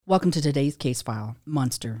Welcome to today's case file,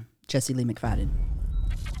 Monster, Jesse Lee McFadden.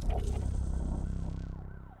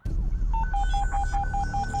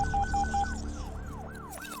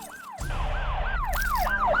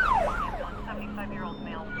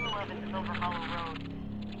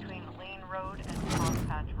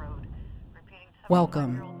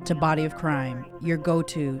 Welcome to Body of Crime, your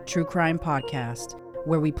go-to true crime podcast,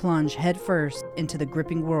 where we plunge headfirst into the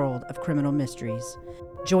gripping world of criminal mysteries.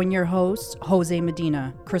 Join your hosts, Jose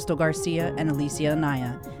Medina, Crystal Garcia, and Alicia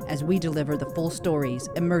Anaya, as we deliver the full stories,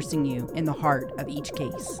 immersing you in the heart of each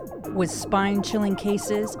case. With spine-chilling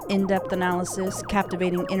cases, in-depth analysis,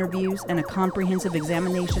 captivating interviews, and a comprehensive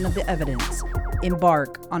examination of the evidence,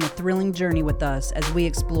 embark on a thrilling journey with us as we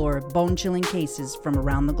explore bone-chilling cases from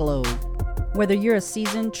around the globe. Whether you're a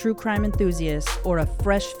seasoned true crime enthusiast or a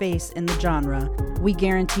fresh face in the genre, we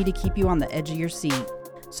guarantee to keep you on the edge of your seat.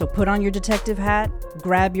 So put on your detective hat,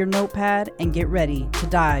 grab your notepad, and get ready to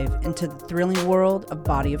dive into the thrilling world of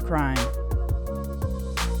Body of Crime.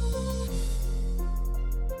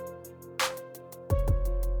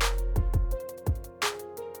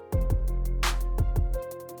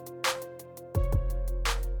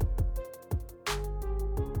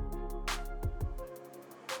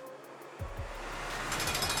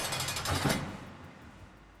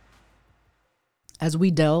 As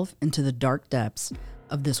we delve into the dark depths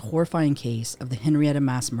of this horrifying case of the Henryetta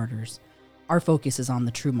mass murders, our focus is on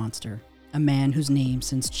the true monster, a man whose name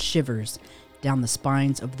sends shivers down the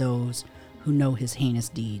spines of those who know his heinous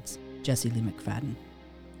deeds, Jesse Lee McFadden.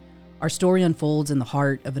 Our story unfolds in the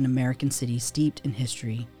heart of an American city steeped in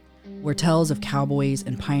history, where tales of cowboys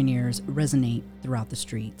and pioneers resonate throughout the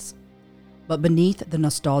streets. But beneath the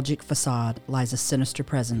nostalgic facade lies a sinister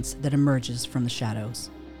presence that emerges from the shadows.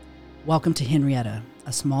 Welcome to Henryetta,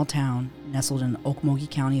 a small town nestled in Okmulgee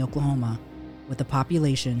County, Oklahoma, with a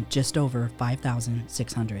population just over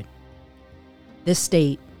 5,600. This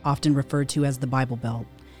state, often referred to as the Bible Belt,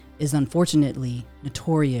 is unfortunately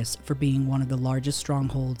notorious for being one of the largest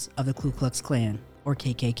strongholds of the Ku Klux Klan, or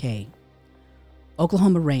KKK.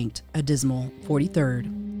 Oklahoma ranked a dismal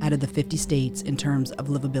 43rd out of the 50 states in terms of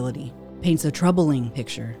livability, paints a troubling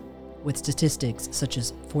picture, with statistics such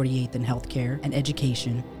as 48th in healthcare and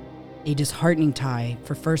education, a disheartening tie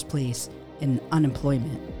for first place in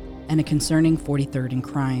unemployment, and a concerning 43rd in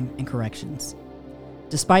crime and corrections.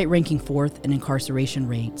 Despite ranking 4th in incarceration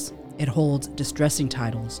rates, it holds distressing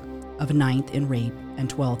titles of 9th in rape and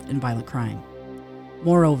 12th in violent crime.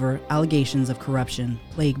 Moreover, allegations of corruption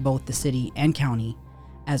plague both the city and county,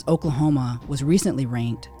 as Oklahoma was recently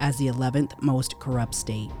ranked as the 11th most corrupt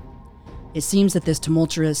state. It seems that this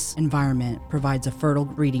tumultuous environment provides a fertile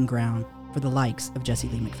breeding ground for the likes of Jesse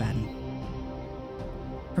Lee McFadden.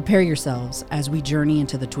 Prepare yourselves as we journey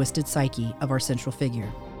into the twisted psyche of our central figure.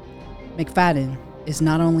 McFadden is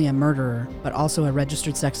not only a murderer, but also a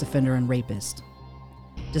registered sex offender and rapist.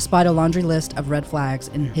 Despite a laundry list of red flags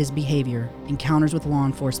in his behavior, encounters with law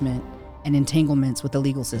enforcement, and entanglements with the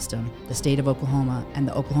legal system, the state of Oklahoma and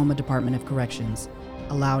the Oklahoma Department of Corrections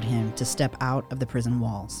allowed him to step out of the prison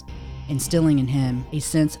walls, instilling in him a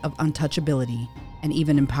sense of untouchability and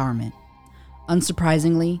even empowerment.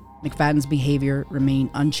 Unsurprisingly, McFadden's behavior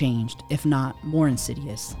remained unchanged, if not more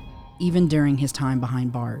insidious, even during his time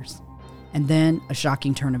behind bars. And then a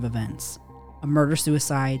shocking turn of events, a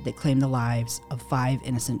murder-suicide that claimed the lives of 5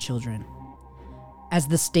 innocent children. As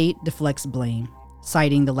the state deflects blame,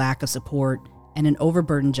 citing the lack of support and an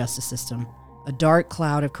overburdened justice system, a dark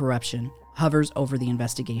cloud of corruption hovers over the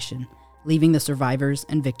investigation, leaving the survivors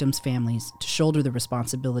and victims' families to shoulder the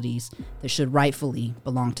responsibilities that should rightfully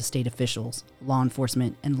belong to state officials, law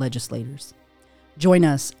enforcement, and legislators. Join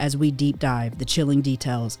us as we deep dive the chilling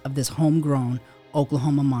details of this homegrown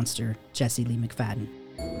Oklahoma monster, Jesse Lee McFadden.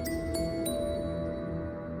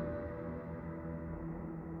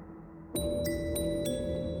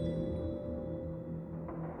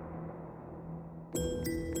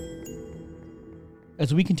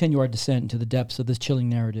 As we continue our descent into the depths of this chilling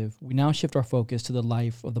narrative, we now shift our focus to the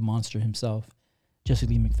life of the monster himself, Jesse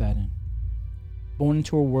Lee McFadden. Born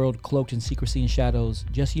into a world cloaked in secrecy and shadows,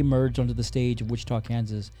 Jesse emerged onto the stage of Wichita,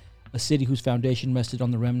 Kansas, a city whose foundation rested on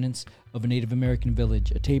the remnants of a Native American village,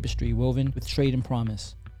 a tapestry woven with trade and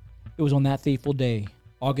promise. It was on that fateful day,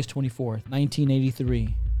 August 24th,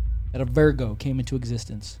 1983, that a Virgo came into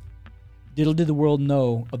existence. Little did the world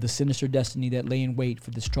know of the sinister destiny that lay in wait for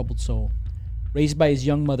this troubled soul. Raised by his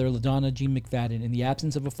young mother, LaDonna Jean McFadden, in the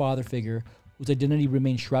absence of a father figure whose identity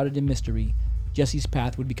remained shrouded in mystery, Jesse's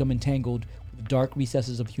path would become entangled with the dark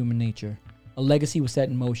recesses of human nature. A legacy was set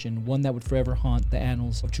in motion, one that would forever haunt the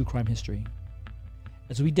annals of true crime history.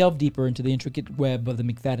 As we delve deeper into the intricate web of the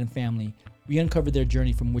McFadden family, we We uncovered their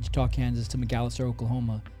journey from Wichita, Kansas to McAlester,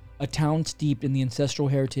 Oklahoma, a town steeped in the ancestral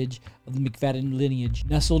heritage of the McFadden lineage,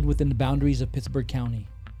 nestled within the boundaries of Pittsburgh County.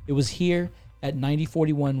 It was here, at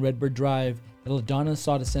 9041 Redbird Drive, that LaDonna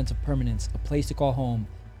sought a sense of permanence, a place to call home.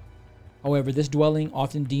 However, this dwelling,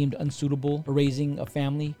 often deemed unsuitable for raising a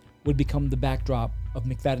family, would become the backdrop of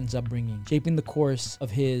McFadden's upbringing, shaping the course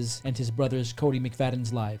of his and his brothers Cody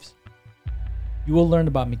McFadden's lives. You will learn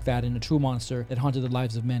about McFadden, a true monster that haunted the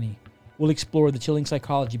lives of many. We'll explore the chilling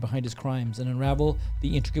psychology behind his crimes and unravel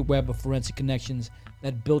the intricate web of forensic connections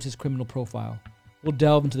that built his criminal profile. We'll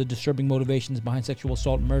delve into the disturbing motivations behind sexual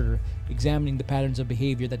assault and murder, examining the patterns of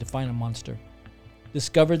behavior that define a monster.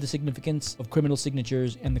 Discover the significance of criminal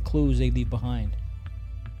signatures and the clues they leave behind.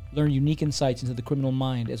 Learn unique insights into the criminal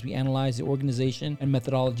mind as we analyze the organization and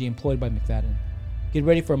methodology employed by McFadden. Get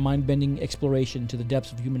ready for a mind-bending exploration to the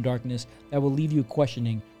depths of human darkness that will leave you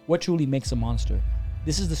questioning what truly makes a monster.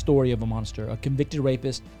 This is the story of a monster, a convicted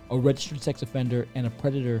rapist, a registered sex offender, and a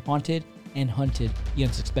predator haunted and hunted the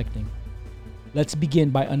unsuspecting. Let's begin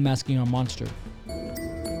by unmasking our monster.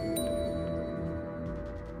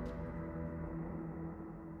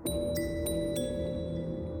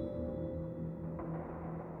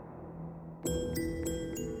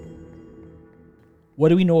 What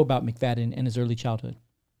do we know about McFadden and his early childhood?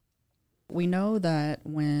 We know that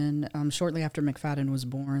when shortly after McFadden was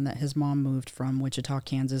born, that his mom moved from Wichita,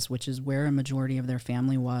 Kansas, which is where a majority of their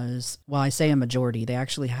family was. Well, I say a majority. They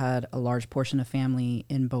actually had a large portion of family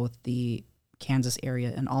in both the Kansas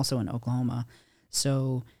area and also in Oklahoma.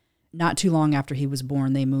 So not too long after he was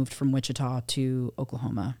born, they moved from Wichita to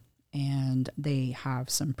Oklahoma. And they have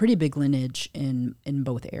some pretty big lineage in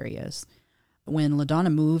both areas. When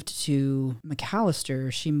LaDonna moved to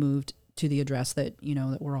McAlester, she moved to the address that,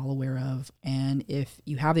 that we're all aware of. And if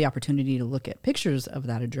you have the opportunity to look at pictures of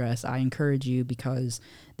that address, I encourage you, because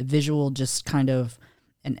the visual just kind of,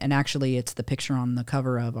 and actually it's the picture on the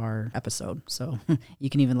cover of our episode. So you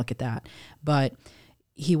can even look at that. But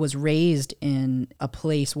he was raised in a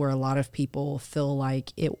place where a lot of people feel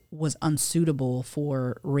like it was unsuitable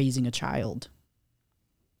for raising a child.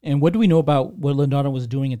 And what do we know about what LaDonna was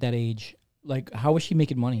doing at that age? Like, how was she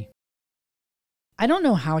making money? I don't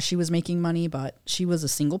know how she was making money, but she was a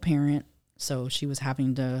single parent, so she was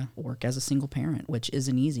having to work as a single parent, which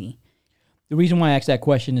isn't easy. The reason why I asked that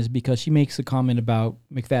question is because she makes a comment about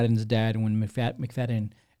McFadden's dad when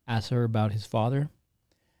McFadden asks her about his father,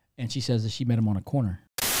 and she says that she met him on a corner.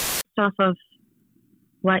 Off of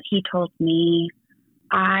what he told me,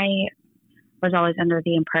 I was always under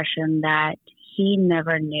the impression that he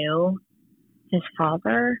never knew his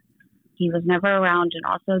father. He was never around and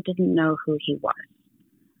also didn't know who he was.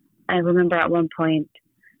 I remember at one point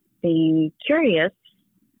being curious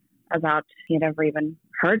about if he had ever even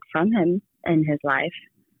heard from him in his life.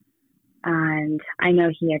 And I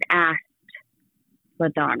know he had asked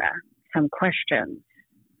LaDonna some questions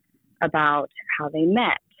about how they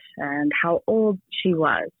met and how old she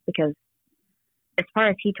was, because as far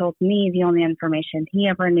as he told me, the only information he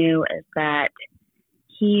ever knew is that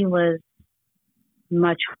he was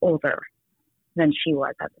much older than she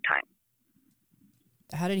was at the time.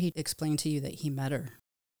 How did he explain to you that he met her?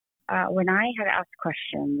 When I had asked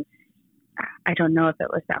questions, I don't know if it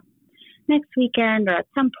was that next weekend or at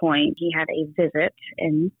some point, he had a visit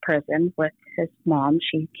in prison with his mom.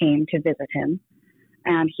 She came to visit him,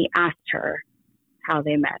 and he asked her how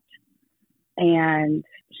they met. And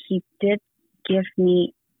he did give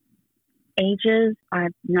me ages.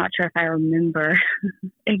 I'm not sure if I remember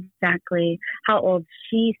exactly how old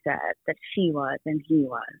she said that she was and he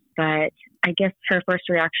was. But I guess her first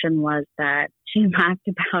reaction was that she laughed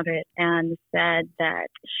about it and said that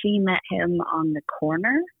she met him on the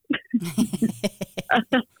corner.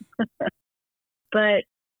 But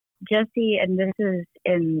Jesse, and this is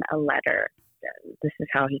in a letter, this is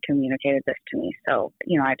how he communicated this to me. So,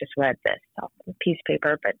 I just read this off of a piece of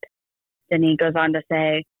paper, but then he goes on to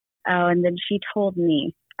say, oh, and then she told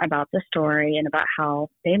me about the story and about how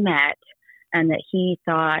they met and that he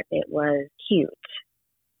thought it was cute.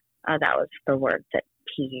 That was the word that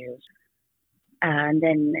he used. And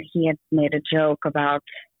then he had made a joke about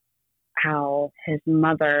how his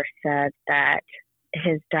mother said that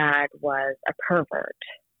his dad was a pervert.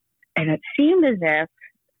 And it seemed as if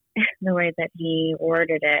the way that he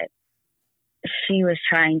worded it, she was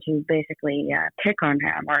trying to basically pick on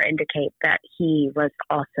him or indicate that he was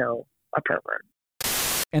also a pervert.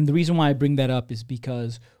 And the reason why I bring that up is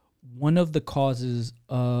because one of the causes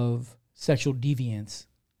of sexual deviance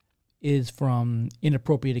is from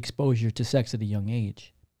inappropriate exposure to sex at a young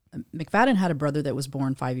age. McFadden had a brother that was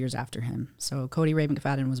born 5 years after him. So Cody Ray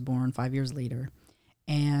McFadden was born 5 years later.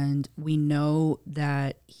 And we know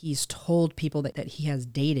that he's told people that he has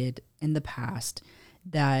dated in the past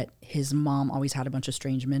that his mom always had a bunch of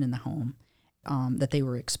strange men in the home that they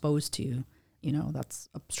were exposed to. You know, that's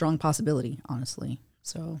a strong possibility, honestly.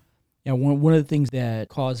 So, yeah, one of the things that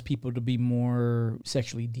cause people to be more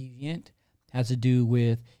sexually deviant has to do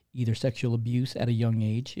with either sexual abuse at a young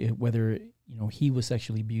age, whether he was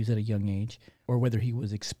sexually abused at a young age, or whether he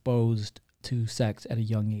was exposed to sex at a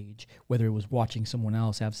young age, whether it was watching someone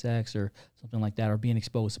else have sex or something like that, or being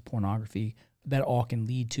exposed to pornography. That all can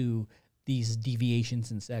lead to these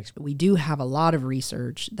deviations in sex. We do have a lot of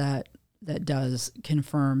research that does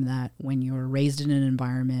confirm that when you're raised in an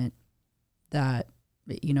environment that,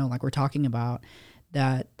 like we're talking about,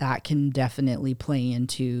 that can definitely play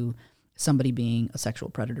into somebody being a sexual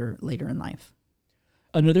predator later in life.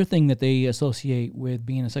 Another thing that they associate with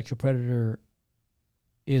being a sexual predator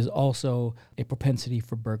is also a propensity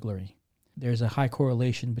for burglary. There's a high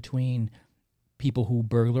correlation between people who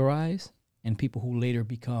burglarize and people who later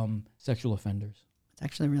become sexual offenders. It's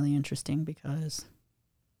actually really interesting because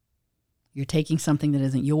you're taking something that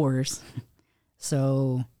isn't yours.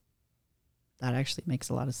 So that actually makes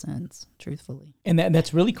a lot of sense, truthfully. And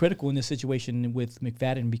that's really critical in this situation with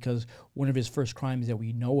McFadden, because one of his first crimes that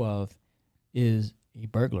we know of is a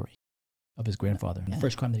burglary of his grandfather, the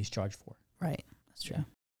first crime that he's charged for. Right, that's true.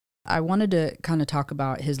 I wanted to kind of talk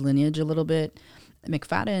about his lineage a little bit.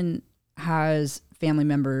 McFadden has family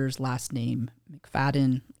members, last name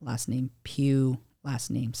McFadden, last name Pugh,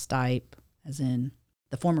 last name Stipe, as in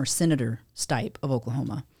the former Senator Stipe of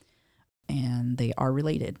Oklahoma. And they are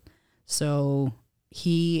related. So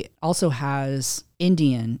he also has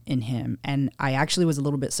Indian in him. And I actually was a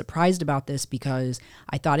little bit surprised about this because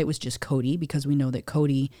I thought it was just Cody, because we know that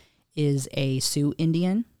Cody is a Sioux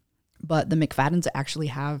Indian. But the McFaddens actually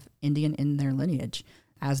have Indian in their lineage,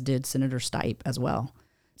 as did Senator Stipe as well.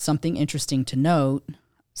 Something interesting to note,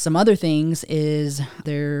 some other things is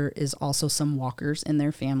there is also some Walkers in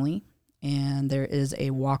their family. And there is a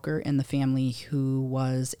Walker in the family who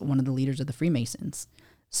was one of the leaders of the Freemasons.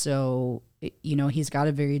 So, he's got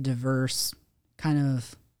a very diverse kind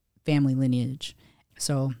of family lineage.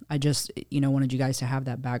 So I just, wanted you guys to have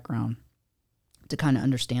that background to kind of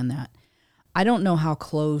understand that. I don't know how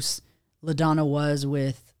close LaDonna was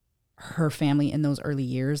with her family in those early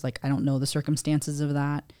years. Like, I don't know the circumstances of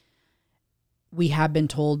that. We have been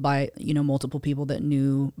told by, multiple people that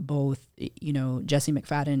knew both, Jesse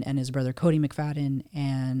McFadden and his brother Cody McFadden.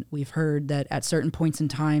 And we've heard that at certain points in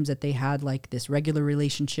times that they had like this regular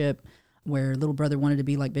relationship where little brother wanted to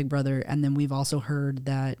be like big brother. And then we've also heard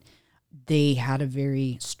that they had a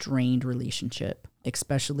very strained relationship,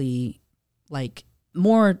 especially like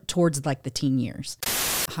more towards like the teen years.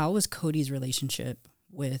 How was Cody's relationship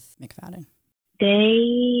with McFadden?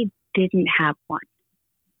 They didn't have one.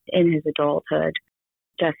 In his adulthood,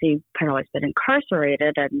 Jesse had always been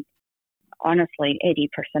incarcerated, and honestly,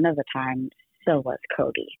 80% of the time, so was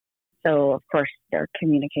Cody. So, of course, their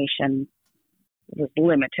communication was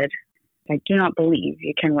limited. I do not believe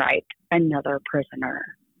you can write another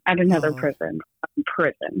prisoner at another prison.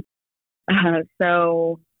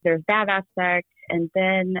 So there's that aspect. And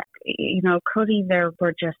then, Cody, there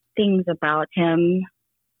were just things about him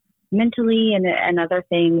mentally and other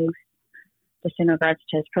things, just in regards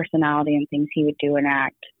to his personality and things he would do and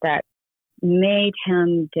act, that made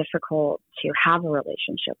him difficult to have a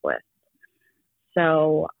relationship with.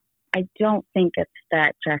 So I don't think it's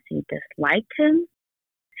that Jesse disliked him.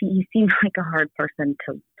 He seemed like a hard person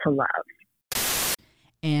to love.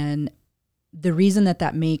 And the reason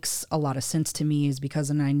that makes a lot of sense to me is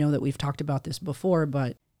because, and I know that we've talked about this before,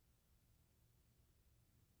 but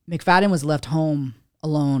McFadden was left home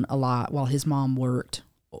alone a lot while his mom worked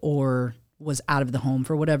or was out of the home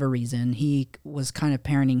for whatever reason. He was kind of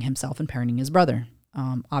parenting himself and parenting his brother.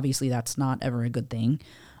 Obviously, that's not ever a good thing.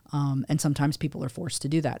 And sometimes people are forced to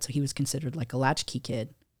do that. So he was considered like a latchkey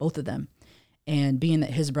kid, both of them. And being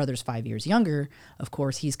that his brother's 5 years younger, of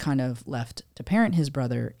course, he's kind of left to parent his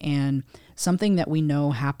brother. And something that we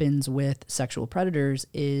know happens with sexual predators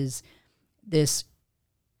is this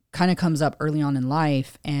kind of comes up early on in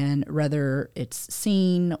life. And whether it's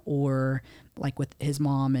seen or like with his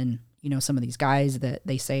mom and some of these guys that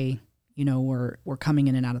they say, were coming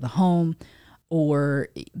in and out of the home, or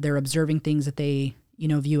they're observing things that they,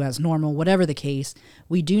 view as normal, whatever the case,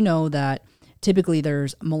 we do know that typically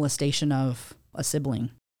there's molestation of a sibling.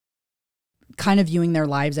 Kind of viewing their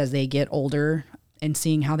lives as they get older and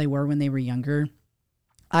seeing how they were when they were younger.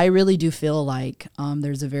 I really do feel like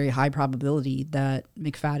there's a very high probability that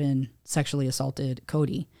McFadden sexually assaulted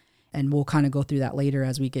Cody. And we'll kind of go through that later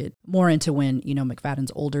as we get more into when,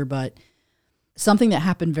 McFadden's older. But Something that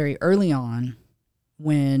happened very early on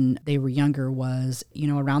when they were younger was,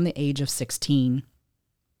 around the age of 16,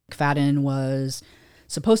 McFadden was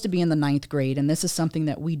supposed to be in the 9th grade. And this is something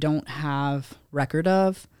that we don't have record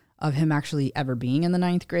of him actually ever being in the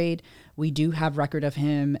 9th grade. We do have record of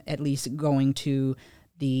him at least going to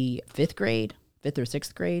the 5th or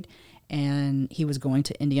 6th grade. And he was going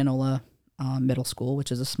to Indianola Middle School,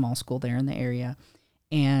 which is a small school there in the area.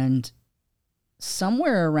 And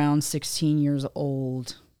somewhere around 16 years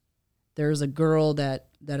old, there's a girl that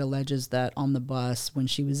alleges that on the bus when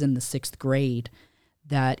she was in the 6th grade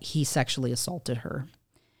that he sexually assaulted her.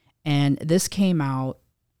 And this came out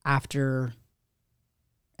after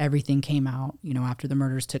everything came out, after the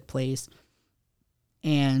murders took place.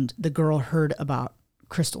 And the girl heard about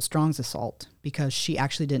Crystal Strong's assault because she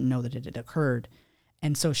actually didn't know that it had occurred.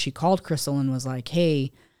 And so she called Crystal and was like,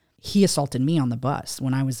 hey, he assaulted me on the bus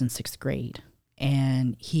when I was in 6th grade.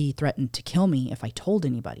 And he threatened to kill me if I told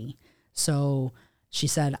anybody. So she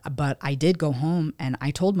said, but I did go home and I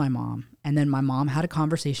told my mom. And then my mom had a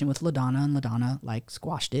conversation with LaDonna, and LaDonna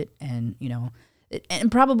squashed it and,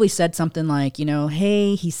 and probably said something like,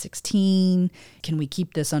 hey, he's 16. Can we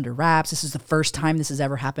keep this under wraps? This is the first time this has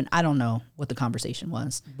ever happened. I don't know what the conversation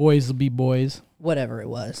was. Boys will be boys. Whatever it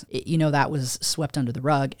was. That was swept under the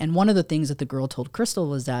rug. And one of the things that the girl told Crystal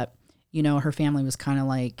was that, her family was kind of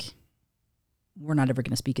like, we're not ever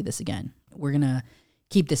going to speak of this again. We're going to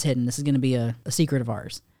keep this hidden. This is going to be a secret of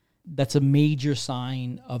ours. That's a major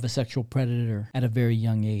sign of a sexual predator at a very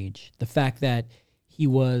young age. The fact that he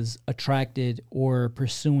was attracted or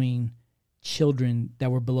pursuing children that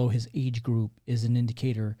were below his age group is an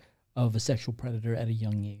indicator of a sexual predator at a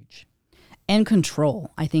young age. And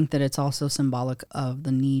control. I think that it's also symbolic of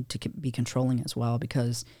the need to be controlling as well,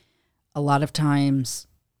 because a lot of times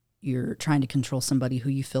you're trying to control somebody who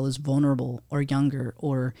you feel is vulnerable or younger,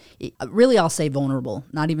 or really I'll say vulnerable,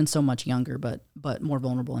 not even so much younger, but more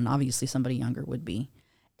vulnerable. And obviously somebody younger would be.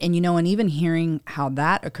 And, and even hearing how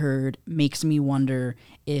that occurred makes me wonder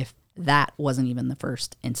if that wasn't even the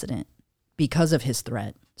first incident because of his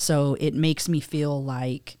threat. So it makes me feel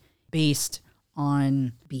like, based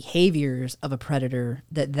on behaviors of a predator,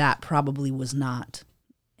 that probably was not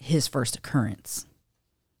his first occurrence.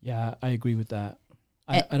 Yeah, I agree with that.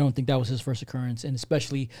 I don't think that was his first occurrence, and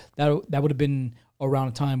especially that would have been around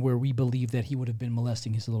a time where we believe that he would have been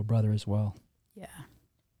molesting his little brother as well. Yeah.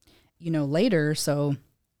 Later, so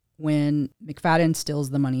when McFadden steals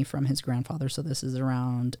the money from his grandfather, so this is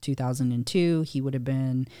around 2002, he would have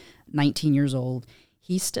been 19 years old.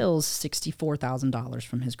 He steals $64,000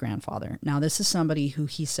 from his grandfather. Now, this is somebody who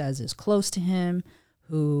he says is close to him,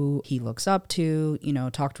 who he looks up to,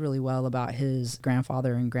 talked really well about his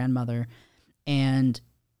grandfather and grandmother. And,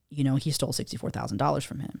 he stole $64,000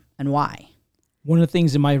 from him. And why? One of the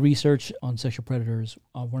things in my research on sexual predators,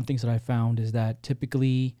 one of the things that I found is that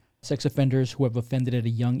typically sex offenders who have offended at a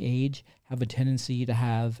young age have a tendency to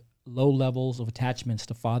have low levels of attachments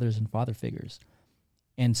to fathers and father figures.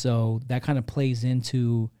 And so that kind of plays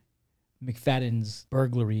into McFadden's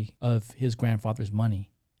burglary of his grandfather's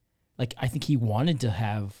money. I think he wanted to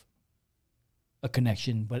have a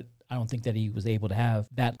connection, but I don't think that he was able to have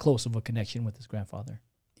that close of a connection with his grandfather.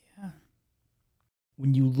 Yeah.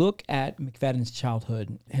 When you look at McFadden's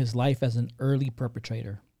childhood, his life as an early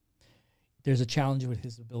perpetrator, there's a challenge with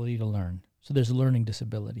his ability to learn. So there's a learning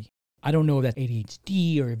disability. I don't know if that's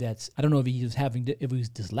ADHD or I don't know if he was if he was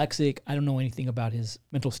dyslexic. I don't know anything about his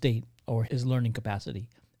mental state or his learning capacity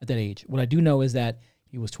at that age. What I do know is that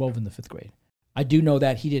he was 12 in the 5th grade. I do know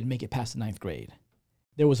that he didn't make it past the 9th grade.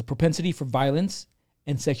 There was a propensity for violence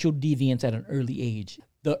and sexual deviance at an early age.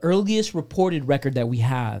 The earliest reported record that we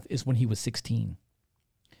have is when he was 16.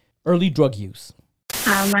 Early drug use.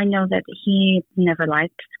 I know that he never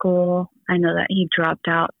liked school. I know that he dropped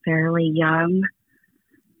out fairly young.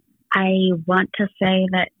 I want to say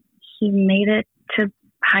that he made it to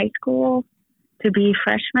high school to be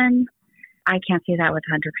freshman. I can't say that with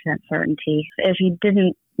 100% certainty. If he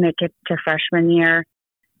didn't make it to freshman year,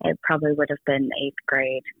 it probably would have been 8th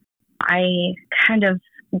grade. I kind of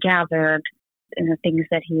gathered in the things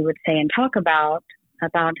that he would say and talk about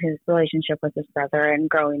his relationship with his brother and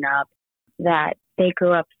growing up, that they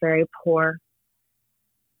grew up very poor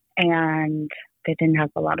and they didn't have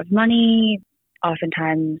a lot of money.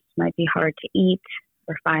 Oftentimes might be hard to eat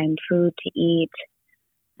or find food to eat.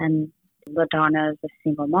 And LaDonna is a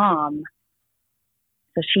single mom,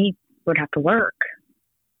 so she would have to work.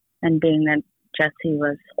 And being that Jesse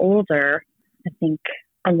was older, I think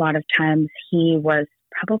a lot of times he was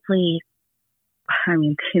probably,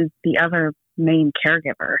 the other main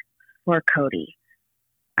caregiver for Cody.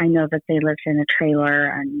 I know that they lived in a trailer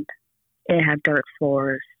and It had dirt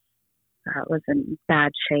floors. It was in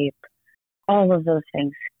bad shape. All of those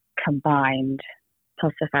things combined,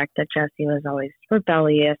 plus the fact that Jesse was always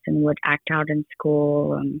rebellious and would act out in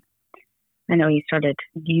school. I know he started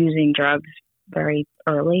using drugs very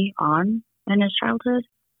early on in his childhood.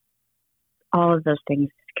 All of those things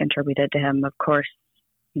contributed to him, of course,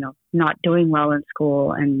 not doing well in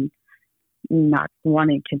school and not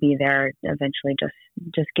wanting to be there, eventually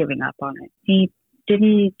just giving up on it. He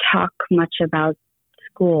didn't talk much about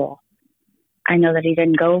school. I know that he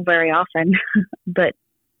didn't go very often, but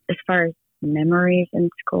as far as memories in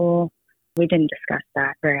school, we didn't discuss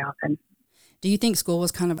that very often. Do you think school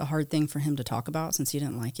was kind of a hard thing for him to talk about since he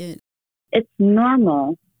didn't like it? It's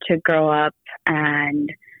normal to grow up, and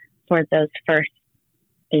for those first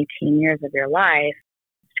 18 years of your life,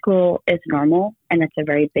 school is normal, and it's a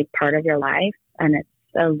very big part of your life, and it's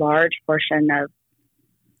a large portion of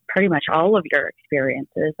pretty much all of your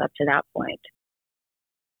experiences up to that point.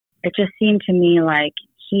 It just seemed to me like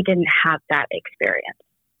he didn't have that experience.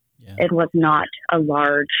 Yeah. It was not a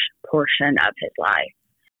large portion of his life.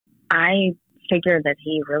 I figure that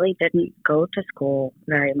he really didn't go to school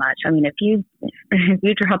very much. I mean, if you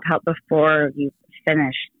drop out before you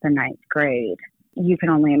finish the 9th grade, you can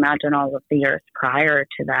only imagine all of the years prior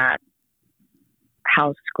to that,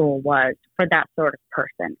 how school was for that sort of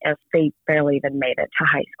person if they barely even made it to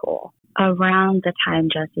high school. Around the time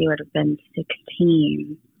Jesse would have been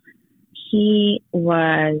 16, he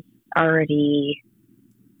was already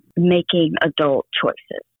making adult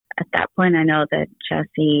choices. At that point, I know that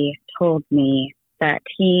Jesse told me that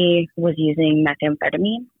he was using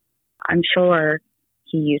methamphetamine. I'm sure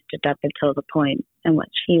he used it up until the point in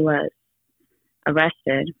which he was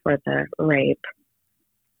arrested for the rape.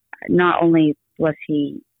 Not only was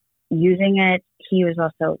he using it, he was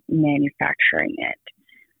also manufacturing it.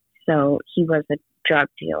 So he was a drug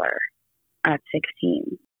dealer at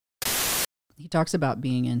 16. He talks about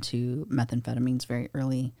being into methamphetamines very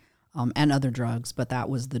early, and other drugs, but that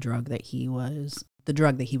was the drug that he was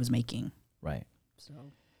making. Right. So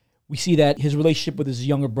we see that his relationship with his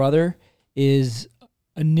younger brother is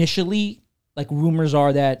initially, like, rumors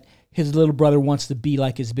are that his little brother wants to be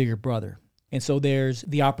like his bigger brother. And so there's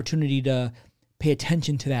the opportunity to pay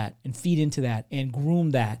attention to that and feed into that and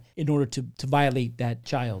groom that in order to violate that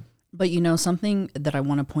child. But something that I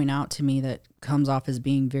want to point out to me that comes off as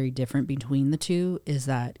being very different between the two is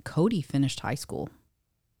that Cody finished high school.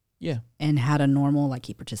 Yeah. And had a normal, like,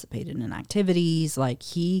 he participated in activities, like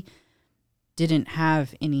he didn't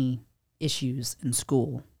have any issues in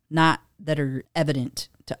school, not that are evident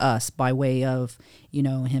to us by way of,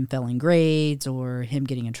 him failing grades or him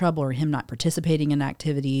getting in trouble or him not participating in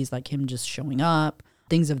activities, like him just showing up,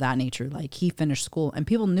 things of that nature. Like, he finished school and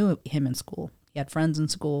people knew him in school. He had friends in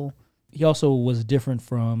school. He also was different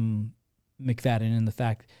from McFadden in the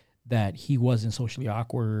fact that he wasn't socially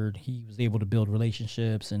awkward. He was able to build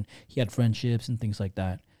relationships and he had friendships and things like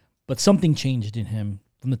that. But something changed in him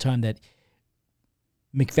from the time that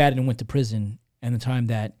McFadden went to prison and the time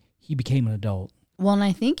that he became an adult. Well, and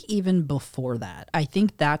I think even before that, I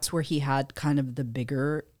think that's where he had kind of the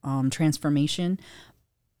bigger transformation.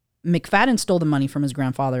 McFadden stole the money from his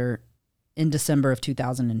grandfather in December of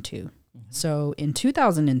 2002. Mm-hmm. So in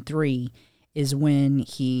 2003 is when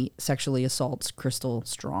he sexually assaults Crystal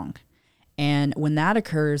Strong. And when that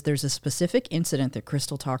occurs, there's a specific incident that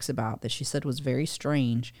Crystal talks about that she said was very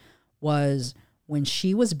strange, was when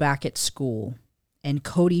she was back at school and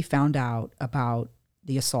Cody found out about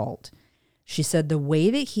the assault. She said the way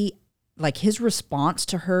that he, like, his response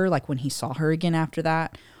to her, like when he saw her again after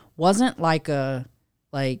that, wasn't like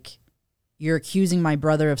you're accusing my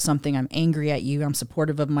brother of something, I'm angry at you, I'm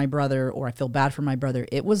supportive of my brother, or I feel bad for my brother.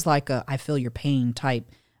 It was like a I feel your pain type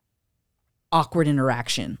awkward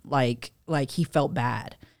interaction. Like he felt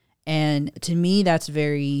bad. And to me, that's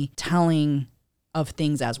very telling of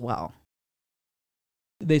things as well.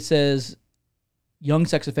 They says young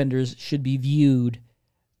sex offenders should be viewed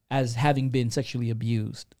as having been sexually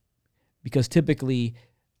abused because typically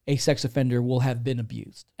a sex offender will have been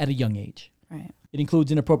abused at a young age. Right. It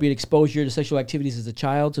includes inappropriate exposure to sexual activities as a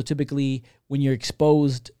child. So typically when you're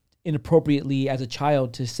exposed inappropriately as a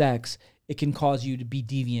child to sex, it can cause you to be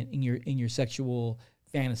deviant in your sexual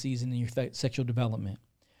fantasies and in your sexual development.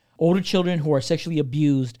 Older children who are sexually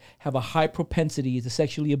abused have a high propensity to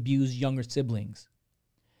sexually abuse younger siblings.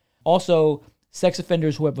 Also, sex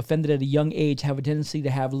offenders who have offended at a young age have a tendency to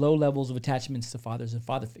have low levels of attachments to fathers and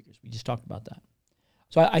father figures. We just talked about that.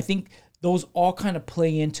 So I think those all kind of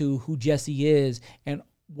play into who Jesse is and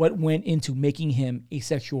what went into making him a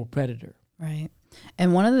sexual predator. Right.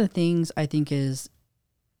 And one of the things I think is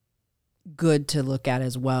good to look at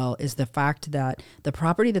as well is the fact that the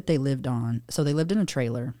property that they lived on, so they lived in a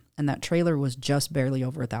trailer, and that trailer was just barely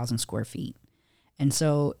over 1,000 square feet. And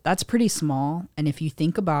so that's pretty small. And if you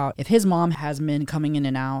think about if his mom has men coming in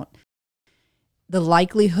and out, the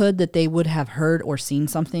likelihood that they would have heard or seen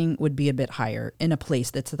something would be a bit higher in a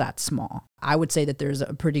place that's that small. I would say that there's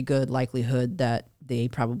a pretty good likelihood that they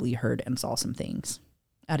probably heard and saw some things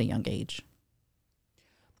at a young age.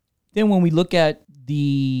 Then when we look at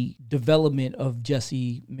the development of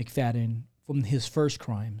Jesse McFadden from his first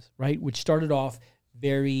crimes, right, which started off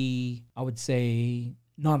very, I would say,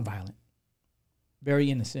 nonviolent,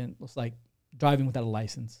 very innocent. It's like driving without a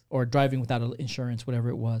license or driving without insurance, whatever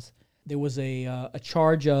it was. There was a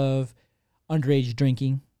charge of underage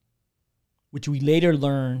drinking, which we later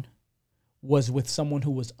learned was with someone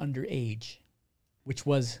who was underage, which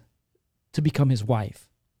was to become his wife.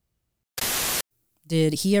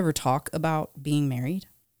 Did he ever talk about being married?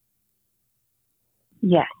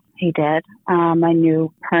 Yes, he did. I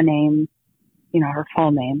knew her name, her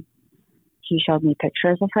full name. He showed me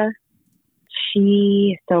pictures of her.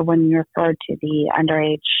 So when you referred to the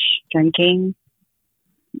underage drinking,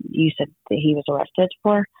 you said that he was arrested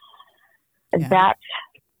for, that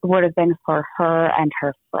would have been for her and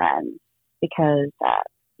her friends because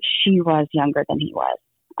she was younger than he was.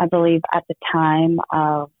 I believe at the time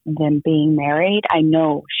of them being married, I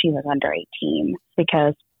know she was under 18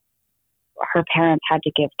 because her parents had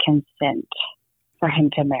to give consent for him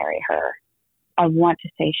to marry her. I want to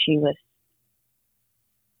say she was,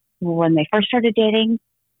 when they first started dating,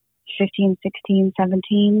 15, 16,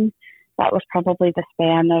 17, that was probably the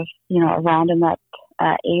span of, around in that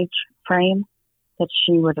age frame that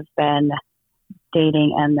she would have been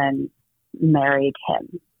dating and then married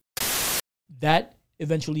him. That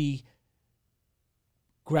eventually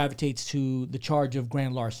gravitates to the charge of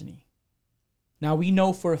grand larceny. Now, we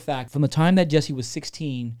know for a fact from the time that Jesse was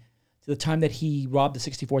 16 to the time that he robbed the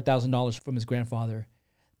 $64,000 from his grandfather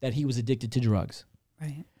that he was addicted to drugs.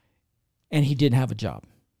 Right. And he didn't have a job.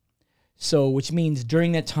 So, which means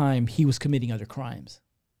during that time, he was committing other crimes.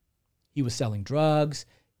 He was selling drugs.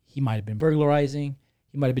 He might have been burglarizing.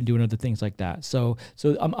 He might have been doing other things like that. So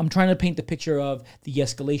I'm trying to paint the picture of the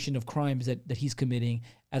escalation of crimes that he's committing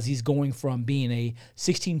as he's going from being a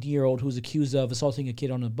 16-year-old who's accused of assaulting a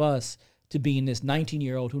kid on a bus to being this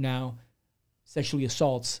 19-year-old who now sexually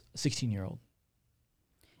assaults a 16-year-old.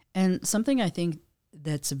 And something I think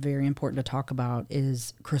that's very important to talk about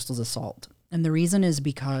is Crystal's assault. And the reason is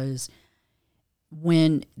because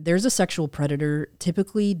when there's a sexual predator,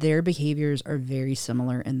 typically their behaviors are very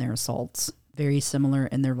similar in their assaults, very similar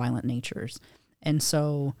in their violent natures. And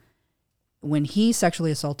so when he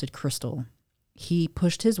sexually assaulted Crystal, he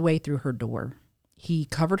pushed his way through her door. He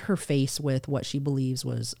covered her face with what she believes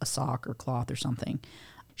was a sock or cloth or something.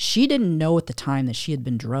 She didn't know at the time that she had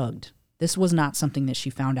been drugged. This was not something that she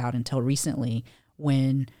found out until recently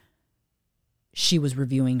when she was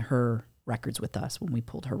reviewing her records with us, when we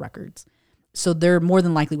pulled her records. So there more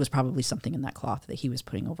than likely was probably something in that cloth that he was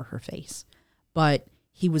putting over her face. But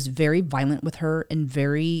he was very violent with her and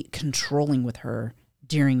very controlling with her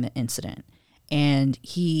during the incident. And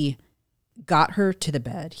he got her to the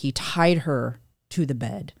bed. He tied her to the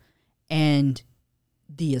bed. And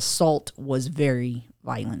the assault was very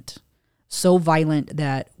violent. So violent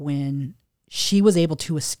that when she was able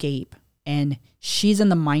to escape, and she's in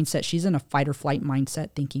the mindset, she's in a fight or flight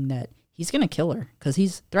mindset thinking that he's going to kill her because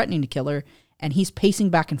he's threatening to kill her. And he's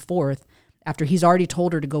pacing back and forth after he's already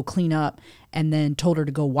told her to go clean up and then told her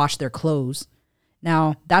to go wash their clothes.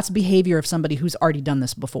 Now, that's behavior of somebody who's already done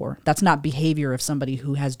this before. That's not behavior of somebody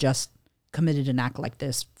who has just committed an act like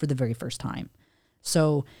this for the very first time.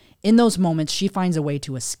 So in those moments, she finds a way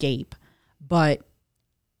to escape. But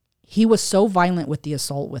he was so violent with the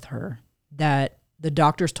assault with her that the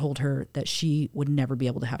doctors told her that she would never be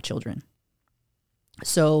able to have children.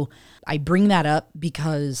 So I bring that up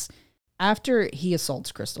because after he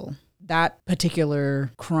assaults Crystal, that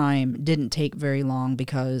particular crime didn't take very long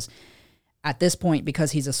because at this point,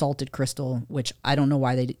 because he's assaulted Crystal, which I don't know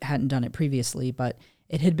why they hadn't done it previously, but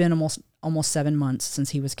it had been almost 7 months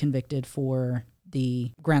since he was convicted for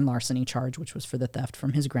the grand larceny charge, which was for the theft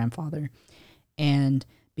from his grandfather. And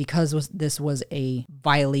because this was a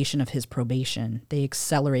violation of his probation, they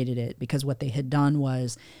accelerated it because what they had done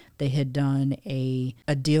was they had done a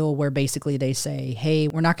deal where basically they say, hey,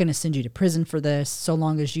 we're not going to send you to prison for this so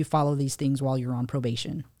long as you follow these things while you're on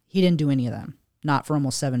probation. He didn't do any of them, not for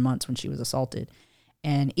almost 7 months when she was assaulted.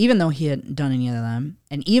 And even though he hadn't done any of them,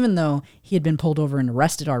 and even though he had been pulled over and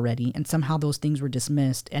arrested already, and somehow those things were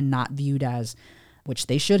dismissed and not viewed as, which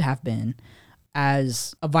they should have been,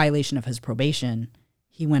 as a violation of his probation,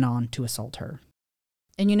 he went on to assault her.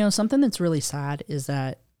 And something that's really sad is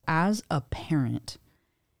that as a parent,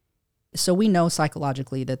 so we know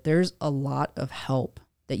psychologically that there's a lot of help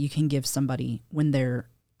that you can give somebody when they're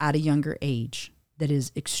at a younger age that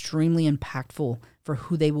is extremely impactful for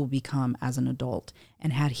who they will become as an adult.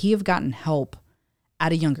 And had he have gotten help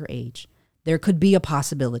at a younger age, there could be a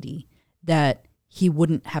possibility that he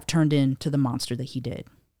wouldn't have turned into the monster that he did.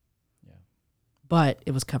 Yeah. But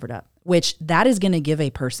it was covered up, which that is going to give a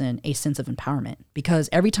person a sense of empowerment, because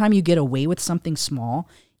every time you get away with something small,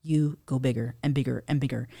 you go bigger and bigger and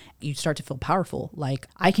bigger. You start to feel powerful. Like,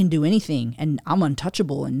 I can do anything and I'm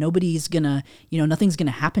untouchable and nobody's gonna, nothing's gonna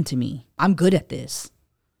happen to me. I'm good at this.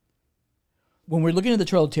 When we're looking at the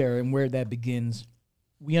Trail of Terror and where that begins,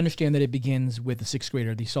 we understand that it begins with the sixth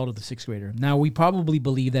grader, the assault of the sixth grader. Now, we probably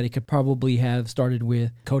believe that it could probably have started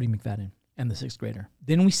with Cody McFadden and the sixth grader.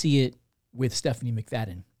 Then we see it with Stephanie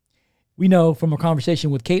McFadden. We know from a conversation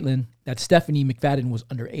with Caitlin that Stephanie McFadden was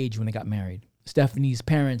underage when they got married. Stephanie's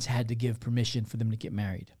parents had to give permission for them to get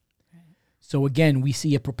married. Right. So again, we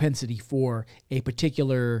see a propensity for a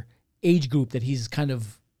particular age group that he's kind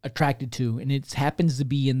of attracted to, and it happens to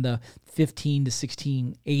be in the 15 to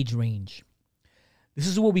 16 age range. This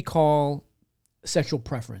is what we call sexual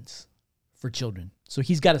preference for children. So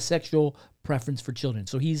he's got a sexual preference for children.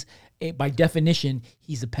 So by definition,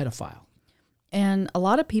 he's a pedophile. And a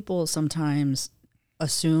lot of people sometimes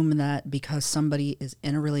assume that because somebody is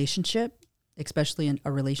in a relationship, especially in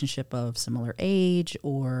a relationship of similar age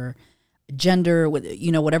or gender,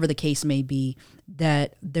 whatever the case may be,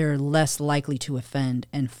 that they're less likely to offend.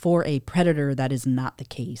 And for a predator, that is not the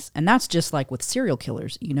case. And that's just like with serial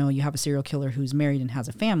killers. You have a serial killer who's married and has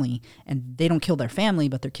a family, and they don't kill their family,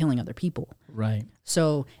 but they're killing other people. Right.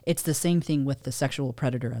 So it's the same thing with the sexual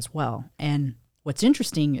predator as well. And what's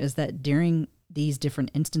interesting is that during these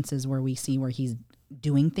different instances where we see where he's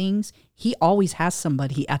doing things, he always has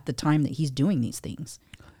somebody at the time that he's doing these things.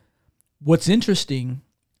 What's interesting,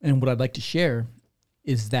 and what I'd like to share,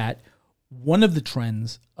 is that one of the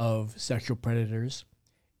trends of sexual predators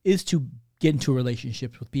is to get into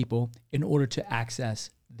relationships with people in order to access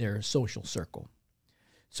their social circle.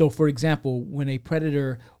 So, for example, when a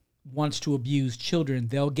predator wants to abuse children,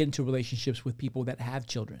 they'll get into relationships with people that have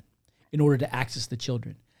children in order to access the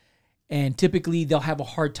children. And typically, they'll have a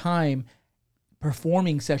hard time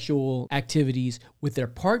performing sexual activities with their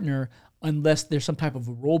partner unless there's some type of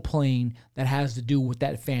role playing that has to do with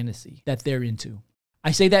that fantasy that they're into.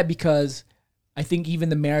 I say that because I think even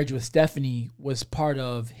the marriage with Stephanie was part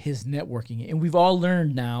of his networking. And we've all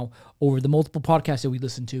learned now over the multiple podcasts that we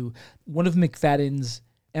listened to, one of McFadden's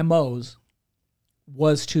MOs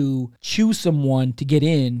was to choose someone to get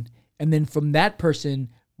in, and then from that person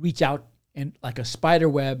reach out and like a spider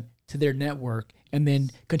web to their network, and then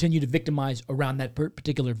continue to victimize around that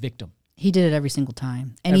particular victim. He did it every single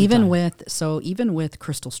time. And even with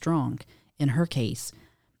Crystal Strong, in her case,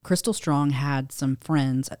 Crystal Strong had some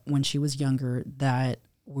friends when she was younger that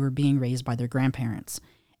were being raised by their grandparents.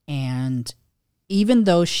 And even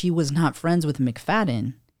though she was not friends with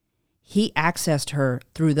McFadden, he accessed her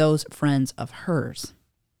through those friends of hers.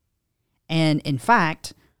 And in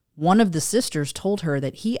fact, one of the sisters told her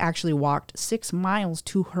that he actually walked 6 miles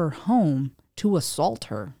to her home to assault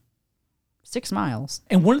her. 6 miles.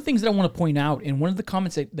 And one of the things that I want to point out, and one of the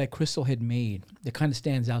comments that Crystal had made that kind of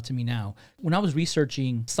stands out to me now, when I was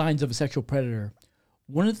researching signs of a sexual predator,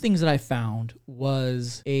 one of the things that I found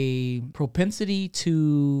was a propensity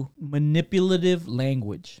to manipulative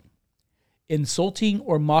language, insulting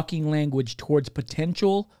or mocking language towards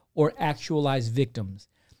potential or actualized victims.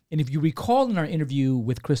 And if you recall in our interview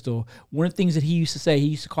with Crystal, one of the things that he used to say, he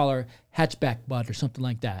used to call her hatchback butt or something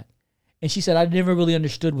like that. And she said, I never really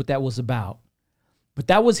understood what that was about. But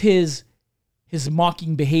that was his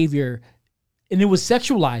mocking behavior. And it was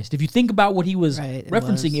sexualized. If you think about what he was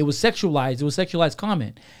referencing, it was sexualized. It was a sexualized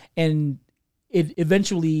comment. And it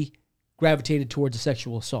eventually gravitated towards a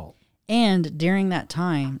sexual assault. And during that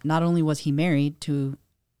time, not only was he married to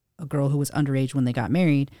a girl who was underage when they got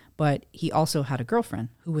married, but he also had a girlfriend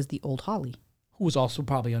who was the old Holly. Who was also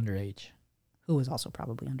probably underage. Who was also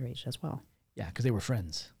probably underage as well. Yeah, because they were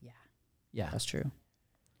friends. Yeah, that's true.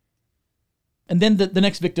 And then the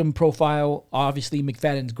next victim profile, obviously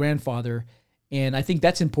McFadden's grandfather. And I think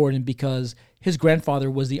that's important because his grandfather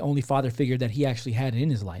was the only father figure that he actually had in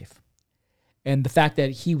his life. And the fact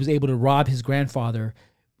that he was able to rob his grandfather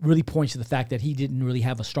really points to the fact that he didn't really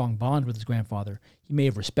have a strong bond with his grandfather. He may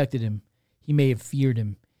have respected him. He may have feared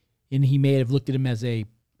him. And he may have looked at him as a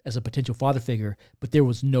potential father figure, but there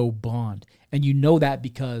was no bond. And you know that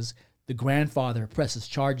because the grandfather presses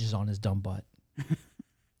charges on his dumb butt.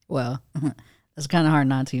 Well, It's kind of hard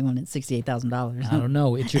not to when it's $68,000. I don't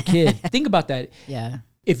know. It's your kid. Think about that. Yeah.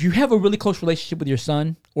 If you have a really close relationship with your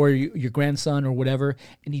son or your grandson or whatever,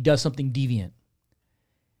 and he does something deviant,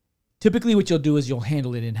 typically what you'll do is you'll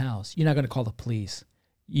handle it in-house. You're not going to call the police.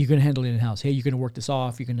 You're going to handle it in-house. Hey, you're going to work this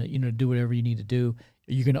off. You're going to do whatever you need to do.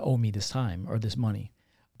 You're going to owe me this time or this money.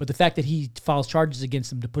 But the fact that he files charges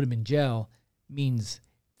against him to put him in jail means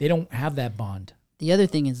they don't have that bond. The other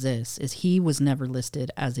thing is he was never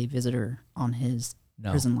listed as a visitor on his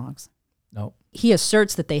prison logs. No. He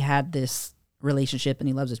asserts that they had this relationship and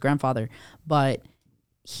he loves his grandfather, but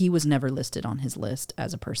he was never listed on his list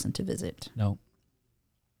as a person to visit. No.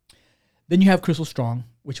 Then you have Crystal Strong,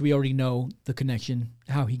 which we already know the connection,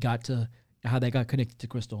 how they got connected to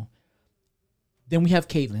Crystal. Then we have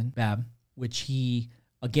Caitlin Babb, which he,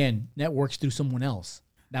 again, networks through someone else.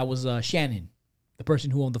 That was Shannon, the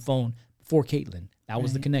person who owned the phone before Caitlin. That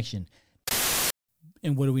was the connection.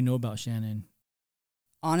 And what do we know about Shannon?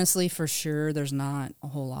 Honestly, for sure, there's not a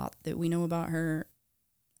whole lot that we know about her.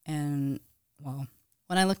 And, well,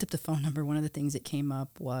 when I looked up the phone number, one of the things that came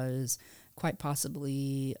up was quite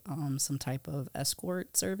possibly some type of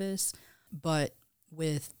escort service. But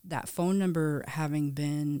with that phone number having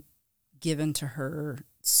been given to her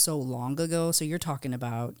so long ago, so you're talking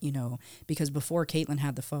about, because before Caitlin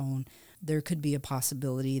had the phone, there could be a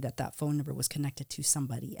possibility that phone number was connected to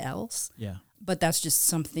somebody else. Yeah. But that's just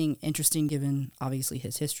something interesting given, obviously,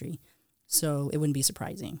 his history. So it wouldn't be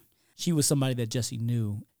surprising. She was somebody that Jesse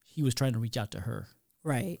knew. He was trying to reach out to her.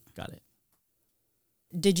 Right. Got it.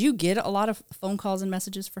 Did you get a lot of phone calls and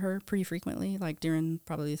messages for her pretty frequently, like during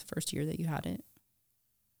probably the first year that you had it?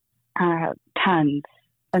 Tons.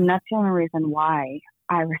 And that's the only reason why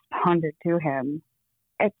I responded to him.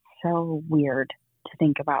 It's so weird to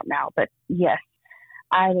think about now. But yes,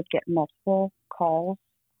 I would get multiple calls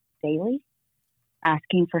daily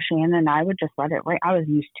asking for Shannon, and I would just let it ring. I was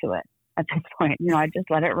used to it at this point. I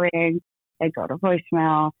just let it ring. They'd go to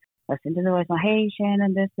voicemail, listen to the voicemail. Hey,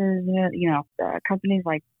 Shannon, this is, the companies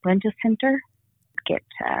like Rental Center get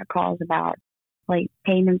calls about late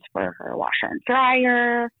payments for her washer and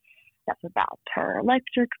dryer, stuff about her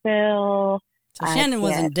electric bill. So Shannon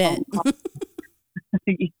wasn't dead.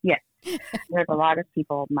 Yes. There's a lot of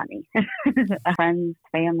people, money, friends,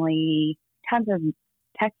 family, tons of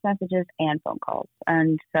text messages and phone calls.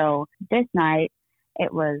 And so this night,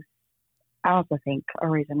 it was, I also think a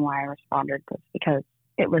reason why I responded was because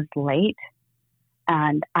it was late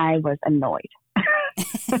and I was annoyed. I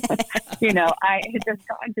had just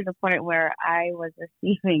gotten to the point where I was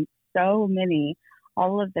receiving so many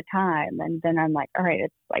all of the time. And then I'm like, all right,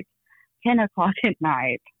 it's like 10 o'clock at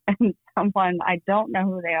night and someone, I don't know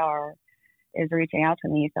who they are, is reaching out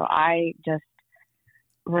to me. So I just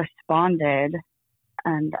responded.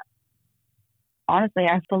 And honestly,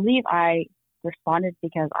 I believe I responded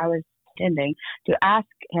because I was intending to ask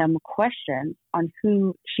him questions on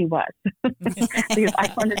who she was because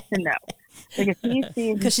I wanted to know.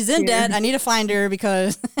 Because she's in debt, I need to find her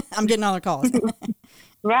because I'm getting all her calls.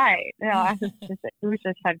 Right. It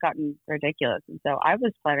just had gotten ridiculous. And so I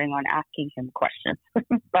was planning on asking him questions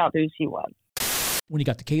about who she was. When he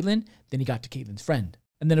got to Caitlin, then he got to Caitlin's friend.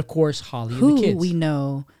 And then, of course, Holly and the kids.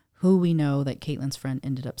 Who we know that Caitlin's friend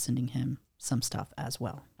ended up sending him some stuff as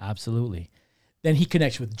well. Absolutely. Then he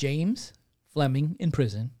connects with James Fleming in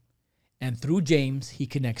prison. And through James, he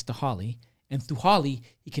connects to Holly. And through Holly,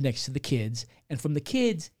 he connects to the kids. And from the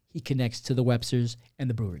kids, he connects to the Websters and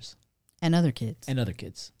the Brewers. And other kids.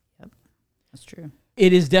 Yep. That's true.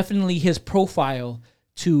 It is definitely his profile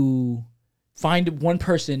to find one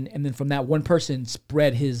person and then from that one person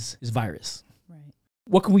spread his virus. Right.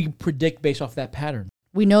 What can we predict based off that pattern?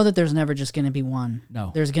 We know that there's never just going to be one.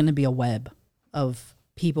 No. There's going to be a web of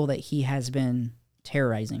people that he has been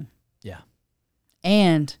terrorizing. Yeah.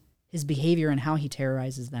 And his behavior and how he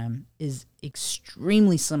terrorizes them is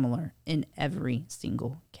extremely similar in every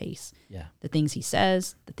single case. Yeah. The things he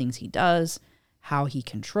says, the things he does, how he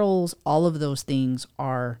controls, all of those things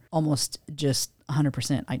are almost just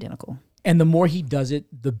 100% identical. And the more he does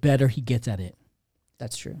it, the better he gets at it.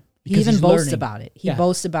 That's true. Because he even boasts learning. about it. He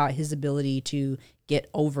boasts about his ability to get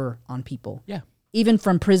over on people. Yeah. Even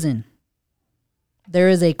from prison. There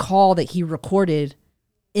is a call that he recorded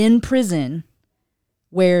in prison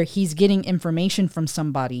where he's getting information from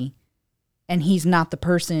somebody and he's not the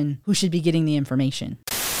person who should be getting the information.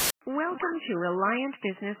 Welcome to Reliant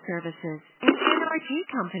Business Services, an NRG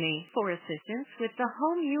company. For assistance with the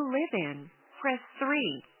home you live in, press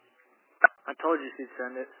 3. I told you she'd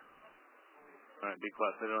send it. All right, be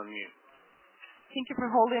quiet. Put it on mute. Thank you for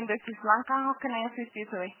holding. This is Blanca. How can I assist you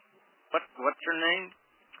today? What's your name?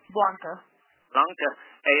 Blanca. Long time.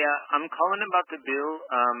 Hey, I'm calling about the bill.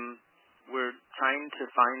 We're trying to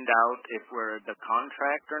find out if we're the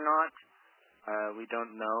contract or not. We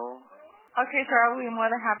don't know. Okay, sir, I'll be more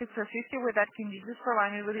than happy to assist you with that. Can you just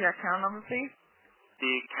provide me with your account number, please?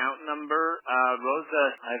 The account number, Rosa,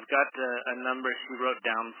 I've got a number she wrote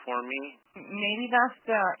down for me. Maybe that's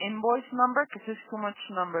the invoice number because it's too much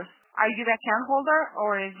numbers. Are you the account holder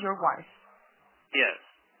or is your wife? Yes.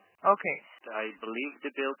 Okay. I believe the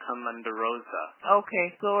bill come under Rosa. Okay,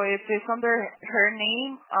 so if it's under her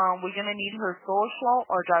name, we're going to need her social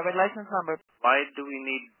or driver license number. Why do we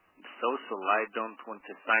need social? I don't want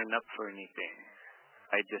to sign up for anything.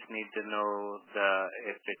 I just need to know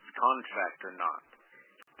if it's contract or not.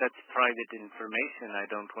 That's private information I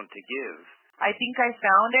don't want to give. I think I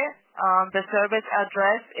found it. The service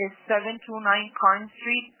address is 729 Carn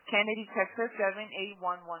Street, Kennedy, Texas,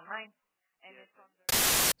 78119. And it's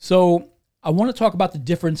under... So I want to talk about the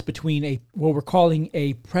difference between what we're calling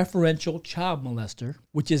a preferential child molester,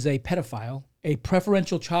 which is a pedophile. A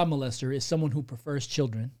preferential child molester is someone who prefers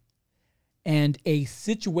children. And a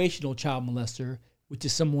situational child molester, which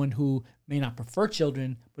is someone who may not prefer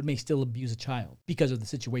children, but may still abuse a child because of the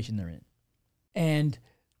situation they're in. And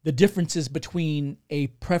the differences between a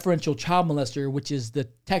preferential child molester, which is the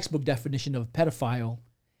textbook definition of pedophile,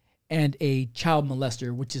 and a child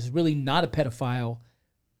molester, which is really not a pedophile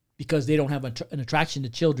because they don't have an attraction to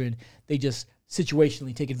children. They just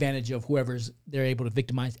situationally take advantage of whoever's they're able to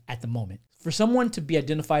victimize at the moment. For someone to be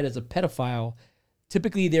identified as a pedophile,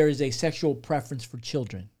 typically there is a sexual preference for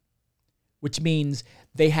children, which means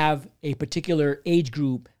they have a particular age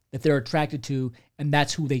group that they're attracted to, and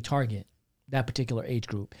that's who they target, that particular age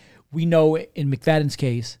group. We know in McFadden's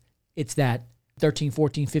case, it's that 13,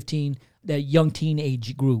 14, 15, that young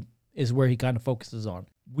teenage group is where he kind of focuses on.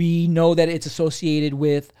 We know that it's associated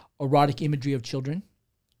with erotic imagery of children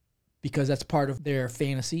because that's part of their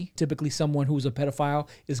fantasy. Typically, someone who's a pedophile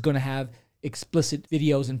is going to have explicit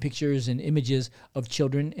videos and pictures and images of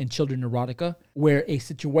children and children erotica, where a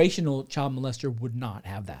situational child molester would not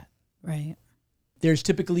have that. Right. There's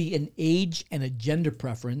typically an age and a gender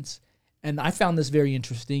preference, and I found this very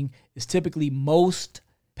interesting, is typically most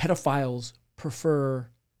pedophiles prefer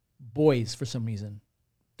boys for some reason.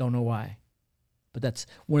 Don't know why, but that's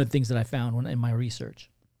one of the things that I found in my research.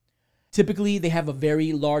 Typically, they have a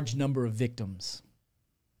very large number of victims.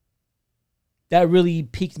 That really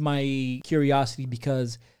piqued my curiosity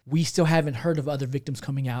because we still haven't heard of other victims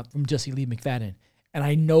coming out from Jesse Lee McFadden. And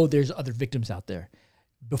I know there's other victims out there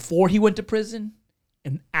before he went to prison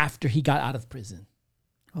and after he got out of prison.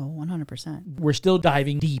 Oh, 100%. We're still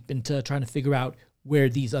diving deep into trying to figure out where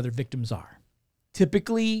these other victims are.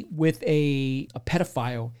 Typically, with a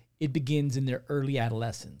pedophile, it begins in their early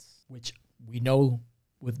adolescence, which we know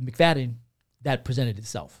with McFadden, that presented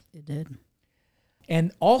itself. It did.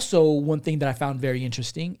 And also, one thing that I found very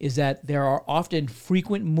interesting is that there are often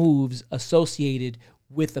frequent moves associated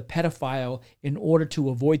with a pedophile in order to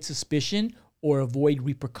avoid suspicion or avoid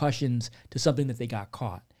repercussions to something that they got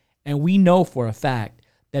caught. And we know for a fact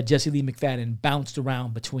that Jesse Lee McFadden bounced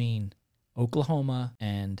around between Oklahoma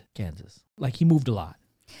and Kansas. Like, he moved a lot.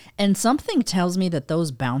 And something tells me that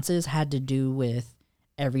those bounces had to do with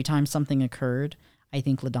every time something occurred, I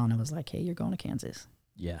think LaDonna was like, hey, you're going to Kansas.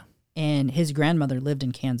 Yeah. And his grandmother lived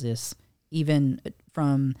in Kansas, even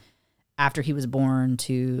from after he was born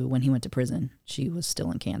to when he went to prison. She was still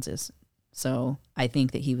in Kansas. So I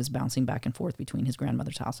think that he was bouncing back and forth between his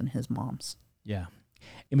grandmother's house and his mom's. Yeah.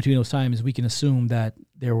 In between those times, we can assume that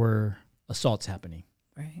there were assaults happening.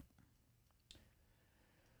 Right.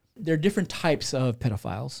 There are different types of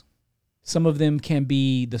pedophiles. Some of them can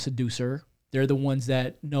be the seducer. They're the ones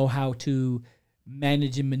that know how to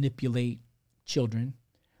manage and manipulate children.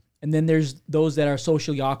 And then there's those that are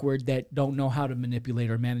socially awkward that don't know how to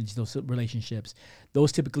manipulate or manage those relationships.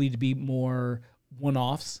 Those typically to be more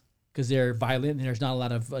one-offs because they're violent and there's not a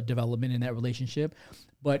lot of development in that relationship.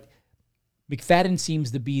 But McFadden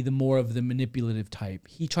seems to be the more of the manipulative type.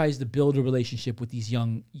 He tries to build a relationship with these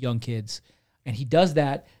young kids, and he does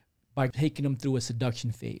that by taking them through a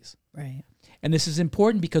seduction phase. Right. And this is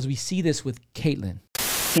important because we see this with Caitlin.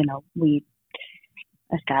 You know, we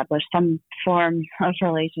established some form of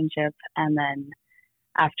relationship, and then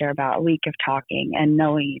after about a week of talking and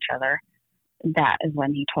knowing each other, that is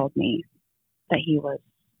when he told me that he was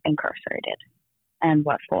incarcerated and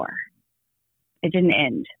what for. It didn't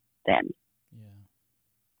end then. Yeah.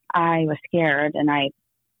 I was scared, and I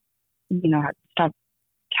had stopped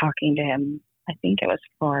talking to him. I think it was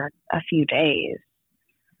for a few days,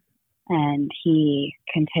 and he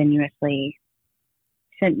continuously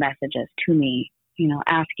sent messages to me,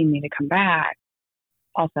 asking me to come back.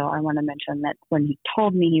 also, I want to mention that when he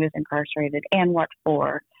told me he was incarcerated and what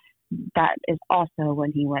for, that is also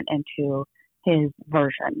when he went into his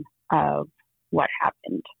version of what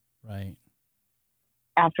happened. Right.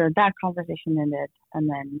 After that conversation ended, and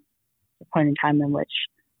then the point in time in which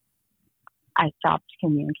I stopped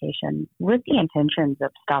communication with the intentions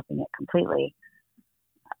of stopping it completely,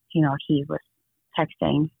 he was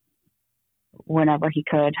texting whenever he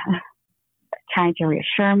could, trying to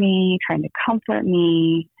reassure me, trying to comfort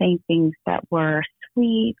me, saying things that were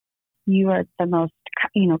sweet. You are the most,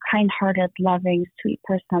 kind-hearted, loving, sweet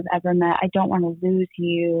person I've ever met. I don't want to lose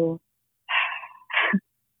you.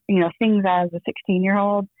 Things as a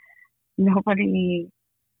 16-year-old, nobody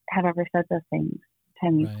had ever said those things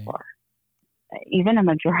to me before. Even a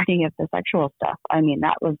majority of the sexual stuff. I mean,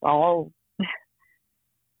 that was all,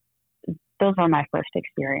 those were my first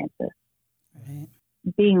experiences. Right.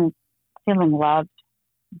 Feeling loved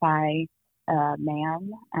by a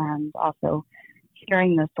man, and also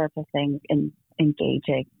hearing those sorts of things and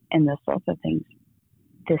engaging in those sorts of things.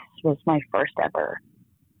 This was my first ever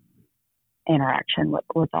interaction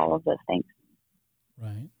with all of those things.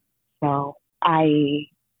 Right. So I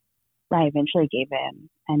eventually gave in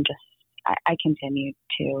and I continued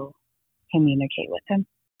to communicate with him.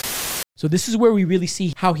 So this is where we really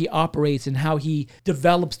see how he operates and how he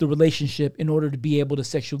develops the relationship in order to be able to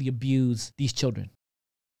sexually abuse these children.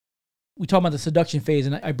 We talk about the seduction phase,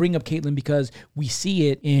 and I bring up Caitlin because we see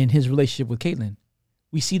it in his relationship with Caitlin.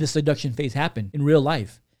 We see the seduction phase happen in real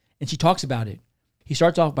life, and she talks about it. He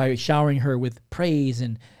starts off by showering her with praise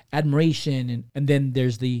and admiration, and then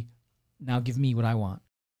there's the, now give me what I want.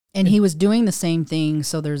 And he was doing the same thing.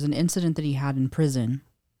 So there's an incident that he had in prison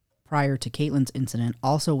prior to Caitlin's incident,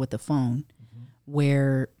 also with the phone,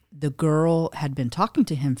 where the girl had been talking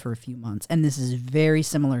to him for a few months. And this is very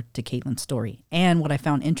similar to Caitlin's story. And what I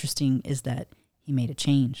found interesting is that he made a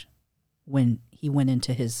change when he went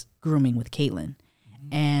into his grooming with Caitlin.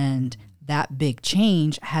 And that big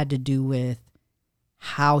change had to do with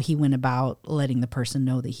how he went about letting the person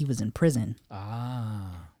know that he was in prison.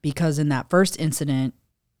 Because in that first incident,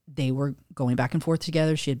 they were going back and forth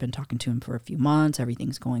together. She had been talking to him for a few months.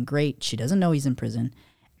 Everything's going great. She doesn't know he's in prison.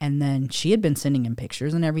 And then she had been sending him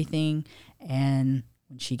pictures and everything. And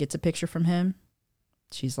when she gets a picture from him,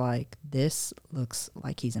 she's like, this looks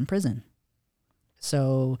like he's in prison.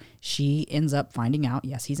 So she ends up finding out,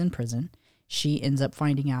 yes, he's in prison. She ends up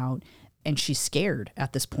finding out, and she's scared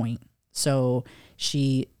at this point. So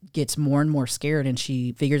she gets more and more scared, and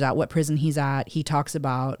she figures out what prison he's at. He talks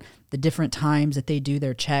about the different times that they do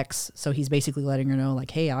their checks. So he's basically letting her know,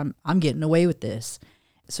 like, hey, I'm getting away with this.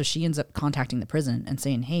 So she ends up contacting the prison and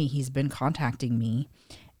saying, hey, he's been contacting me,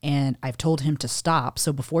 and I've told him to stop.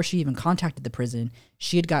 So before she even contacted the prison,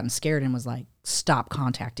 she had gotten scared and was like, stop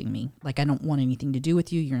contacting me. Like, I don't want anything to do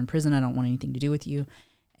with you. You're in prison. I don't want anything to do with you.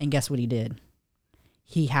 And guess what he did?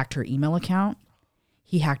 He hacked her email account.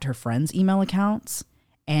 He hacked her friends' email accounts,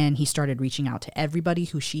 and he started reaching out to everybody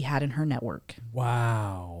who she had in her network.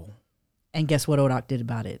 Wow. And guess what ODOC did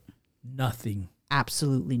about it? Nothing.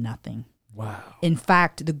 Absolutely nothing. Wow. In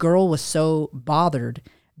fact, the girl was so bothered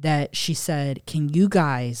that she said, can you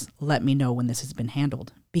guys let me know when this has been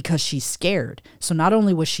handled? Because she's scared. So not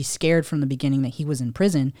only was she scared from the beginning that he was in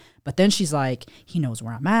prison, but then she's like, he knows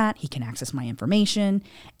where I'm at. He can access my information.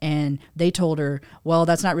 And they told her, well,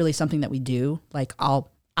 that's not really something that we do. Like, I'll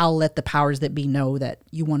let the powers that be know that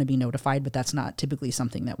you want to be notified, but that's not typically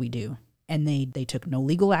something that we do. And they took no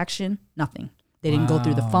legal action, nothing. They didn't go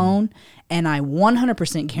through the phone. And I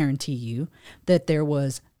 100% guarantee you that there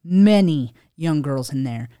was many young girls in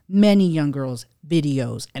there, many young girls'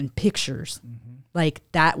 videos and pictures. Like,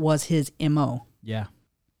 that was his MO. Yeah.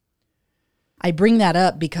 I bring that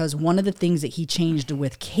up because one of the things that he changed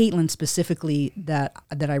with Caitlin specifically that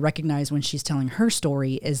I recognize when she's telling her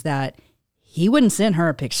story is that he wouldn't send her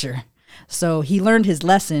a picture. So he learned his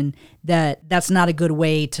lesson that that's not a good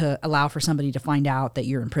way to allow for somebody to find out that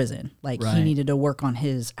you're in prison. Like, he needed to work on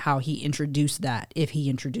how he introduced that, if he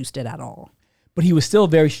introduced it at all. But he was still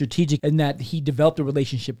very strategic in that he developed a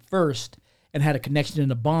relationship first and had a connection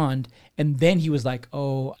and a bond. And then he was like,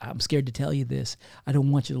 oh, I'm scared to tell you this. I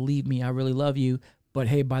don't want you to leave me. I really love you. But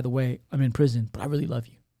hey, by the way, I'm in prison, but I really love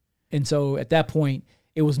you. And so at that point,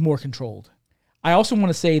 it was more controlled. I also want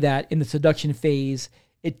to say that in the seduction phase,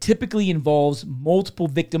 it typically involves multiple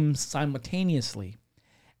victims simultaneously.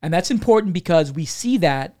 And that's important because we see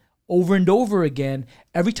that over and over again.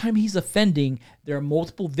 Every time he's offending, there are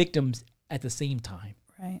multiple victims at the same time.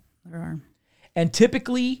 Right, there are. And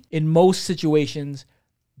typically, in most situations,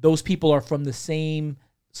 those people are from the same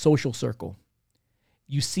social circle.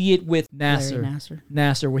 You see it with Larry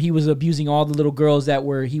Nasser, where he was abusing all the little girls that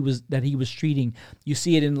he was treating. You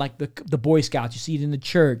see it in like the Boy Scouts. You see it in the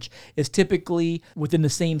church. It's typically within the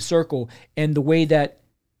same circle. And the way that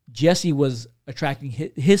Jesse was attracting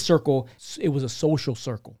his circle, it was a social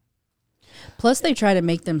circle. Plus, they try to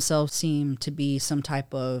make themselves seem to be some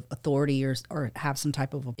type of authority or have some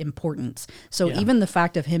type of importance. So even the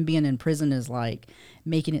fact of him being in prison is like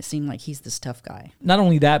making it seem like he's this tough guy. Not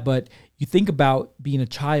only that, but you think about being a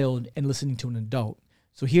child and listening to an adult.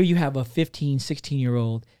 So here you have a 15,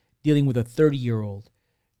 16-year-old dealing with a 30-year-old.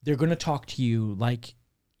 They're going to talk to you like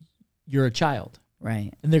you're a child.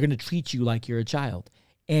 Right. And they're going to treat you like you're a child.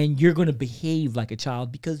 And you're going to behave like a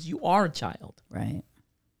child because you are a child. Right.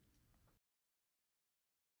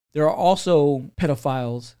 There are also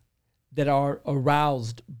pedophiles that are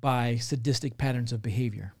aroused by sadistic patterns of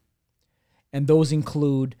behavior. And those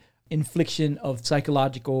include infliction of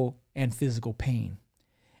psychological and physical pain.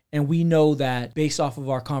 And we know that based off of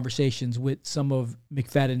our conversations with some of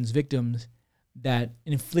McFadden's victims, that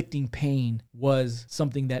inflicting pain was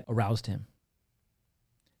something that aroused him.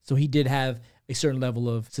 So he did have a certain level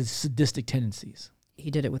of sadistic tendencies.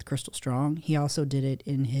 He did it with Crystal Strong. He also did it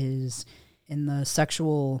in the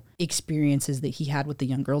sexual experiences that he had with the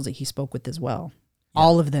young girls that he spoke with as well. Yeah.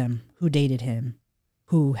 All of them who dated him,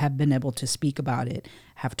 who have been able to speak about it,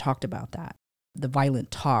 have talked about that. The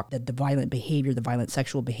violent talk, the violent behavior, the violent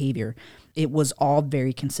sexual behavior, it was all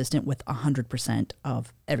very consistent with 100%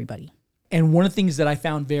 of everybody. And one of the things that I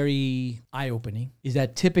found very eye-opening is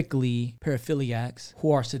that typically paraphiliacs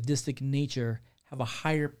who are sadistic in nature have a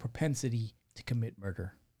higher propensity to commit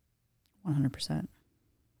murder. 100%.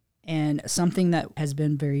 And something that has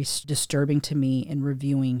been very disturbing to me in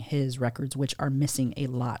reviewing his records, which are missing a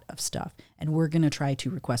lot of stuff. And we're going to try to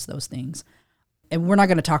request those things. And we're not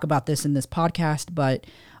going to talk about this in this podcast, but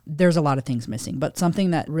there's a lot of things missing. But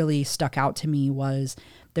something that really stuck out to me was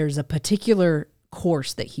there's a particular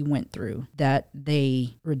course that he went through that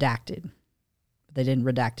they redacted. They didn't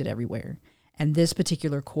redact it everywhere. And this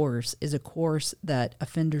particular course is a course that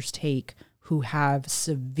offenders take who have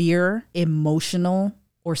severe emotional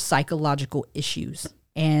or psychological issues.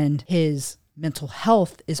 And his mental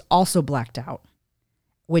health is also blacked out,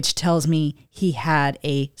 which tells me he had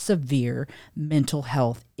a severe mental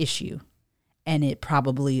health issue. And it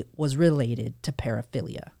probably was related to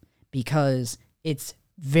paraphilia because it's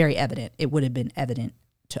very evident. It would have been evident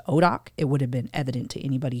to ODOC. It would have been evident to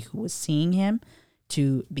anybody who was seeing him,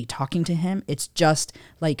 to be talking to him. It's just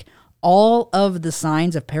like all of the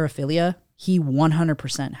signs of paraphilia, he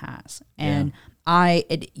 100% has. And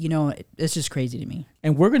it's just crazy to me.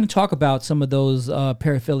 And we're going to talk about some of those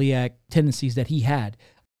paraphiliac tendencies that he had.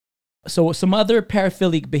 So some other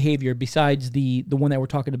paraphilic behavior besides the one that we're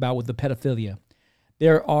talking about with the pedophilia,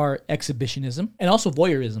 there are exhibitionism and also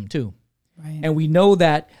voyeurism too. Right. And we know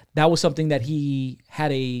that was something that he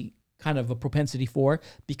had a kind of a propensity for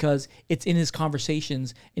because it's in his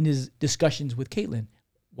conversations, in his discussions with Caitlin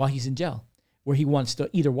while he's in jail, where he wants to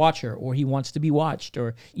either watch her or he wants to be watched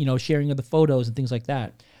or, sharing of the photos and things like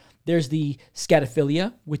that. There's the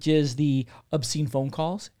scatophilia, which is the obscene phone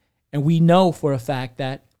calls. And we know for a fact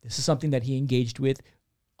that this is something that he engaged with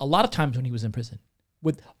a lot of times when he was in prison,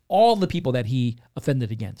 with all the people that he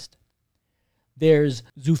offended against. There's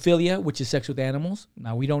zoophilia, which is sex with animals.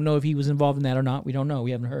 Now, we don't know if he was involved in that or not. We don't know. We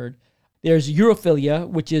haven't heard. There's urophilia,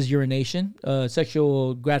 which is urination,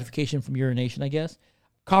 sexual gratification from urination, I guess.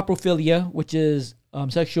 Coprophilia, which is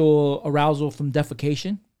sexual arousal from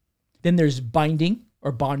defecation. Then there's binding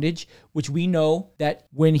or bondage, which we know that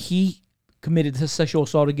when he committed the sexual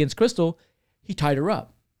assault against Crystal, he tied her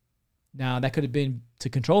up. Now, that could have been to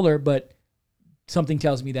control her, but something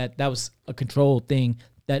tells me that was a control thing.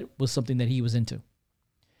 That was something that he was into.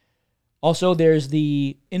 Also, there's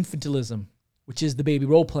the infantilism, which is the baby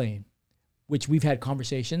role playing, which we've had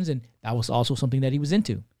conversations, and that was also something that he was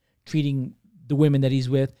into, treating the women that he's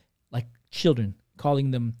with like children,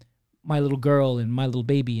 calling them my little girl and my little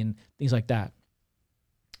baby and things like that.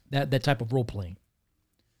 That type of role playing.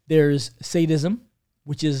 There's sadism,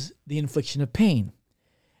 which is the infliction of pain.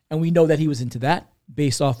 And we know that he was into that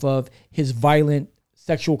based off of his violent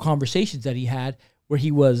sexual conversations that he had where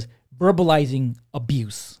he was verbalizing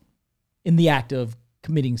abuse in the act of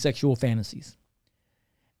committing sexual fantasies.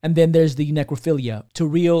 And then there's the necrophilia, to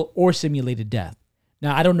real or simulated death.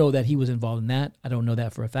 Now, I don't know that he was involved in that. I don't know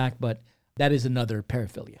that for a fact, but that is another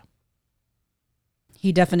paraphilia.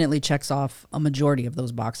 He definitely checks off a majority of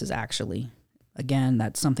those boxes, actually. Again,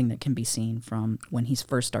 that's something that can be seen from when he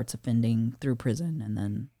first starts offending through prison and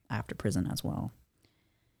then after prison as well.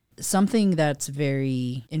 Something that's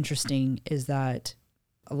very interesting is that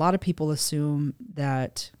A lot of people assume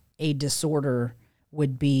that a disorder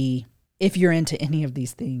would be, if you're into any of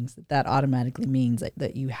these things, that automatically means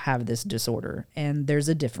that you have this disorder. And there's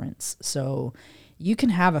a difference. So you can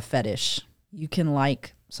have a fetish. You can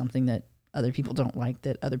like something that other people don't like,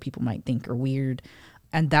 that other people might think are weird.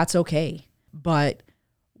 And that's okay. But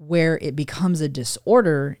where it becomes a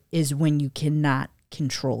disorder is when you cannot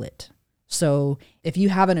control it. So if you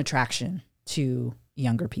have an attraction to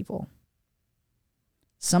younger people,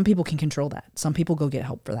 some people can control that. Some people go get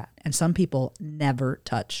help for that. And some people never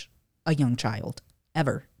touch a young child,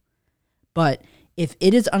 ever. But if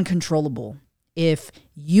it is uncontrollable, if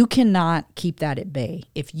you cannot keep that at bay,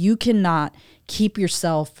 if you cannot keep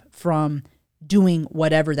yourself from doing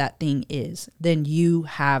whatever that thing is, then you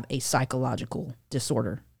have a psychological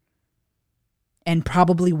disorder. And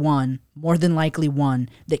probably one, more than likely one,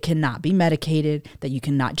 that cannot be medicated, that you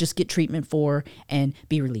cannot just get treatment for and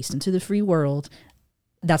be released into the free world.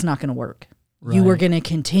 That's not going to work. Right. You are going to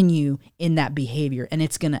continue in that behavior, and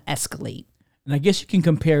it's going to escalate. And I guess you can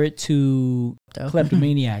compare it to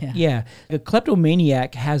kleptomaniac. Yeah. A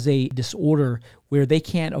kleptomaniac has a disorder where they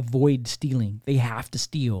can't avoid stealing. They have to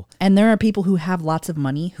steal. And there are people who have lots of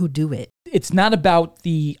money who do it. It's not about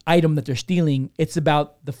the item that they're stealing. It's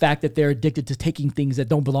about the fact that they're addicted to taking things that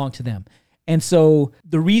don't belong to them. And so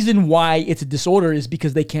the reason why it's a disorder is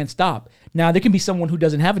because they can't stop. Now, there can be someone who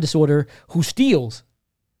doesn't have a disorder who steals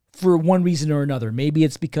for one reason or another. Maybe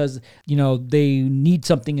it's because, they need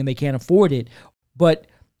something and they can't afford it. But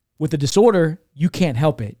with a disorder, you can't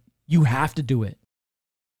help it. You have to do it.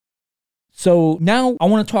 So now I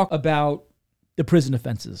want to talk about the prison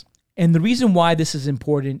offenses. And the reason why this is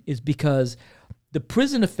important is because the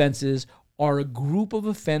prison offenses are a group of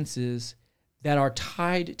offenses that are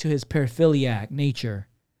tied to his paraphiliac nature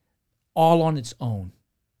all on its own.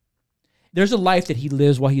 There's a life that he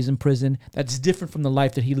lives while he's in prison that's different from the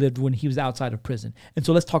life that he lived when he was outside of prison. And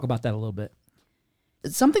so let's talk about that a little bit.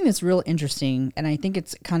 Something that's real interesting, and I think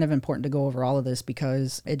it's kind of important to go over all of this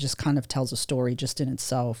because it just kind of tells a story just in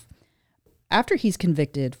itself. After he's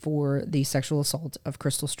convicted for the sexual assault of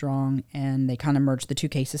Crystal Strong, and they kind of merged the two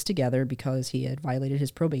cases together because he had violated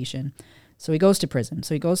his probation, so he goes to prison.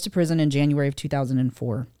 So he goes to prison in January of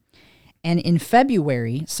 2004. And in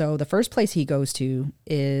February, so the first place he goes to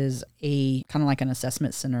is a kind of like an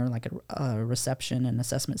assessment center, like a reception and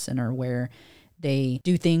assessment center where they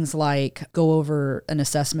do things like go over an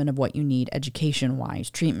assessment of what you need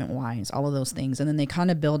education-wise, treatment-wise, all of those things. And then they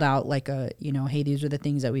kind of build out like hey, these are the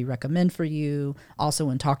things that we recommend for you.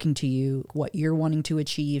 Also in talking to you, what you're wanting to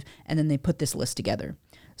achieve. And then they put this list together.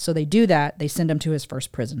 So they do that. They send him to his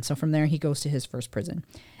first prison. So from there, he goes to his first prison.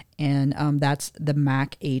 And that's the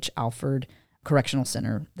Mac H. Alford Correctional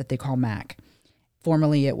Center that they call MAC.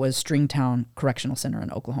 Formerly, it was Stringtown Correctional Center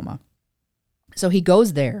in Oklahoma. So he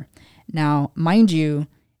goes there. Now, mind you,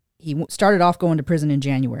 he started off going to prison in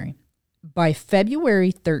January. By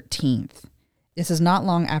February 13th, this is not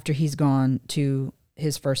long after he's gone to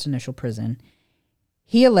his first initial prison,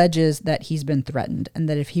 he alleges that he's been threatened and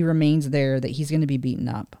that if he remains there, that he's going to be beaten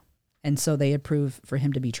up. And so they approve for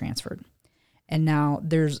him to be transferred. And now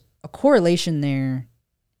there's a correlation there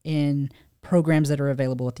in programs that are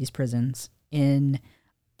available at these prisons, in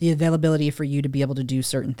the availability for you to be able to do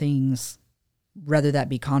certain things, whether that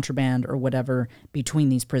be contraband or whatever, between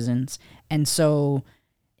these prisons. And so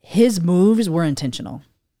his moves were intentional.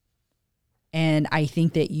 And I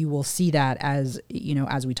think that you will see that as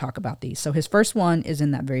we talk about these. So his first one is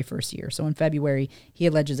in that very first year. So in February, he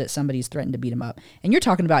alleges that somebody's threatened to beat him up. And you're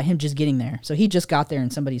talking about him just getting there. So he just got there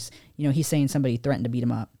and somebody's, he's saying somebody threatened to beat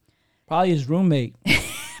him up. Probably his roommate.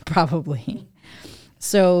 Probably.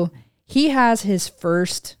 So he has his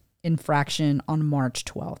first infraction on March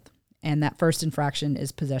 12th. And that first infraction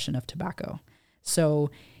is possession of tobacco.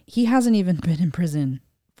 So he hasn't even been in prison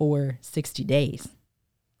for 60 days.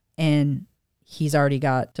 And he's already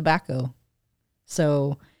got tobacco.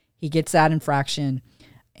 So he gets that infraction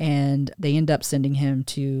and they end up sending him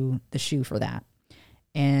to the SHU for that.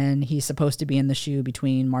 And he's supposed to be in the SHU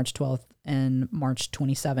between March 12th and March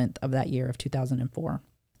 27th of that year of 2004.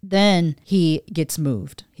 Then he gets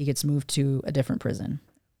moved. He gets moved to a different prison.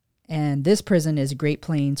 And this prison is Great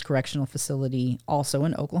Plains Correctional Facility, also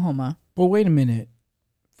in Oklahoma. Well, wait a minute.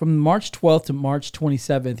 From March 12th to March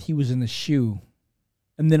 27th, he was in the SHU.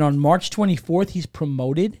 And then on March 24th, he's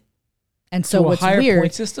promoted and so to what's a higher weird,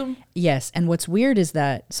 point system? Yes. And what's weird is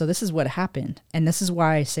that, so this is what happened. And this is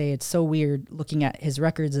why I say it's so weird looking at his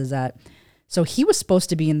records is that, so he was supposed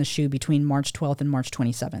to be in the SHU between March 12th and March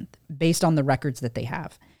 27th, based on the records that they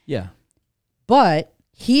have. Yeah. But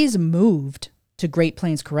he's moved to Great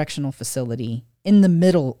Plains Correctional Facility in the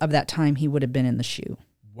middle of that time he would have been in the SHU.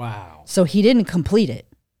 Wow. So he didn't complete it.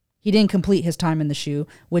 He didn't complete his time in the SHU,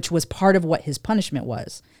 which was part of what his punishment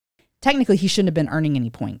was. Technically, he shouldn't have been earning any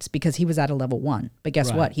points because he was at a level 1. But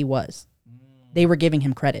guess what? He was. They were giving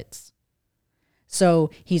him credits. So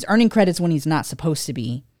he's earning credits when he's not supposed to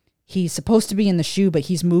be. He's supposed to be in the SHU, but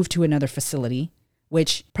he's moved to another facility,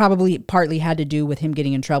 which probably partly had to do with him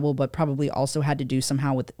getting in trouble, but probably also had to do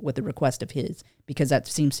somehow with a request of his, because that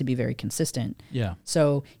seems to be very consistent. Yeah.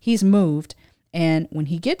 So he's moved, and when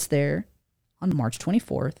he gets there on March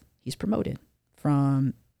 24th, he's promoted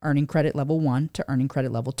from earning credit level 1 to earning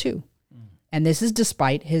credit level 2. And this is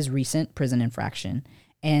despite his recent prison infraction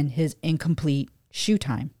and his incomplete SHU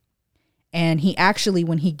time. And he actually,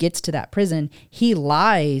 when he gets to that prison, he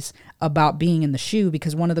lies about being in the SHU,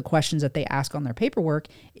 because one of the questions that they ask on their paperwork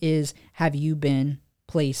is, have you been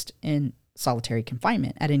placed in solitary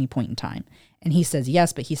confinement at any point in time? And he says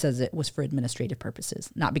yes, but he says it was for administrative purposes,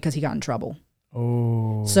 not because he got in trouble.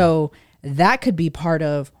 Oh. So that could be part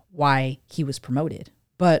of why he was promoted.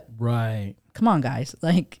 But come on, guys.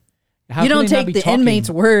 Like, how you don't take the talking? Inmate's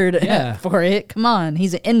word Yeah. for it. Come on.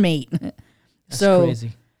 He's an inmate. That's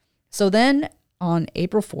crazy. So then on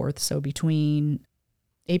April 4th, so between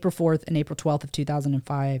April 4th and April 12th of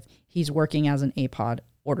 2005, he's working as an APOD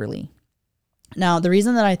orderly. Now, the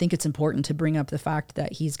reason that I think it's important to bring up the fact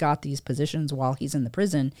that he's got these positions while he's in the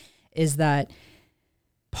prison is that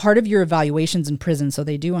part of your evaluations in prison, so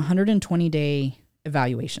they do 120-day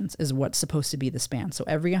evaluations is what's supposed to be the span. So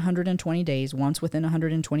every 120 days, once within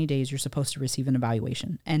 120 days, you're supposed to receive an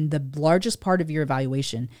evaluation. And the largest part of your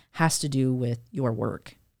evaluation has to do with your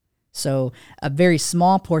work. So a very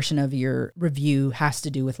small portion of your review has to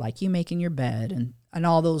do with like you making your bed and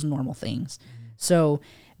all those normal things. So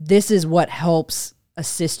this is what helps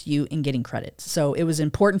assist you in getting credits. So it was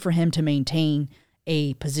important for him to maintain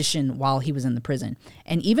a position while he was in the prison.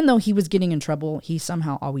 And even though he was getting in trouble, he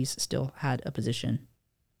somehow always still had a position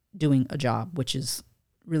doing a job, which is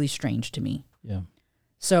really strange to me. Yeah.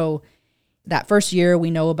 So that first year,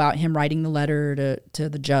 we know about him writing the letter to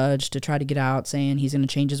the judge to try to get out, saying he's going to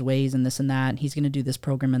change his ways and this and that. And he's going to do this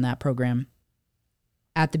program and that program.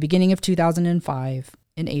 At the beginning of 2005,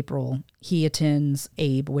 in April, he attends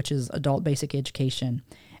ABE, which is Adult Basic Education.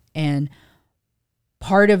 And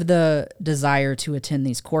part of the desire to attend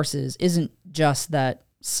these courses isn't just that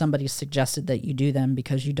somebody suggested that you do them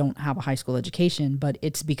because you don't have a high school education, but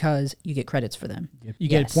it's because you get credits for them. You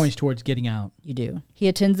get points towards getting out. You do. He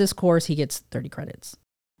attends this course, he gets 30 credits.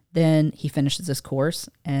 Then he finishes this course,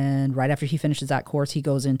 and right after he finishes that course, he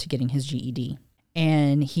goes into getting his GED.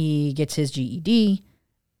 And he gets his GED,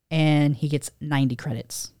 and he gets 90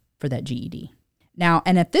 credits for that GED. Now,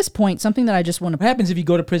 and at this point, something that I just want to... What happens if you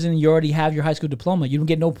go to prison and you already have your high school diploma? You don't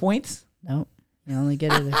get no points? Nope. You only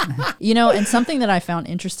get it. And something that I found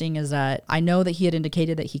interesting is that I know that he had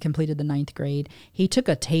indicated that he completed the 9th grade. He took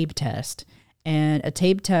a TABE test, and a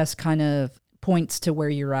TABE test kind of points to where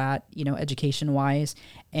you're at, education-wise,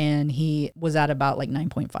 and he was at about like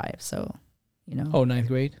 9.5, so, Oh, 9th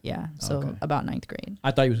grade? Yeah, so about 9th grade.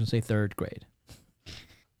 I thought you was going to say 3rd grade.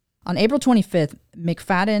 On April 25th,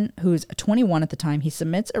 McFadden, who's 21 at the time, he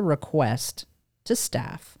submits a request to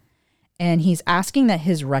staff, and he's asking that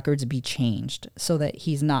his records be changed so that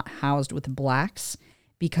he's not housed with blacks,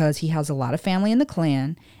 because he has a lot of family in the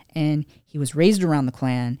Klan, and he was raised around the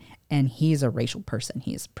Klan, and he's a racial person.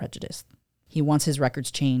 He is prejudiced. He wants his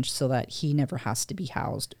records changed so that he never has to be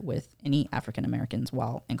housed with any African Americans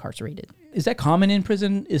while incarcerated. Is that common in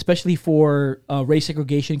prison, especially for race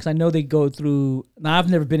segregation? Because I know they go through... Now, I've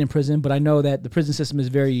never been in prison, but I know that the prison system is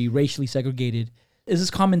very racially segregated. Is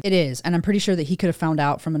this common? It is, and I'm pretty sure that he could have found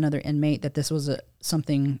out from another inmate that this was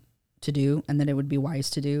something to do and that it would be wise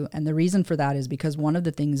to do. And the reason for that is because one of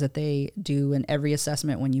the things that they do in every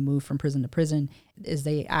assessment when you move from prison to prison is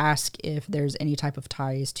they ask if there's any type of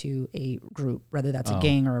ties to a group, whether that's a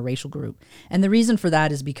gang or a racial group. And the reason for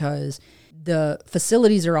that is because the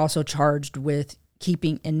facilities are also charged with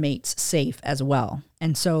keeping inmates safe as well.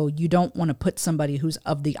 And so you don't want to put somebody who's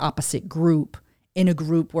of the opposite group in a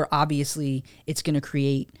group where obviously it's going to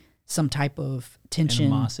create some type of tension.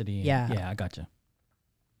 Animosity. Yeah, I gotcha.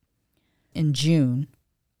 In June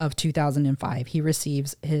of 2005, he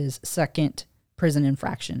receives his second prison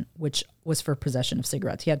infraction, which was for possession of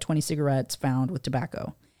cigarettes. He had 20 cigarettes found with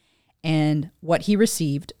tobacco. And what he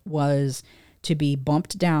received was to be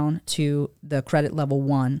bumped down to the credit level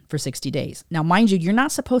 1 for 60 days. Now, mind you, you're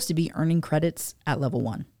not supposed to be earning credits at level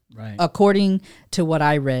 1. Right. According to what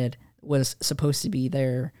I read, was supposed to be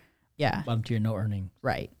there. Yeah. Bottom tier, no earning.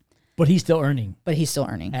 Right. But he's still earning.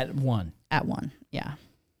 At 1. At 1, yeah.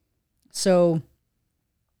 So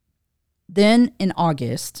then in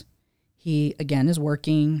August, He, again, is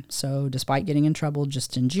working. So despite getting in trouble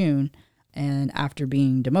just in June, and after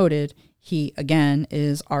being demoted, he, again,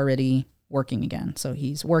 is already working again. So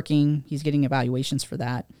he's working. He's getting evaluations for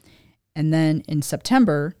that. And then in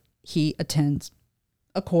September, he attends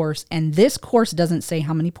a course. And this course doesn't say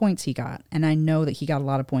how many points he got. And I know that he got a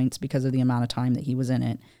lot of points because of the amount of time that he was in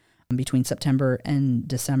it between September and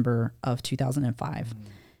December of 2005.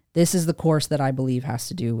 This is the course that I believe has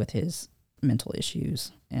to do with his mental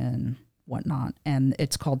issues and whatnot. And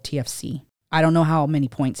it's called TFC. I don't know how many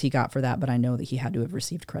points he got for that, but I know that he had to have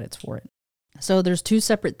received credits for it. So there's two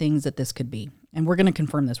separate things that this could be. And we're going to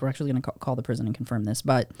confirm this. We're actually going to call the prison and confirm this.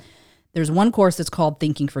 But there's one course that's called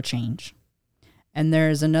Thinking for Change. And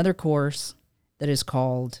there's another course that is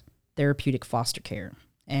called Therapeutic Foster Care.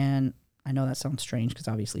 And I know that sounds strange because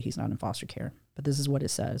obviously he's not in foster care. But this is what it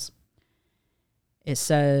says. It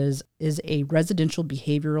says, is a residential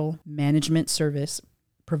behavioral management service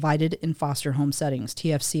provided in foster home settings.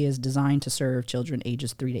 TFC is designed to serve children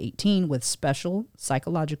ages 3 to 18 with special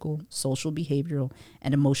psychological, social, behavioral,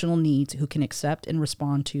 and emotional needs who can accept and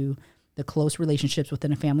respond to the close relationships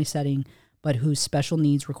within a family setting, but whose special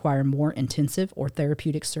needs require more intensive or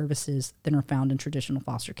therapeutic services than are found in traditional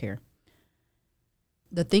foster care.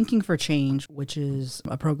 The Thinking for Change, which is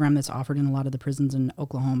a program that's offered in a lot of the prisons in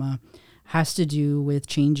Oklahoma, has to do with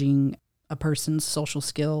changing a person's social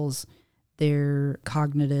skills, their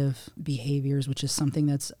cognitive behaviors, which is something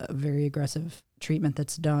that's a very aggressive treatment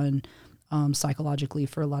that's done psychologically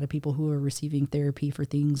for a lot of people who are receiving therapy for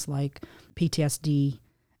things like PTSD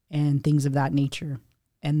and things of that nature.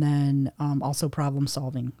 And then also problem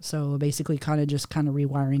solving. So basically kind of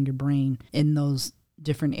rewiring your brain in those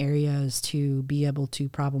different areas to be able to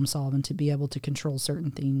problem solve and to be able to control certain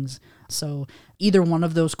things. So either one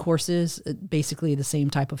of those courses, basically the same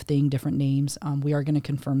type of thing, different names. We are going to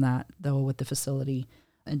confirm that though with the facility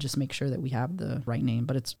and just make sure that we have the right name,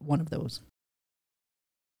 but it's one of those.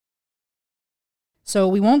 So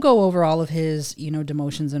we won't go over all of his,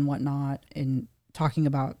 demotions and whatnot in talking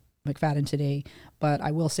about McFadden today, but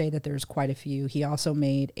I will say that there's quite a few. He also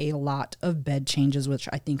made a lot of bed changes, which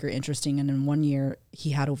I think are interesting. And in 1 year,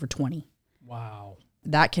 he had over 20. Wow.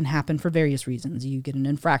 That can happen for various reasons. You get an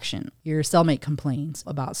infraction. Your cellmate complains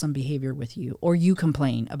about some behavior with you, or you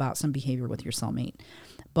complain about some behavior with your cellmate.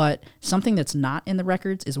 But something that's not in the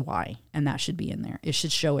records is why, and that should be in there. It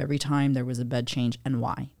should show every time there was a bed change and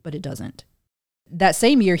why, but it doesn't. That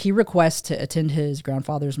same year, he requests to attend his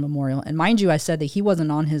grandfather's memorial. And mind you, I said that he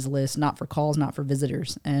wasn't on his list, not for calls, not for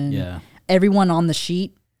visitors. And everyone on the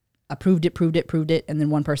sheet approved it. And then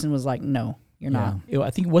one person was like, no, you're not. I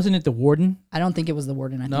think, wasn't it the warden? I don't think it was the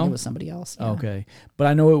warden. I think it was somebody else. Yeah. Okay. But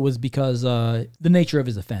I know it was because the nature of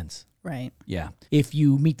his offense. Right. Yeah. If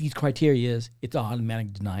you meet these criteria, it's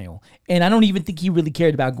automatic denial. And I don't even think he really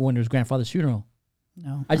cared about going to his grandfather's funeral.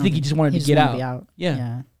 No. I think he just wanted to get out. Be out.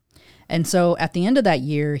 Yeah. And so at the end of that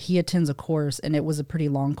year, he attends a course, and it was a pretty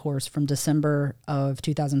long course from December of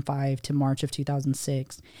 2005 to March of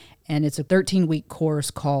 2006. And it's a 13-week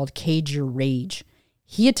course called Cage Your Rage.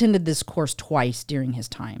 He attended this course twice during his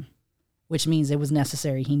time, which means it was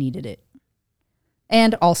necessary. He needed it.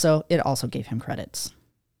 And also, it also gave him credits.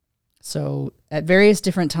 So at various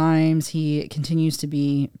different times, he continues to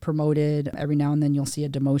be promoted. Every now and then you'll see a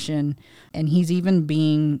demotion. And he's even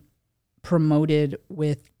being promoted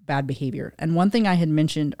with bad behavior. And one thing I had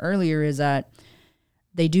mentioned earlier is that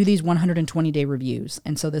they do these 120-day reviews.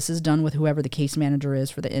 And so this is done with whoever the case manager is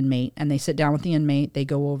for the inmate. And they sit down with the inmate. They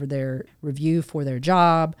go over their review for their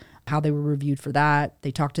job, how they were reviewed for that.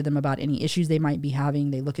 They talk to them about any issues they might be having.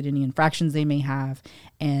 They look at any infractions they may have.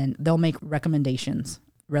 And they'll make recommendations,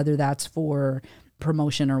 whether that's for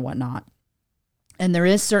promotion or whatnot. And there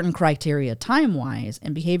is certain criteria, time-wise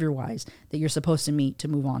and behavior-wise, that you're supposed to meet to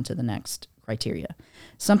move on to the next criteria.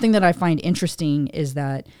 Something that I find interesting is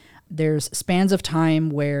that there's spans of time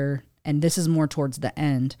where, and this is more towards the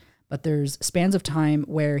end, but there's spans of time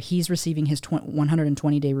where he's receiving his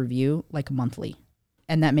 120-day review like monthly.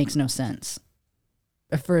 And that makes no sense.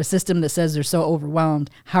 For a system that says they're so overwhelmed,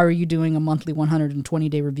 how are you doing a monthly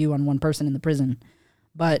 120-day review on one person in the prison?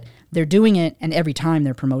 But they're doing it, and every time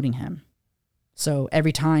they're promoting him. So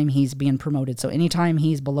every time he's being promoted. So anytime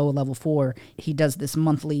he's below level 4, he does this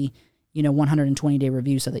monthly 120-day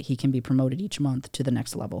review so that he can be promoted each month to the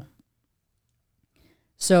next level.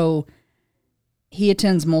 So he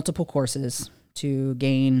attends multiple courses to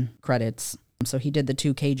gain credits. So he did the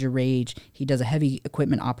 2 Cage Your Rage. He does a heavy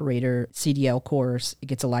equipment operator CDL course. He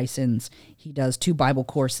gets a license. He does 2 Bible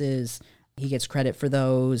courses. He gets credit for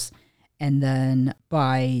those. And then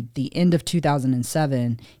by the end of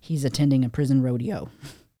 2007, he's attending a prison rodeo.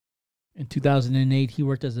 In 2008, he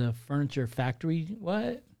worked as a furniture factory.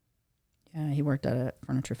 What? Yeah, he worked at a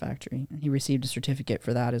furniture factory. He received a certificate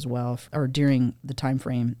for that as well, or during the time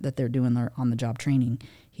frame that they're doing their on-the-job training,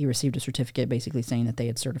 he received a certificate basically saying that they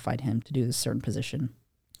had certified him to do this certain position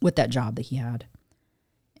with that job that he had.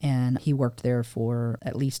 And he worked there for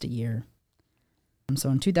at least a year. So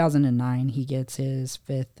in 2009, he gets his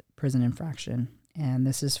 5th prison infraction, and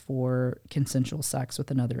this is for consensual sex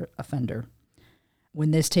with another offender.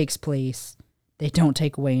 When this takes place, they don't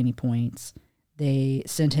take away any points. They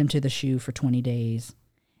send him to the SHU for 20 days,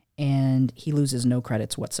 and he loses no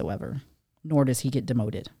credits whatsoever, nor does he get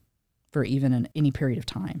demoted for even any period of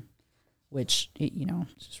time, which, you know,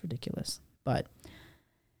 is just ridiculous. But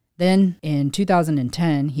then in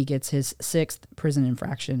 2010, he gets his 6th prison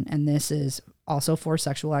infraction, and this is also for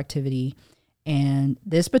sexual activity. And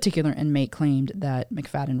this particular inmate claimed that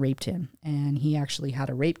McFadden raped him, and he actually had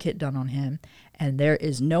a rape kit done on him. And there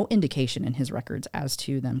is no indication in his records as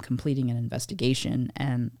to them completing an investigation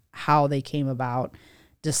and how they came about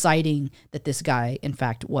deciding that this guy, in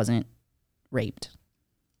fact, wasn't raped.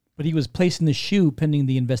 But he was placed in the SHU pending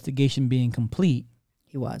the investigation being complete.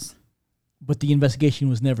 He was. But the investigation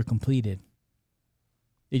was never completed.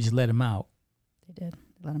 They just let him out. They did.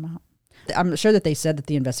 They let him out. I'm sure that they said that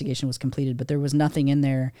the investigation was completed, but there was nothing in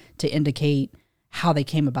there to indicate how they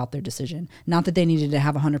came about their decision. Not that they needed to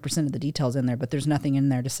have 100% of the details in there, but there's nothing in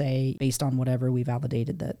there to say, based on whatever we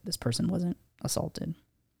validated, that this person wasn't assaulted.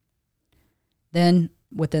 Then,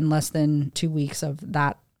 within less than 2 weeks of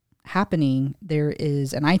that happening, there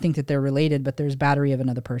is, and I think that they're related, but there's battery of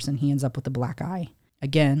another person. He ends up with a black eye.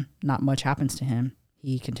 Again, not much happens to him.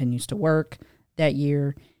 He continues to work that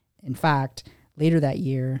year. In fact, later that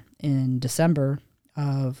year, in December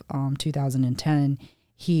of 2010,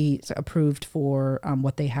 he's approved for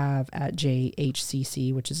what they have at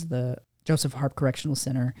JHCC, which is the Joseph Harp Correctional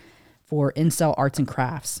Center, for in-cell arts and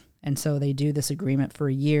crafts. And so they do this agreement for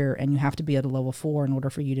a year, and you have to be at a level 4 in order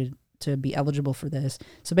for you to be eligible for this.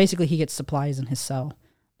 So basically he gets supplies in his cell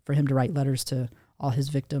for him to write letters to all his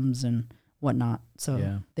victims and whatnot.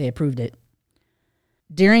 So They approved it.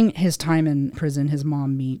 During his time in prison, his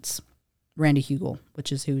mom meets Randy Hugel,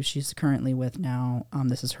 which is who she's currently with now.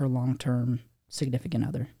 This is her long-term significant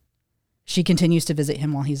other. She continues to visit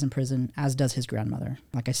him while he's in prison, as does his grandmother.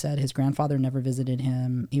 Like I said, his grandfather never visited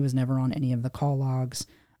him. He was never on any of the call logs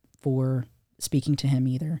for speaking to him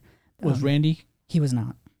either. Was Randy? He was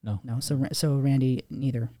not. No. So Randy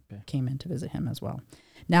neither came in to visit him as well.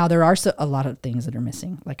 Now, there are a lot of things that are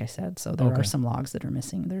missing, like I said. So there are some logs that are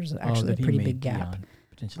missing. There's actually a pretty big gap.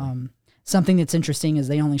 Something that's interesting is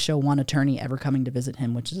they only show one attorney ever coming to visit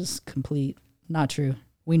him, which is not true.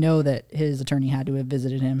 We know that his attorney had to have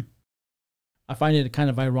visited him. I find it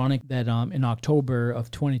kind of ironic that in October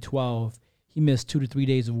of 2012, he missed 2 to 3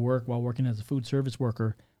 days of work while working as a food service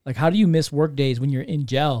worker. Like, how do you miss work days when you're in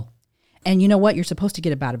jail? And you know what? You're supposed to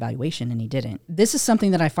get a bad evaluation, and he didn't. This is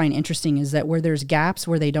something that I find interesting, is that where there's gaps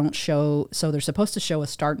where they don't show, so they're supposed to show a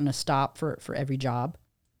start and a stop for every job.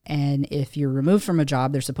 And if you're removed from a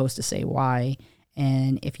job, they're supposed to say why.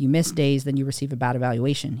 And if you miss days, then you receive a bad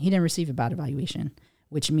evaluation. He didn't receive a bad evaluation,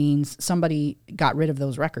 which means somebody got rid of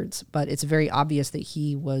those records. But it's very obvious that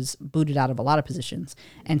he was booted out of a lot of positions.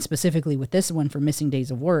 And specifically with this one for missing days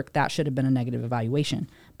of work, that should have been a negative evaluation.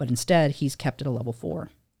 But instead, he's kept at a level 4.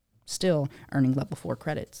 Still earning level 4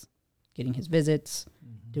 credits, getting his visits,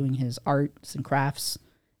 doing his arts and crafts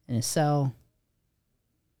in his cell.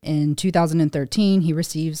 In 2013, he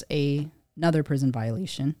receives another prison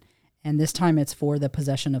violation, and this time it's for the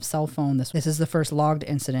possession of cell phone. This is the first logged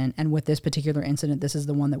incident, and with this particular incident, this is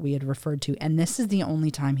the one that we had referred to, and this is the only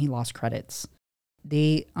time he lost credits.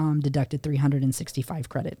 They deducted 365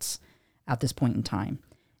 credits at this point in time.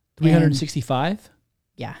 365?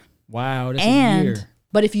 Yeah. Wow, that's a year.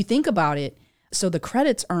 But if you think about it, so the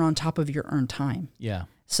credits are on top of your earned time. Yeah.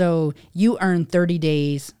 So you earn 30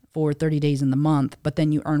 days for 30 days in the month, but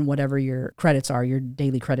then you earn whatever your credits are, your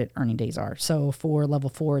daily credit earning days are. So for level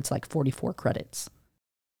 4, it's like 44 credits.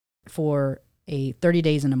 For a 30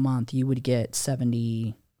 days in a month, you would get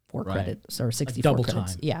 74 credits or 64 double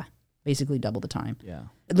credits. Time. Yeah, basically double the time. Yeah.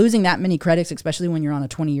 Losing that many credits, especially when you're on a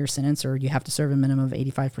 20-year sentence or you have to serve a minimum of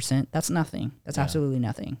 85%, that's nothing. That's absolutely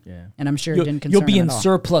nothing. Yeah. And I'm sure it didn't concern You'll be him in at all.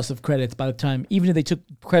 surplus of credits by the time, even if they took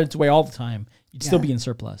credits away all the time, you'd still be in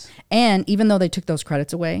surplus. And even though they took those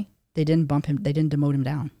credits away, they didn't bump him, they didn't demote him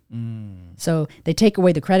down. So they take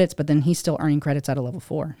away the credits, but then he's still earning credits out of level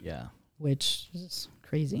 4. Yeah. Which is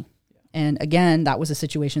crazy. And again, that was a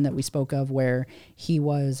situation that we spoke of where he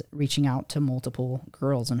was reaching out to multiple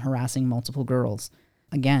girls and harassing multiple girls.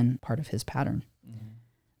 Again, part of his pattern.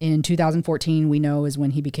 In 2014, we know is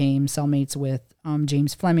when he became cellmates with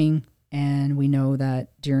James Fleming. And we know that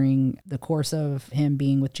during the course of him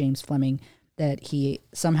being with James Fleming, that he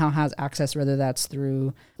somehow has access, whether that's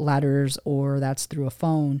through ladders or that's through a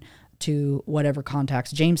phone, to whatever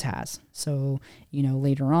contacts James has. So,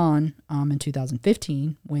 later on in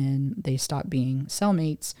 2015, when they stopped being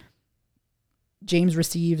cellmates, James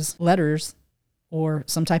receives letters or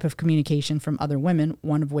some type of communication from other women,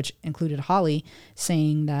 one of which included Holly,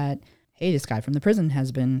 saying that, hey, this guy from the prison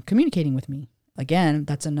has been communicating with me. Again,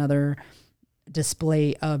 that's another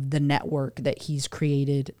display of the network that he's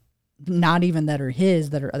created, not even that are his,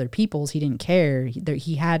 that are other people's. He didn't care.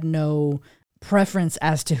 He had no preference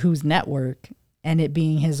as to whose network, and it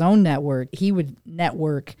being his own network, he would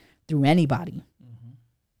network through anybody. Mm-hmm.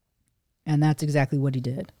 And that's exactly what he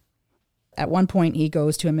did. At one point, he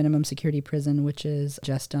goes to a minimum security prison, which is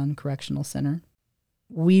Just Done Correctional Center.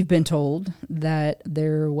 We've been told that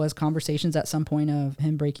there was conversations at some point of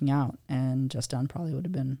him breaking out, and Just Done probably would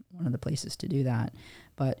have been one of the places to do that.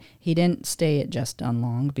 But he didn't stay at Just Done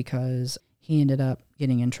long because he ended up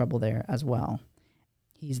getting in trouble there as well.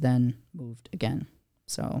 He's then moved again.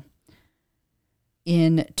 So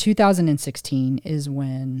in 2016 is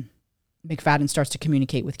when McFadden starts to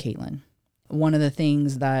communicate with Caitlin. One of the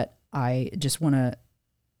things that I just want to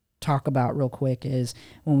talk about real quick is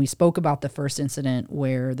when we spoke about the first incident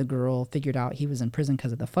where the girl figured out he was in prison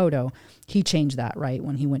because of the photo, he changed that, right,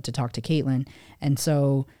 when he went to talk to Caitlin. And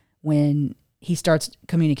so when he starts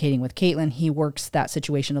communicating with Caitlin, he works that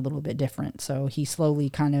situation a little bit different. So he slowly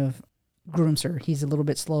kind of grooms her. He's a little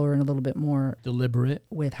bit slower and a little bit more deliberate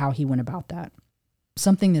with how he went about that.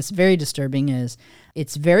 Something that's very disturbing is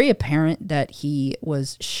it's very apparent that he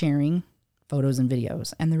was sharing photos and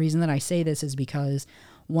videos. And the reason that I say this is because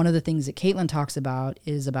one of the things that Caitlin talks about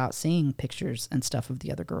is about seeing pictures and stuff of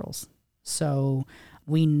the other girls. So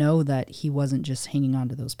we know that he wasn't just hanging on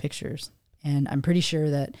to those pictures. And I'm pretty sure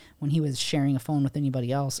that when he was sharing a phone with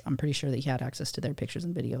anybody else, I'm pretty sure that he had access to their pictures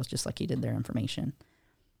and videos just like he did their information.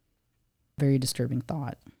 Very disturbing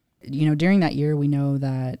thought. During that year, we know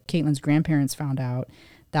that Caitlin's grandparents found out,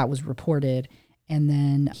 that was reported, and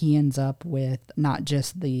then he ends up with not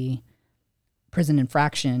just the prison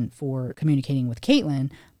infraction for communicating with Caitlin,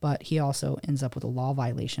 but he also ends up with a law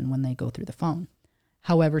violation when they go through the phone.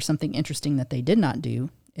 However, something interesting that they did not do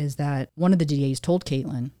is that one of the DAs told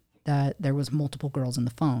Caitlin that there was multiple girls in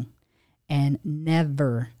the phone, and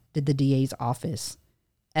never did the DA's office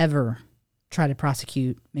ever try to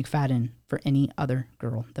prosecute McFadden for any other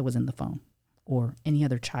girl that was in the phone or any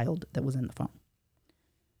other child that was in the phone.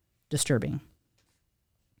 Disturbing.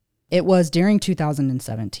 It was during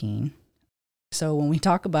 2017. So when we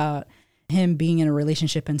talk about him being in a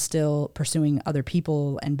relationship and still pursuing other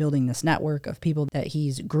people and building this network of people that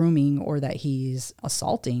he's grooming or that he's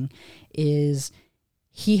assaulting, is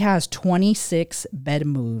he has 26 bed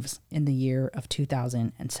moves in the year of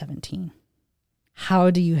 2017.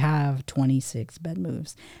 How do you have 26 bed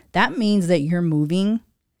moves? That means that you're moving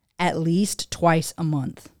at least twice a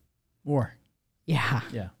month. Or. Yeah.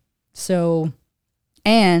 Yeah. So,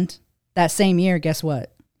 and that same year, guess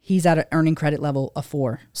what? He's at an earning credit level of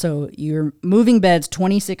 4. So you're moving beds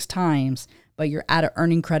 26 times, but you're at an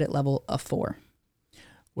earning credit level of 4.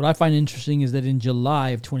 What I find interesting is that in July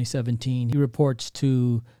of 2017, he reports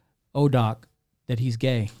to ODOC that he's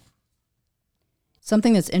gay.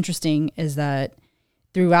 Something that's interesting is that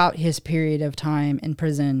throughout his period of time in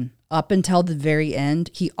prison, up until the very end,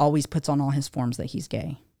 he always puts on all his forms that he's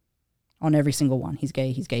gay. On every single one. He's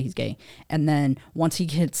gay, he's gay, he's gay. And then once he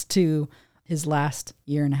gets to his last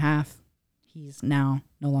year and a half, he's now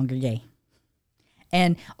no longer gay.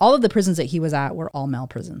 And all of the prisons that he was at were all male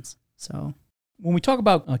prisons. So when we talk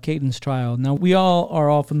about Caitlin's trial, now we all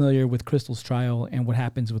are familiar with Crystal's trial and what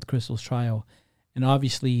happens with Crystal's trial. And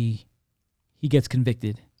obviously, he gets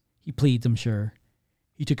convicted. He pleads, I'm sure.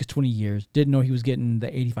 He took his 20 years, didn't know he was getting the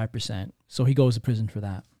 85%. So he goes to prison for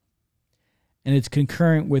that. And it's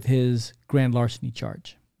concurrent with his grand larceny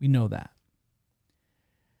charge. We know that.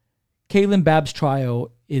 Caitlin Babb's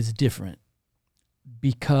trial is different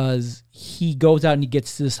because he goes out and he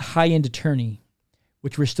gets this high-end attorney,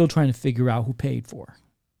 which we're still trying to figure out who paid for.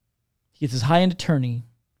 He gets this high-end attorney.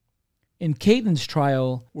 In Caitlin's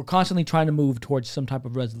trial, we're constantly trying to move towards some type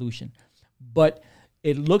of resolution. But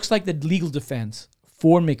it looks like the legal defense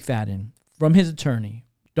for McFadden from his attorney,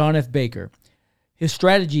 Don F. Baker, his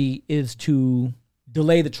strategy is to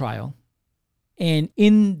delay the trial. And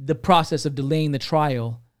in the process of delaying the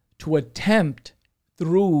trial, to attempt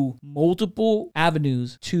through multiple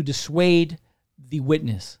avenues to dissuade the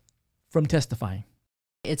witness from testifying.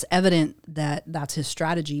 It's evident that that's his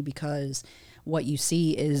strategy because what you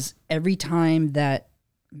see is every time that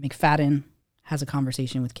McFadden has a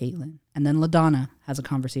conversation with Caitlin, and then LaDonna has a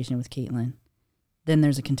conversation with Caitlin, then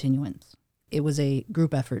there's a continuance. It was a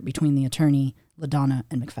group effort between the attorney, LaDonna,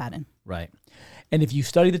 and McFadden. Right. And if you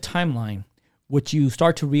study the timeline, what you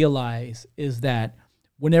start to realize is that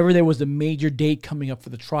whenever there was a major date coming up for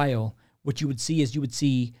the trial, what you would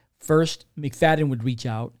see first McFadden would reach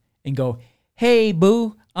out and go, hey,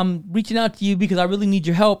 boo, I'm reaching out to you because I really need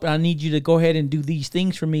your help and I need you to go ahead and do these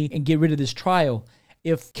things for me and get rid of this trial.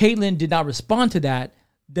 If Caitlin did not respond to that,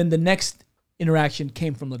 then the next interaction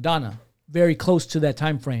came from LaDonna, very close to that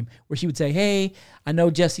time frame, where she would say, hey, I know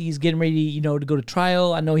Jesse's getting ready, to go to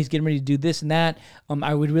trial. I know he's getting ready to do this and that.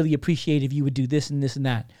 I would really appreciate if you would do this and this and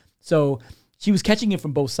that. So she was catching it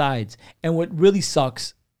from both sides. And what really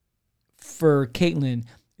sucks for Caitlin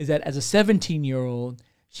is that as a 17-year-old,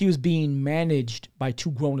 she was being managed by two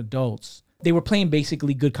grown adults. They were playing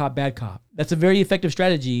basically good cop, bad cop. That's a very effective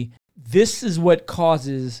strategy. This is what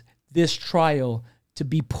causes this trial to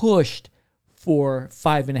be pushed for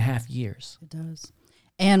 5.5 years. It does.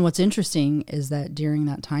 And what's interesting is that during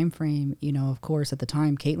that time frame, of course, at the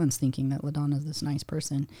time, Caitlin's thinking that LaDonna's this nice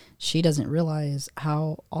person. She doesn't realize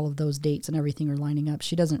how all of those dates and everything are lining up.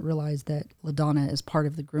 She doesn't realize that LaDonna is part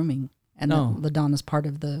of the grooming and that LaDonna's part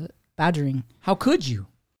of the badgering. How could you?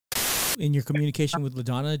 In your communication with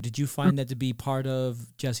LaDonna, did you find that to be part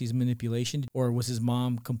of Jesse's manipulation, or was his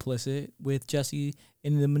mom complicit with Jesse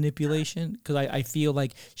in the manipulation? Because I feel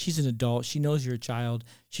like she's an adult. She knows you're a child.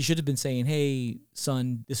 She should have been saying, hey,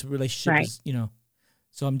 son, this relationship is,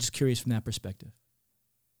 So I'm just curious from that perspective.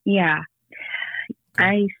 Yeah.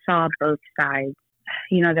 I saw both sides.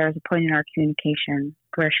 There was a point in our communication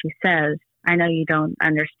where she says, I know you don't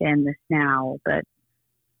understand this now, but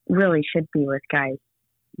really should be with guys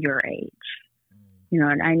your age,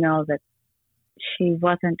 and I know that she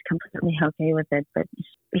wasn't completely okay with it, but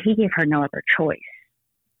he gave her no other choice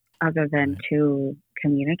other than to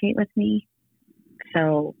communicate with me.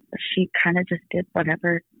 So she kind of just did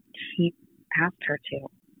whatever he asked her to.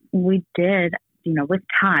 We did, with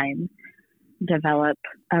time, develop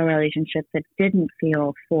a relationship that didn't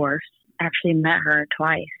feel forced. Actually met her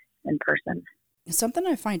twice in person. Something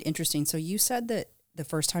I find interesting. So you said that the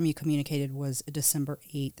first time you communicated was December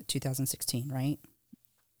 8th, 2016, right?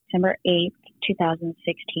 December 8th,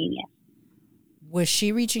 2016, yes. Was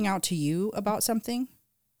she reaching out to you about something?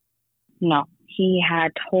 No, he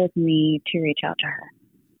had told me to reach out to her.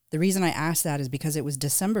 The reason I asked that is because it was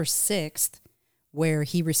December 6th where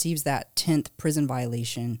he receives that 10th prison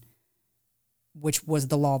violation, which was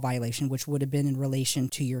the law violation, which would have been in relation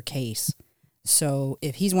to your case. So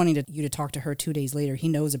if he's wanting you to talk to her 2 days later, he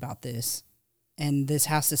knows about this. And this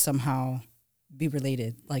has to somehow be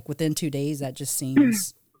related. Like within 2 days, that just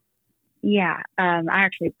seems... Yeah, I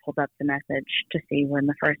actually pulled up the message to see when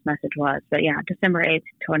the first message was. But yeah, December 8th,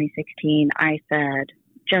 2016, I said,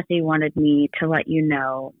 Jesse wanted me to let you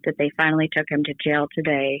know that they finally took him to jail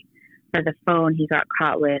today for the phone he got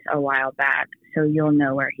caught with a while back. So you'll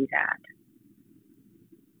know where he's at.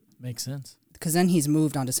 Makes sense. Because then he's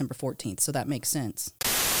moved on December 14th, so that makes sense.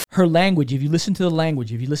 Her language, if you listen to the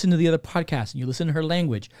language, if you listen to the other podcasts and you listen to her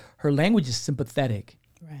language is sympathetic,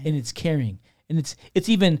 right, and it's caring. And it's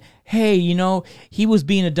even, hey, he was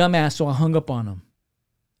being a dumbass, so I hung up on him.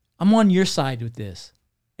 I'm on your side with this.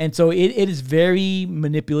 And so it is very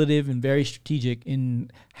manipulative and very strategic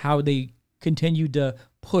in how they continue to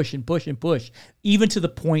push and push and push, even to the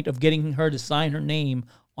point of getting her to sign her name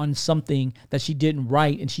on something that she didn't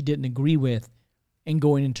write and she didn't agree with, and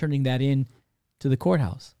going and turning that in to the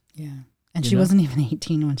courthouse. Yeah. And she wasn't even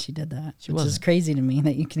 18 when she did that. Which is crazy to me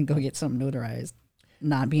that you can go get something notarized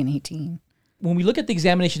not being 18. When we look at the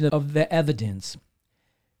examination of the evidence,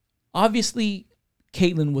 obviously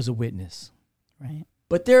Caitlin was a witness. Right.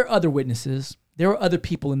 But there are other witnesses. There are other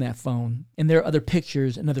people in that phone, and there are other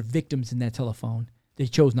pictures and other victims in that telephone they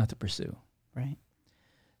chose not to pursue. Right.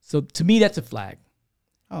 So to me, that's a flag.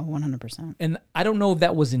 Oh, 100%. And I don't know if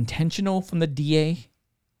that was intentional from the DA.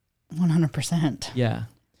 100%. Yeah.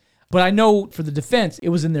 But I know for the defense, it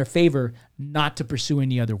was in their favor not to pursue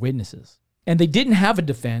any other witnesses. And they didn't have a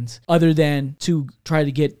defense other than to try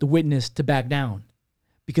to get the witness to back down,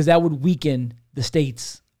 because that would weaken the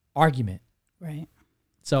state's argument. Right.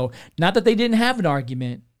 So not that they didn't have an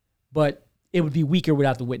argument, but it would be weaker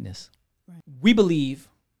without the witness. Right. We believe,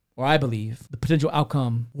 or I believe, the potential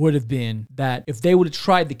outcome would have been that if they would have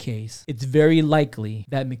tried the case, it's very likely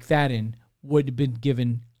that McFadden would have been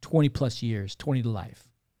given 20 plus years, 20 to life.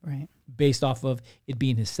 Right. Based off of it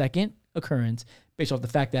being his second occurrence, based off the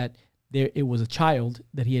fact that it was a child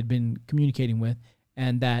that he had been communicating with,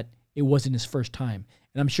 and that it wasn't his first time.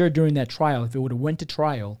 And I'm sure during that trial, if it would have went to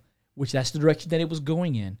trial, which that's the direction that it was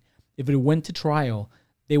going in, if it went to trial,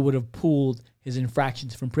 they would have pulled his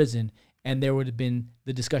infractions from prison, and there would have been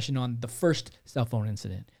the discussion on the first cell phone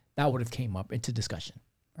incident. That would have came up into discussion.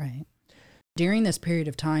 Right. During this period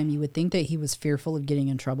of time, you would think that he was fearful of getting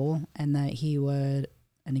in trouble and that he would,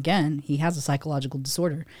 and again, he has a psychological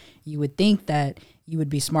disorder. You would think that you would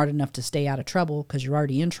be smart enough to stay out of trouble because you're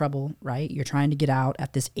already in trouble, right? You're trying to get out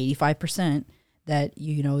at this 85% that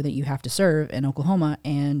you know that you have to serve in Oklahoma.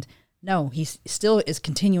 And no, he still is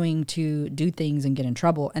continuing to do things and get in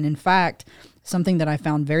trouble. And in fact, something that I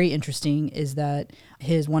found very interesting is that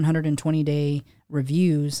his 120-day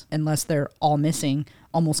reviews, unless they're all missing,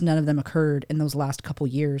 almost none of them occurred in those last couple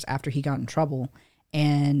years after he got in trouble.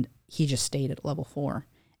 And he just stayed at level 4.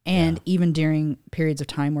 And even during periods of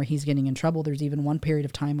time where he's getting in trouble, there's even one period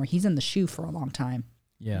of time where he's in the shoe for a long time.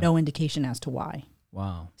 Yeah. No indication as to why.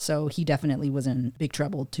 Wow. So he definitely was in big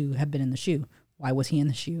trouble to have been in the shoe. Why was he in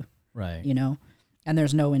the shoe? Right. You know? And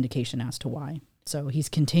there's no indication as to why. So he's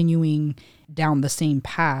continuing down the same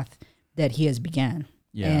path that he has began.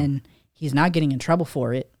 Yeah. And he's not getting in trouble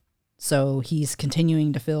for it. So he's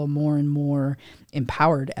continuing to feel more and more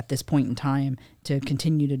empowered at this point in time to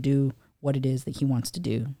continue to do what it is that he wants to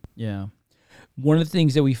do. Yeah. One of the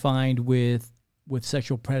things that we find with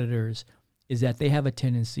sexual predators is that they have a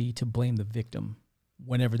tendency to blame the victim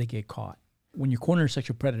whenever they get caught. When you're cornered a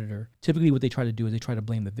sexual predator, typically what they try to do is they try to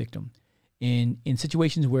blame the victim. In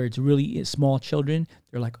situations where it's really small children,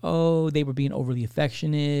 they're like, oh, they were being overly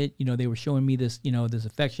affectionate. You know, they were showing me this, you know, this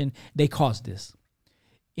affection. They caused this.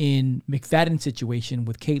 In McFadden's situation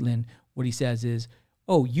with Caitlin, what he says is,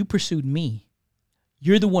 oh, you pursued me.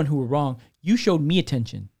 You're the one who were wrong. You showed me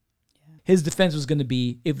attention. Yeah. His defense was going to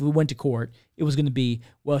be, if we went to court, it was going to be,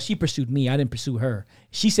 well, she pursued me. I didn't pursue her.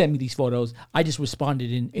 She sent me these photos. I just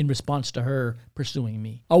responded in response to her pursuing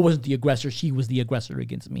me. I wasn't the aggressor. She was the aggressor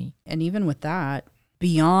against me. And even with that,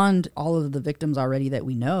 beyond all of the victims already that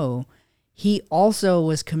we know, he also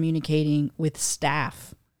was communicating with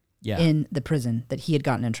staff in the prison that he had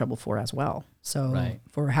gotten in trouble for as well. So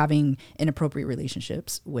for having inappropriate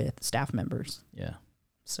relationships with staff members. Yeah.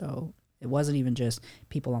 So it wasn't even just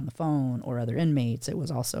people on the phone or other inmates. It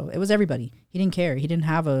was everybody. He didn't care. He didn't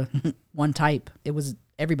have a one type. It was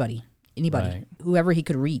everybody, anybody, whoever he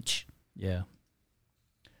could reach. Yeah.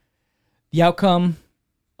 The outcome,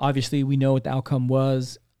 obviously we know what the outcome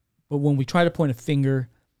was, but when we try to point a finger,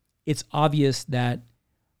 it's obvious that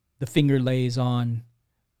the finger lays on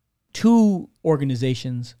two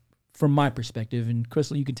organizations from my perspective. And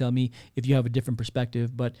Crystal, you can tell me if you have a different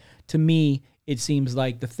perspective, but to me, it seems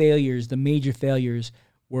like the major failures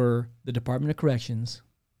were the Department of Corrections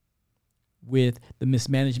with the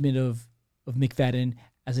mismanagement of McFadden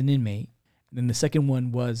as an inmate. And then the second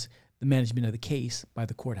one was the management of the case by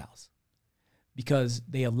the courthouse, because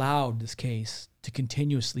they allowed this case to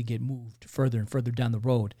continuously get moved further and further down the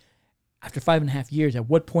road. After 5.5 years, at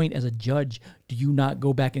what point as a judge do you not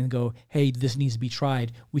go back and go, hey, this needs to be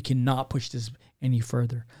tried. We cannot push this any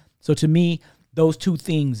further. So to me, those two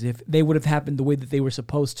things, if they would have happened the way that they were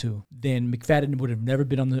supposed to, then McFadden would have never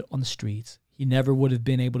been on the streets. He never would have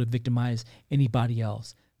been able to victimize anybody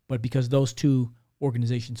else. But because those two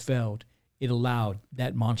organizations failed, it allowed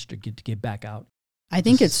that monster to get back out. I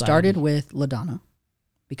think it started with LaDonna,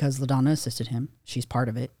 because LaDonna assisted him. She's part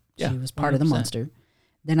of it. Yeah, she was part 100%. Of the monster.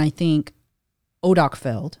 Then I think ODOC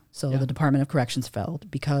failed, so the Department of Corrections failed,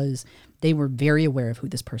 because they were very aware of who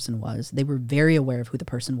this person was. They were very aware of who the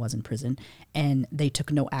person was in prison, and they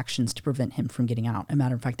took no actions to prevent him from getting out. As a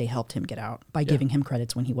matter of fact, they helped him get out by giving him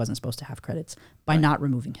credits when he wasn't supposed to have credits, by not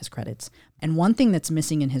removing his credits. And one thing that's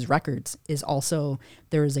missing in his records is also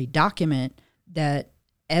there is a document that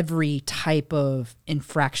every type of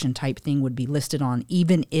infraction type thing would be listed on,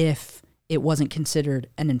 even if it wasn't considered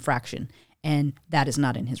an infraction. And that is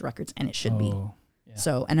not in his records, and it should be. Yeah.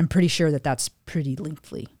 So, and I'm pretty sure that that's pretty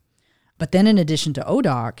lengthy. But then in addition to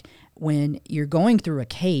ODOC, when you're going through a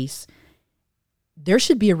case, there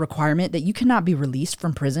should be a requirement that you cannot be released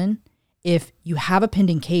from prison if you have a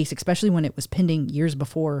pending case, especially when it was pending years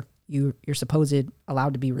before you're supposed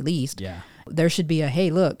allowed to be released. Yeah. There should be a, hey,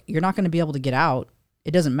 look, you're not going to be able to get out.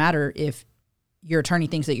 It doesn't matter if your attorney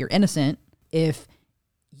thinks that you're innocent. If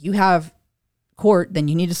you have court, then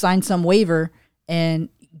you need to sign some waiver and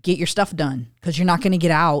get your stuff done, because you're not going to get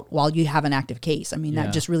out while you have an active case. I mean,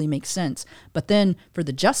 that just really makes sense. But then for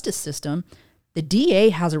the justice system, the DA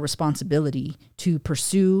has a responsibility to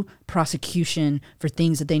pursue prosecution for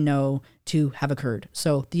things that they know to have occurred.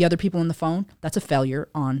 So the other people on the phone, that's a failure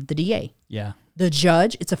on the DA. Yeah. The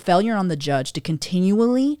judge, it's a failure on the judge to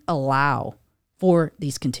continually allow for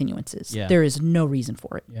these continuances. Yeah. There is no reason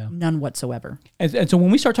for it. Yeah. None whatsoever. And so when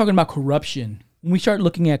we start talking about corruption, when we start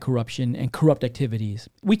looking at corruption and corrupt activities,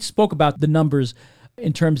 we spoke about the numbers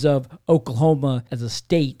in terms of Oklahoma as a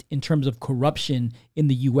state, in terms of corruption in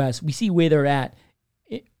the U.S. We see where they're at,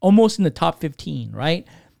 almost in the top 15, right?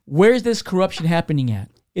 Where is this corruption happening at?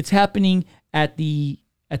 It's happening at the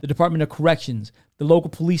Department of Corrections, the local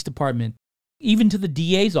police department, even to the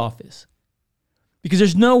DA's office. Because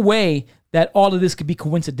there's no way that all of this could be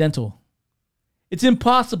coincidental. It's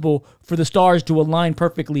impossible for the stars to align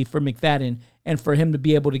perfectly for McFadden and for him to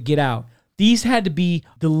be able to get out. These had to be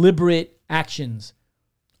deliberate actions.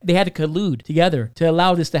 They had to collude together to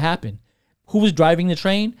allow this to happen. Who was driving the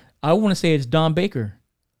train? I want to say it's Don Baker.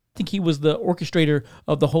 I think he was the orchestrator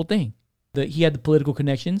of the whole thing. He had the political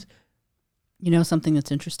connections. You know, something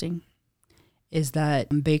that's interesting is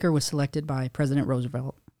that Baker was selected by President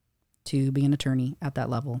Roosevelt to be an attorney at that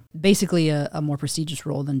level. Basically a more prestigious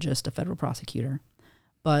role than just a federal prosecutor.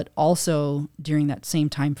 But also during that same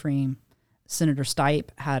time frame, Senator Stipe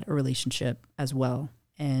had a relationship as well.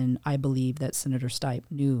 And I believe that Senator Stipe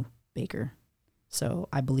knew Baker. So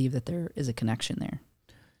I believe that there is a connection there.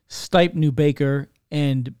 Stipe knew Baker,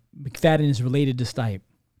 and McFadden is related to Stipe.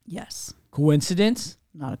 Yes. Coincidence?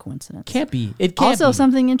 Not a coincidence. Can't be. It can't Also, be.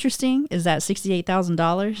 something interesting is that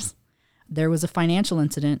 $68,000, there was a financial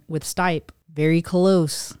incident with Stipe very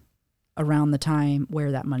close around the time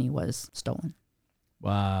where that money was stolen.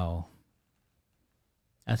 Wow.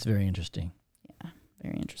 That's very interesting. Yeah,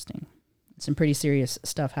 very interesting. Some pretty serious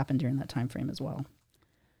stuff happened during that time frame as well.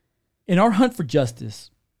 In our hunt for justice,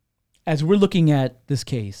 as we're looking at this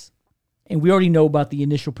case, and we already know about the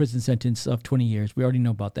initial prison sentence of 20 years. We already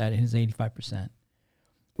know about that, and his 85%.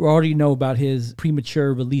 We already know about his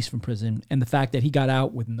premature release from prison and the fact that he got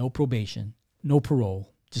out with no probation, no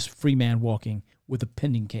parole, just free man walking with a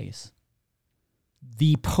pending case.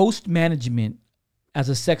 The post-management as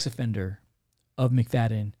a sex offender of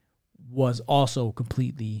McFadden was also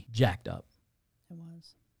completely jacked up. It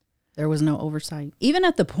was. There was no oversight. Even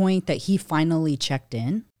at the point that he finally checked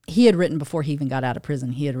in, he had written, before he even got out of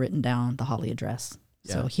prison, he had written down the Holly address.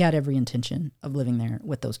 Yeah. So he had every intention of living there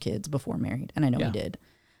with those kids before married. And I know he did.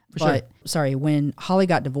 When Holly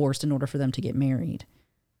got divorced in order for them to get married,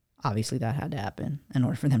 obviously that had to happen in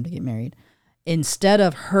order for them to get married. Instead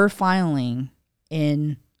of her filing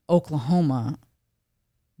in Oklahoma,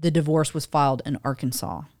 the divorce was filed in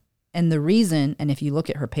Arkansas. And the reason, and if you look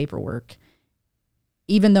at her paperwork,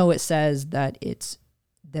 even though it says that it's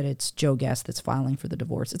Joe Guest that's filing for the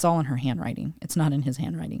divorce, it's all in her handwriting. It's not in his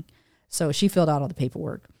handwriting. So she filled out all the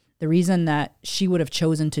paperwork. The reason that she would have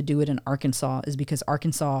chosen to do it in Arkansas is because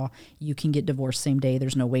Arkansas, you can get divorced same day.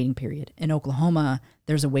 There's no waiting period. In Oklahoma,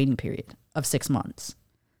 there's a waiting period of 6 months.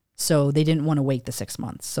 So they didn't want to wait the 6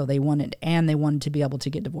 months. So they wanted to be able to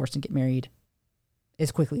get divorced and get married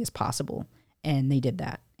as quickly as possible. And they did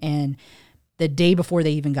that. And the day before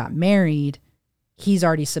they even got married, he's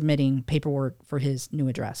already submitting paperwork for his new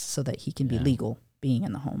address so that he can be legal being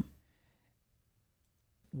in the home.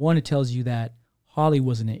 One, it tells you that Holly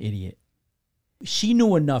wasn't an idiot. She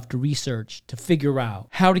knew enough to research, to figure out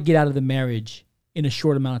how to get out of the marriage in a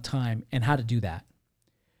short amount of time and how to do that.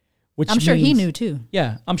 I'm sure he knew too.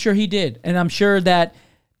 Yeah, I'm sure he did. And I'm sure that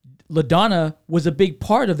LaDonna was a big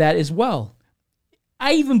part of that as well.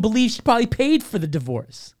 I even believe she probably paid for the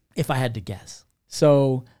divorce, if I had to guess.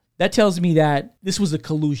 So that tells me that this was a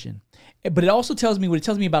collusion. But it also tells me, what it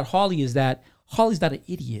tells me about Holly is that Holly's not an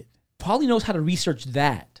idiot. Holly knows how to research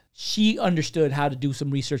that. She understood how to do some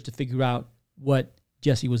research to figure out what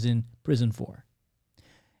Jesse was in prison for.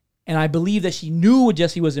 And I believe that she knew what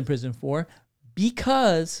Jesse was in prison for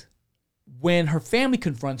because when her family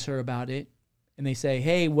confronts her about it and they say,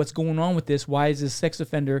 hey, what's going on with this? Why is this sex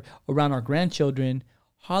offender around our grandchildren?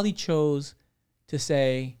 Holly chose to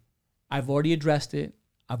say, I've already addressed it.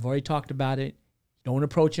 I've already talked about it. Don't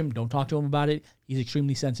approach him. Don't talk to him about it. He's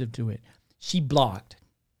extremely sensitive to it. She blocked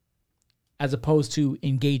as opposed to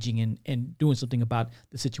engaging and doing something about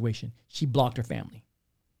the situation. She blocked her family.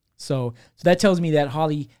 So that tells me that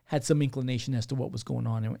Holly had some inclination as to what was going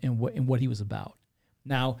on and what he was about.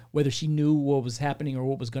 Now, whether she knew what was happening or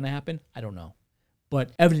what was going to happen, I don't know.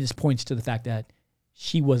 But evidence points to the fact that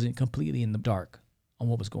she wasn't completely in the dark on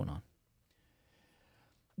what was going on.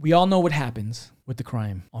 We all know what happens with the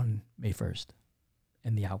crime on May 1st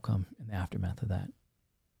and the outcome and the aftermath of that.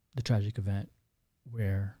 The tragic event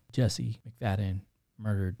where Jesse McFadden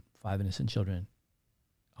murdered 5 innocent children,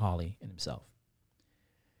 Holly and himself.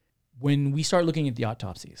 When we start looking at the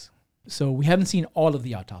autopsies, so we haven't seen all of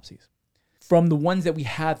the autopsies. From the ones that we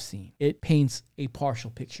have seen, it paints a partial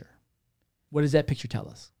picture. What does that picture tell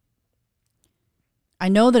us? I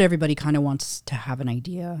know that everybody kind of wants to have an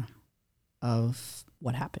idea of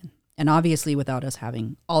what happened. And obviously, without us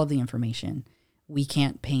having all of the information, we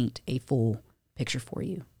can't paint a full picture for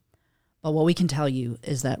you. But what we can tell you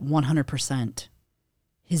is that 100%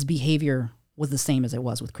 his behavior was the same as it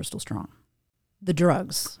was with Crystal Strong. The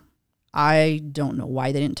drugs, I don't know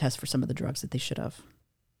why they didn't test for some of the drugs that they should have.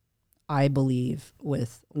 I believe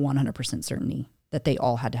with 100% certainty that they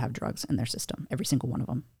all had to have drugs in their system, every single one of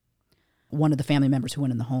them. One of the family members who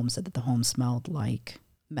went in the home said that the home smelled like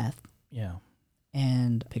meth. Yeah.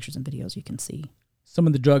 And pictures and videos you can see. Some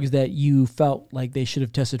of the drugs that you felt like they should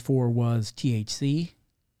have tested for was THC,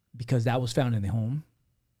 because that was found in the home.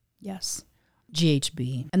 Yes.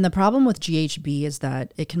 GHB. And the problem with GHB is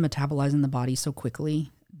that it can metabolize in the body so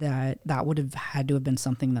quickly that would have had to have been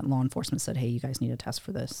something that law enforcement said, hey, you guys need a test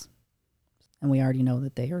for this. And we already know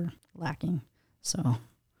that they are lacking. So,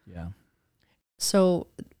 yeah. So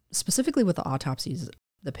specifically with the autopsies,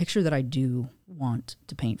 the picture that I do want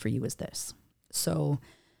to paint for you is this. So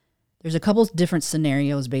there's a couple different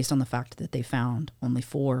scenarios based on the fact that they found only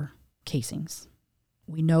 4 casings.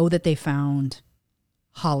 We know that they found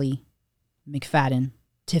Holly, McFadden,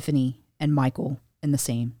 Tiffany, and Michael in the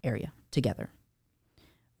same area together.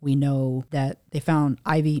 We know that they found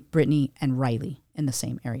Ivy, Brittany, and Riley in the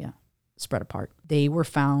same area, spread apart. They were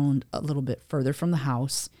found a little bit further from the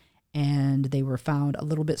house, and they were found a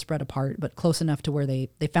little bit spread apart, but close enough to where they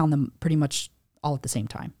found them pretty much all at the same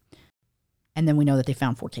time. And then we know that they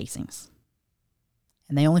found 4 casings.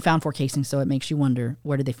 And they only found 4 casings, so it makes you wonder,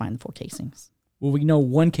 where did they find the 4 casings? Well, we know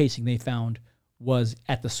one casing they found was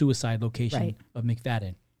at the suicide location Right. of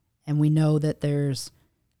McFadden. And we know that there's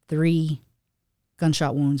 3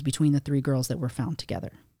 gunshot wounds between the 3 girls that were found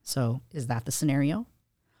together. So is that the scenario?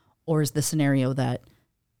 Or is the scenario that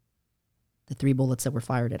the 3 bullets that were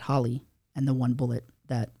fired at Holly and the 1 bullet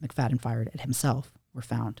that McFadden fired at himself were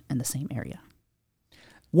found in the same area?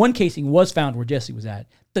 One casing was found where Jesse was at.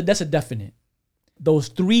 That's a definite. Those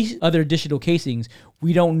 3 other additional casings,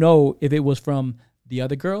 we don't know if it was from the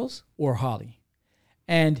other girls or Holly.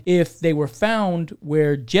 And if they were found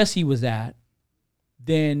where Jesse was at,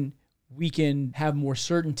 then we can have more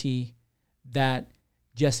certainty that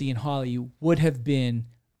Jesse and Holly would have been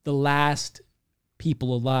the last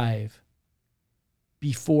people alive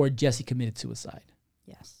before Jesse committed suicide.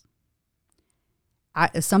 Yes.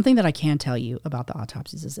 Something that I can tell you about the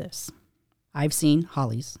autopsies is this. I've seen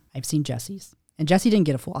Holly's, I've seen Jesse's, and Jesse didn't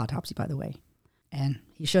get a full autopsy, by the way. And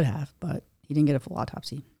he should have, but he didn't get a full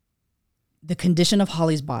autopsy. The condition of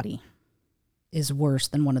Holly's body is worse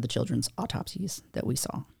than one of the children's autopsies that we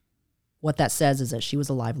saw. What that says is that she was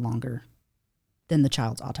alive longer than the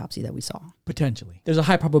child's autopsy that we saw. Potentially. There's a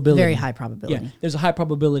high probability. Very high probability. Yeah, there's a high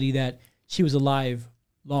probability that she was alive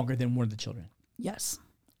longer than one of the children. Yes.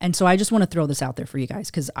 And so I just want to throw this out there for you guys,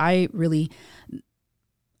 because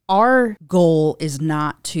our goal is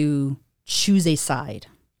not to choose a side.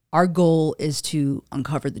 Our goal is to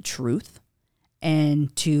uncover the truth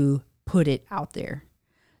and to put it out there.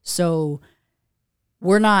 So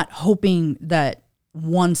we're not hoping that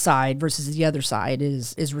one side versus the other side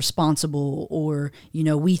is responsible, or, you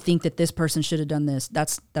know, we think that this person should have done this.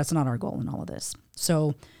 That's not our goal in all of this.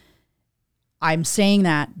 So I'm saying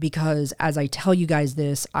that because as I tell you guys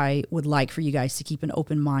this, I would like for you guys to keep an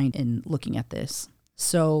open mind in looking at this.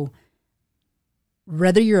 So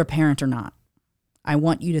whether you're a parent or not, I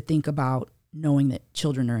want you to think about knowing that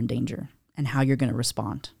children are in danger and how you're going to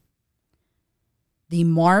respond. The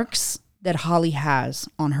marks that Holly has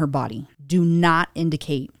on her body do not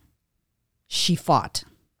indicate she fought.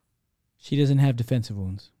 She doesn't have defensive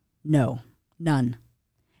wounds. No, none.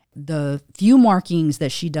 The few markings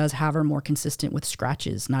that she does have are more consistent with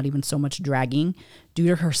scratches, not even so much dragging. Due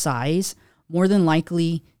to her size, more than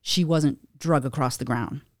likely she wasn't drug across the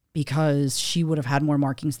ground, because she would have had more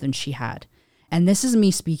markings than she had. And this is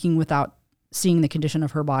me speaking without seeing the condition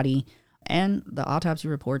of her body. And the autopsy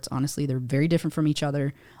reports, honestly, they're very different from each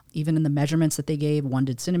other. Even in the measurements that they gave, one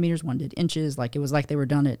did centimeters, one did inches. Like, it was like they were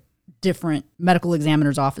done at different medical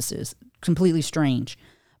examiners' offices. Completely strange.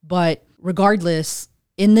 But regardless,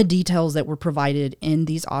 in the details that were provided in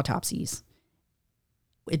these autopsies,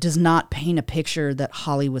 it does not paint a picture that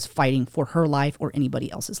Holly was fighting for her life or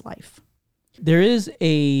anybody else's life. There is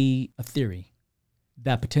a theory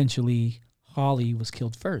that potentially Holly was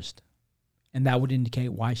killed first, and that would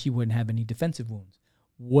indicate why she wouldn't have any defensive wounds.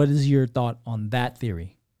 What is your thought on that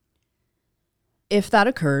theory? If that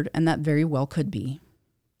occurred, and that very well could be,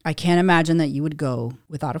 I can't imagine that you would go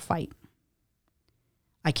without a fight.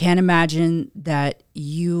 I can't imagine that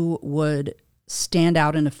you would stand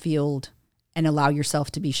out in a field and allow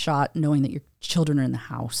yourself to be shot knowing that your children are in the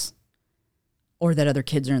house, or that other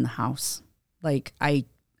kids are in the house. Like, I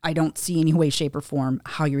don't see any way, shape, or form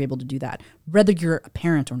how you're able to do that, whether you're a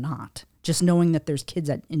parent or not. Just knowing that there's kids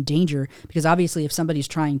in danger, because obviously if somebody's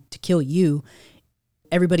trying to kill you,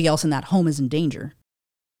 everybody else in that home is in danger.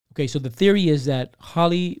 Okay, so the theory is that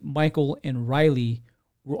Holly, Michael, and Riley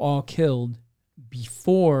were all killed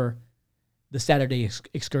before the Saturday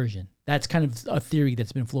excursion. That's kind of a theory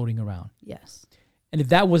that's been floating around. Yes. And if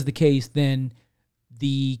that was the case, then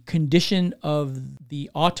the condition of the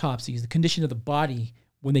autopsies, the condition of the body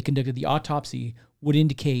when they conducted the autopsy would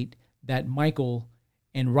indicate that Michael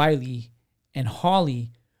and Riley and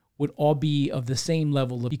Holly would all be of the same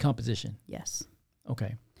level of decomposition. Yes.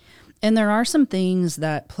 Okay. And there are some things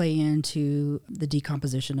that play into the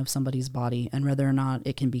decomposition of somebody's body and whether or not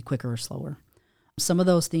it can be quicker or slower. Some of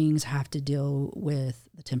those things have to deal with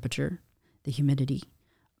the temperature, the humidity,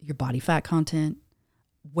 your body fat content,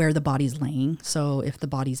 where the body's laying. So if the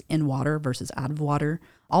body's in water versus out of water,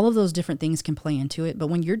 all of those different things can play into it. But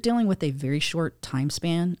when you're dealing with a very short time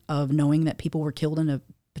span of knowing that people were killed in a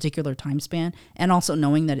particular time span, and also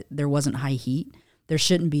knowing that there wasn't high heat, there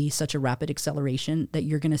shouldn't be such a rapid acceleration that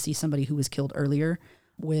you're going to see somebody who was killed earlier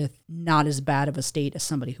with not as bad of a state as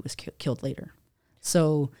somebody who was killed later.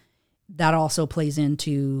 So that also plays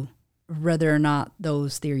into whether or not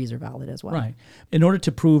those theories are valid as well. Right. In order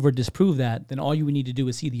to prove or disprove that, then all you would need to do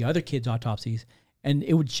is see the other kids' autopsies, and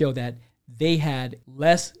it would show that they had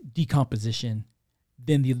less decomposition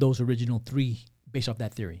than those original three based off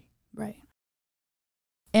that theory. Right.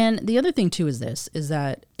 And the other thing, too, is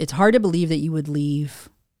that it's hard to believe that you would leave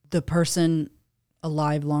the person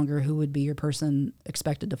alive longer who would be your person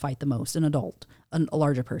expected to fight the most, an adult, a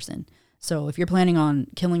larger person. So if you're planning on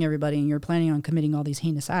killing everybody and you're planning on committing all these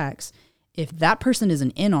heinous acts, if that person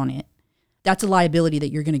isn't in on it, that's a liability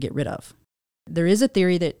that you're going to get rid of. There is a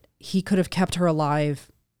theory that he could have kept her alive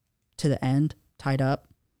to the end, tied up,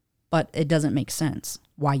 but it doesn't make sense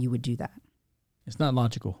why you would do that. It's not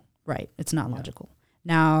logical. Right. It's not logical.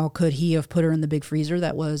 Now, could he have put her in the big freezer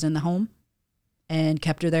that was in the home and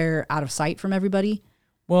kept her there out of sight from everybody?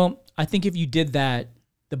 Well, I think if you did that,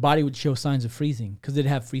 the body would show signs of freezing because it'd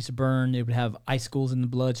have freeze to burn. It would have icicles in the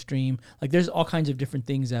bloodstream. Like there's all kinds of different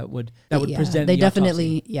things that would present. They the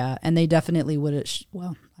definitely, autopsy. and they definitely would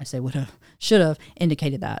have. Should have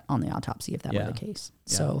indicated that on the autopsy if that were the case.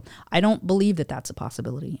 Yeah. So I don't believe that that's a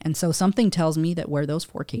possibility. And so something tells me that where those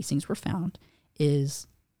 4 casings were found is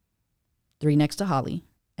 3 next to Holly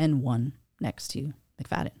and 1 next to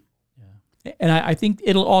McFadden. Yeah, and I think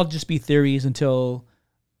it'll all just be theories until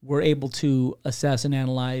we're able to assess and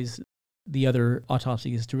analyze the other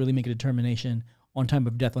autopsies to really make a determination on time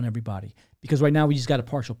of death on everybody. Because right now we just got a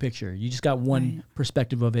partial picture. You just got one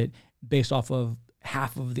perspective of it based off of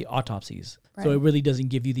half of the autopsies. Right. So it really doesn't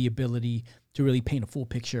give you the ability to really paint a full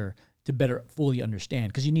picture to better fully understand.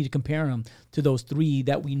 Because you need to compare them to those 3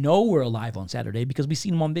 that we know were alive on Saturday because we've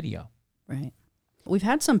seen them on video. Right. We've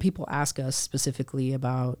had some people ask us specifically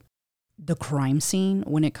about the crime scene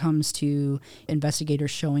when it comes to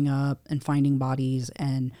investigators showing up and finding bodies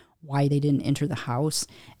and why they didn't enter the house.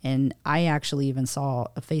 And I actually even saw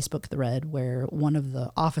a Facebook thread where one of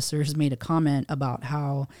the officers made a comment about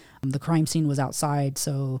how the crime scene was outside,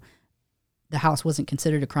 so the house wasn't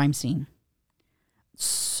considered a crime scene.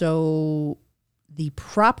 So the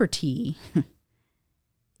property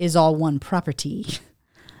is all one property,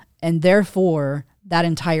 and therefore that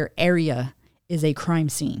entire area is a crime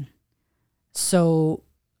scene. So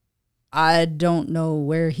I don't know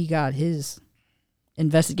where he got his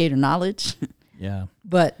investigator knowledge. Yeah.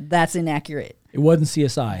 But that's inaccurate. It wasn't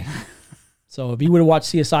CSI. So if he would have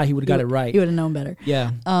watched CSI, he would have got it right. He would have known better.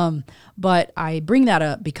 Yeah. But I bring that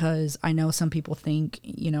up because I know some people think,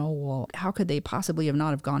 well, how could they possibly have not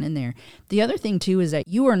have gone in there? The other thing, too, is that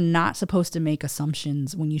you are not supposed to make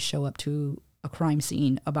assumptions when you show up to a crime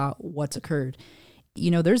scene about what's occurred.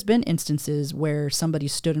 There's been instances where somebody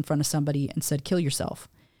stood in front of somebody and said, kill yourself.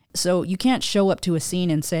 So you can't show up to a scene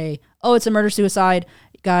and say, oh, it's a murder-suicide,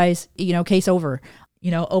 guys, case over,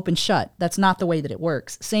 open shut. That's not the way that it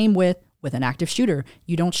works. Same with an active shooter.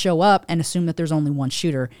 You don't show up and assume that there's only one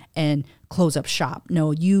shooter and close up shop.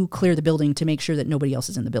 No, you clear the building to make sure that nobody else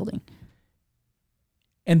is in the building.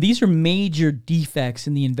 And these are major defects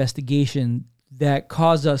in the investigation that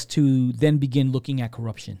cause us to then begin looking at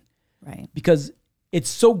corruption. Right. Because it's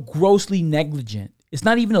so grossly negligent. It's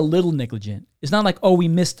not even a little negligent. It's not like, oh, we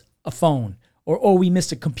missed a phone or, oh, we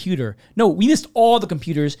missed a computer. No, we missed all the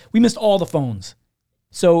computers. We missed all the phones.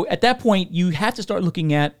 So at that point, you have to start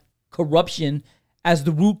looking at corruption as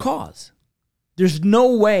the root cause. There's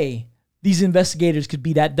no way these investigators could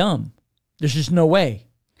be that dumb. There's just no way.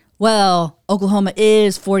 Well, Oklahoma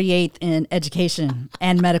is 48th in education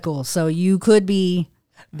and medical, so you could be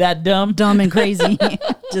that dumb and crazy.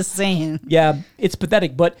 Just saying. Yeah, it's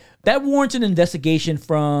pathetic, but that warrants an investigation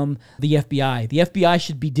from the FBI. The FBI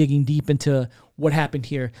should be digging deep into what happened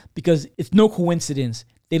here because it's no coincidence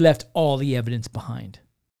they left all the evidence behind.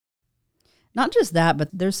 Not just that, but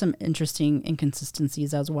there's some interesting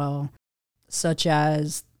inconsistencies as well, such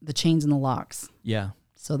as the chains and the locks. Yeah.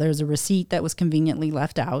 So there's a receipt that was conveniently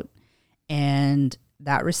left out, and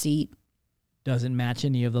that receipt doesn't match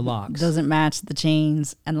any of the locks. Doesn't match the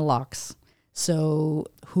chains and the locks. So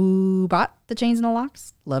who bought the chains and the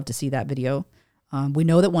locks? Love to see that video. We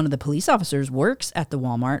know that one of the police officers works at the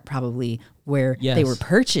Walmart, probably where they were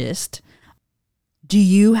purchased. Do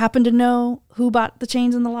you happen to know who bought the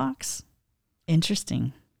chains and the locks?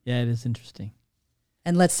 Interesting. Yeah, it is interesting.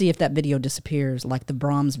 And let's see if that video disappears, like the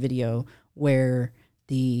Brahms video where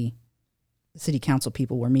the city council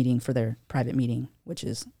people were meeting for their private meeting, which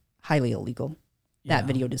is highly illegal. That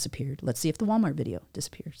video disappeared. Let's see if the Walmart video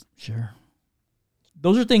disappears. Sure.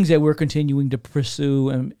 Those are things that we're continuing to pursue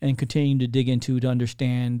and continuing to dig into to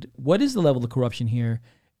understand what is the level of corruption here.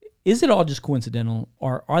 Is it all just coincidental,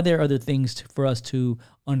 or are there other things for us to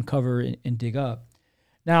uncover and dig up?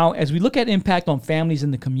 Now, as we look at impact on families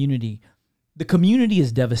in the community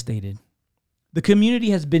is devastated. The community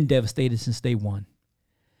has been devastated since day one.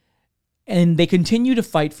 And they continue to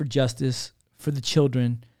fight for justice for the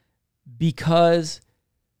children because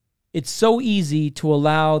it's so easy to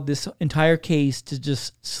allow this entire case to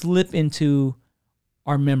just slip into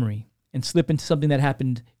our memory and slip into something that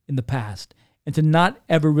happened in the past and to not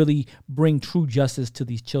ever really bring true justice to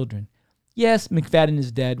these children. Yes, McFadden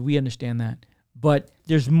is dead. We understand that. But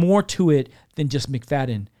there's more to it than just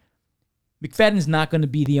McFadden. McFadden is not going to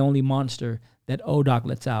be the only monster that ODOC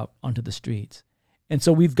lets out onto the streets. And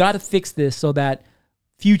so we've got to fix this so that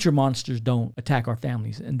future monsters don't attack our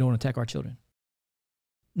families and don't attack our children.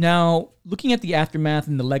 Now, looking at the aftermath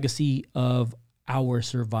and the legacy of our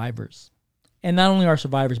survivors, and not only our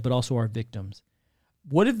survivors, but also our victims,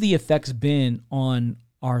 what have the effects been on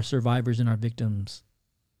our survivors and our victims?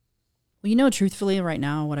 Well, truthfully, right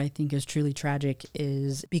now, what I think is truly tragic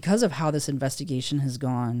is because of how this investigation has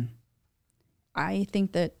gone, I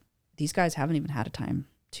think that these guys haven't even had a time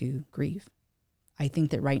to grieve. I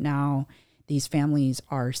think that right now, these families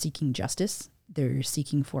are seeking justice. They're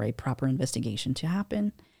seeking for a proper investigation to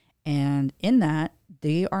happen. And in that,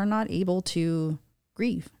 they are not able to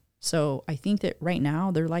grieve. So I think that right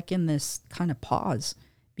now, they're like in this kind of pause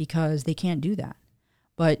because they can't do that.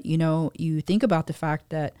 But, you think about the fact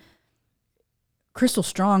that Crystal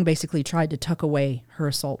Strong basically tried to tuck away her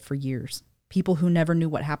assault for years. People who never knew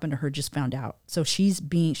what happened to her just found out. So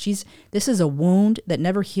this is a wound that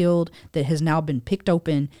never healed, that has now been picked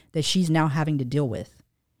open, that she's now having to deal with.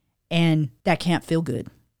 And that can't feel good.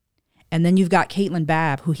 And then you've got Caitlin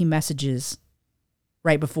Babb, who he messages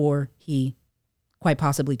right before he quite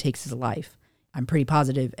possibly takes his life. I'm pretty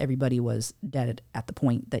positive everybody was dead at the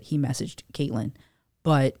point that he messaged Caitlin.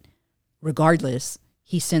 But regardless,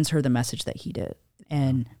 he sends her the message that he did.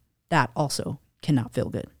 And that also cannot feel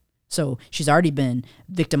good. So she's already been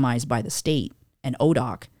victimized by the state and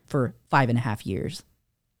ODOC for 5.5 years.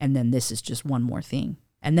 And then this is just one more thing.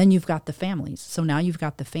 And then you've got the families. So now you've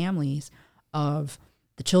got the families of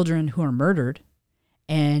the children who are murdered.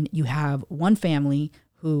 And you have one family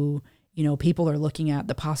who, people are looking at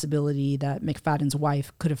the possibility that McFadden's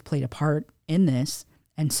wife could have played a part in this.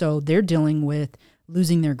 And so they're dealing with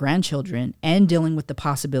losing their grandchildren and dealing with the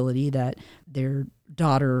possibility that their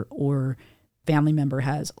daughter or family member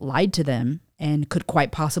has lied to them and could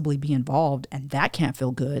quite possibly be involved, and that can't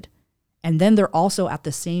feel good. And then they're also at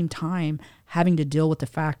the same time having to deal with the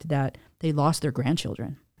fact that they lost their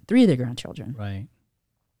grandchildren, 3 of their grandchildren. Right.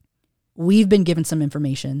 We've been given some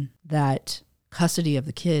information that custody of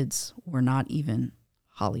the kids were not even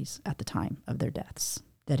Holly's at the time of their deaths,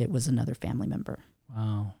 that it was another family member.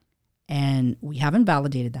 Wow. And we haven't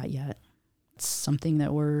validated that yet. It's something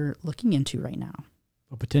that we're looking into right now.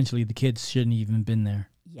 But potentially the kids shouldn't even been there.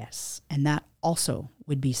 Yes. And that also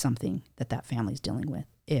would be something that family's dealing with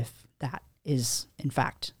if that is, in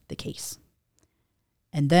fact, the case.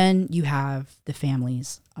 And then you have the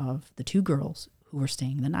families of the 2 girls who were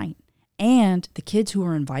staying the night and the kids who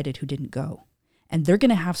were invited who didn't go. And they're going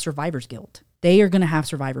to have survivor's guilt. They are going to have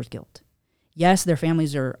survivor's guilt. Yes, their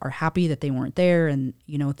families are happy that they weren't there and,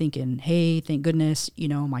 thinking, hey, thank goodness,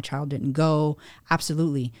 my child didn't go.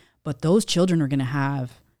 Absolutely. But those children are going to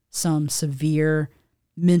have some severe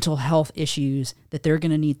mental health issues that they're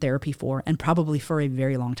going to need therapy for, and probably for a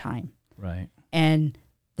very long time. Right. And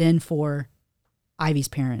then for Ivy's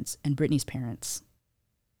parents and Brittany's parents,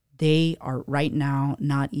 They are right now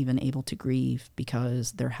not even able to grieve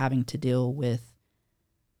because they're having to deal with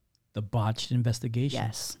the botched investigation.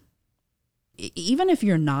 Yes. Even if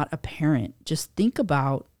you're not a parent, just think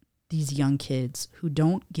about these young kids who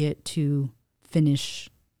don't get to finish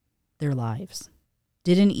their lives,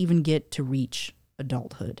 didn't even get to reach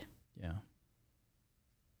adulthood. Yeah.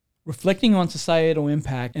 Reflecting on societal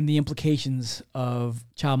impact and the implications of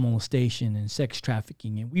child molestation and sex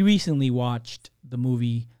trafficking. And we recently watched the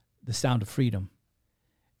movie The Sound of Freedom.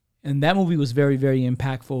 And that movie was very, very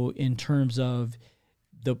impactful in terms of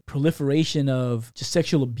the proliferation of just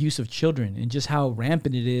sexual abuse of children and just how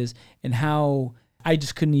rampant it is, and how I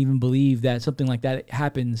just couldn't even believe that something like that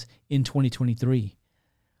happens in 2023.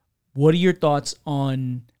 What are your thoughts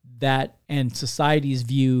on that and society's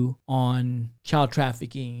view on child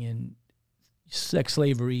trafficking and sex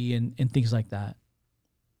slavery and things like that?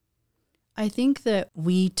 I think that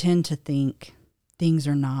we tend to think things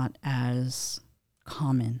are not as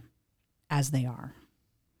common as they are.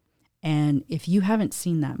 And if you haven't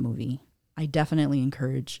seen that movie, I definitely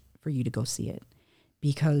encourage for you to go see it,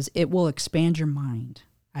 because it will expand your mind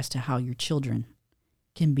as to how your children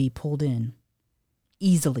can be pulled in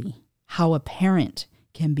easily, how a parent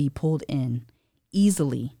can be pulled in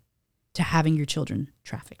easily to having your children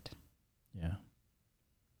trafficked. Yeah.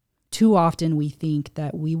 Too often we think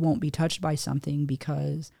that we won't be touched by something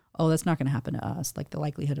because, oh, that's not going to happen to us. Like the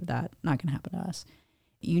likelihood of that not going to happen to us.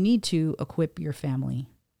 You need to equip your family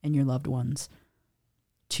and your loved ones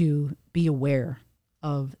to be aware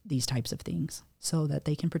of these types of things so that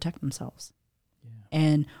they can protect themselves. Yeah.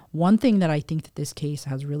 And one thing that I think that this case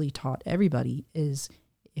has really taught everybody is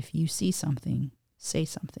if you see something, say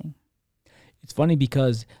something. It's funny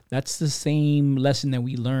because that's the same lesson that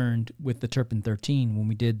we learned with the Turpin 13 when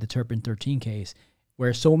we did the Turpin 13 case,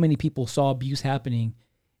 where so many people saw abuse happening,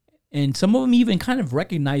 and some of them even kind of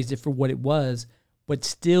recognized it for what it was, but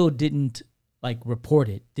still didn't report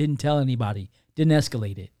it, didn't tell anybody, didn't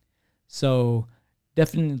escalate it. So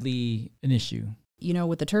definitely an issue. You know,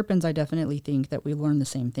 with the Turpins, I definitely think that we learn the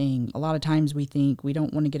same thing. A lot of times we think we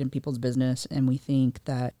don't want to get in people's business, and we think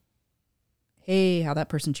that, hey, how that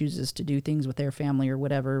person chooses to do things with their family or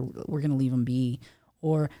whatever, we're going to leave them be.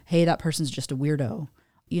 Or, hey, that person's just a weirdo.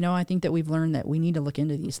 You know, I think that we've learned that we need to look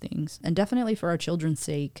into these things. And definitely for our children's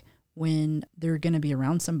sake, when they're going to be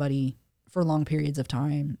around somebody for long periods of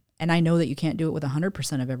time. And I know that you can't do it with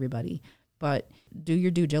 100% of everybody, but do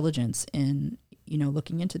your due diligence in, you know,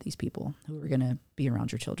 looking into these people who are going to be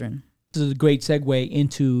around your children. This is a great segue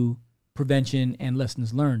into prevention and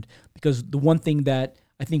lessons learned, because the one thing that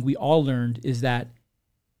I think we all learned is that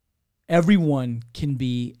everyone can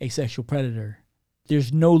be a sexual predator.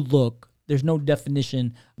 There's no look, there's no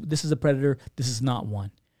definition. This is a predator, this is not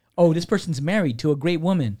one. Oh, this person's married to a great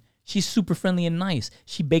woman. She's super friendly and nice.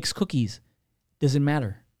 She bakes cookies. Doesn't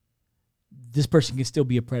matter. This person can still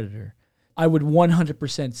be a predator. I would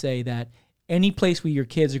 100% say that any place where your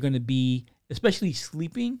kids are going to be, especially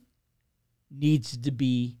sleeping, needs to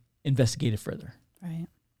be investigated further. Right.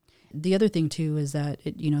 The other thing, too, is that,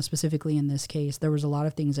 specifically in this case, there was a lot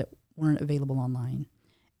of things that weren't available online.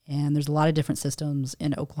 And there's a lot of different systems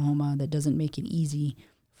in Oklahoma that doesn't make it easy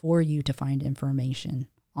for you to find information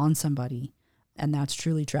on somebody. And that's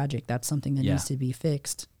truly tragic. That's something that needs to be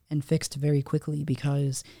fixed, and fixed very quickly,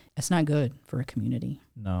 because it's not good for a community.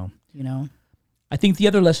 No. You know? I think the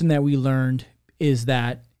other lesson that we learned is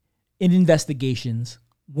that in investigations,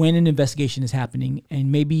 when an investigation is happening,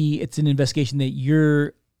 and maybe it's an investigation that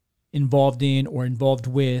you're involved in or involved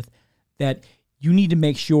with, that you need to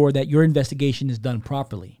make sure that your investigation is done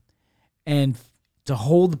properly and to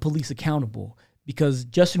hold the police accountable, because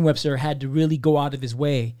Justin Webster had to really go out of his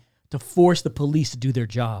way to force the police to do their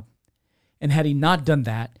job. And had he not done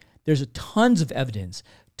that, there's tons of evidence,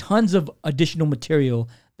 tons of additional material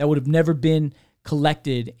that would have never been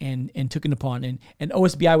collected and taken upon. And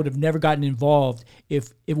OSBI would have never gotten involved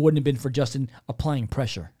if it wouldn't have been for Justin applying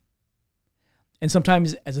pressure. And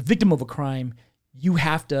sometimes as a victim of a crime, you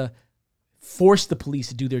have to force the police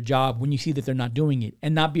to do their job when you see that they're not doing it,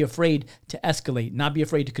 and not be afraid to escalate, not be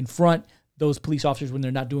afraid to confront those police officers when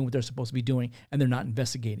they're not doing what they're supposed to be doing and they're not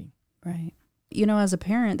investigating. Right. You know, as a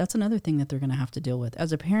parent, that's another thing that they're going to have to deal with.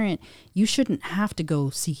 As a parent, you shouldn't have to go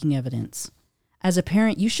seeking evidence. As a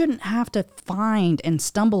parent, you shouldn't have to find and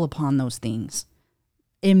stumble upon those things.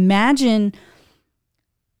 Imagine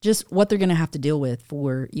just what they're going to have to deal with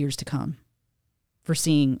for years to come for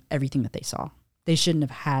seeing everything that they saw. They shouldn't have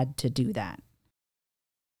had to do that.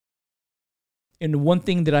 And one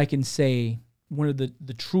thing that I can say, one of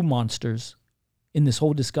the true monsters in this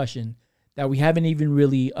whole discussion that we haven't even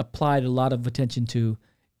really applied a lot of attention to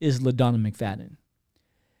is LaDonna McFadden.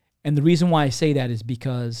 And the reason why I say that is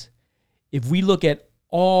because if we look at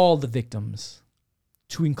all the victims,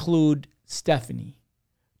 to include Stephanie,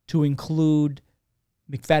 to include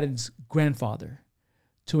McFadden's grandfather,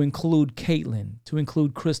 to include Caitlin, to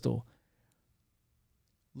include Crystal,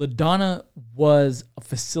 LaDonna was a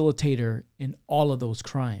facilitator in all of those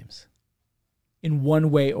crimes in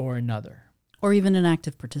one way or another. Or even an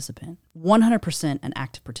active participant. 100% an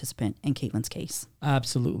active participant in Caitlin's case.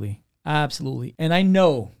 Absolutely. Absolutely. And I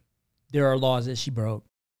know there are laws that she broke.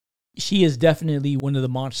 She is definitely one of the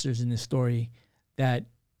monsters in this story that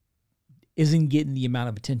isn't getting the amount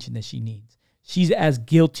of attention that she needs. She's as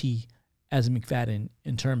guilty as McFadden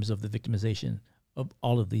in terms of the victimization of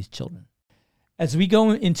all of these children. As we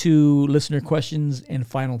go into listener questions and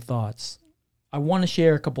final thoughts, I want to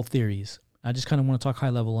share a couple theories. I just kind of want to talk high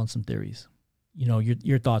level on some theories. You know,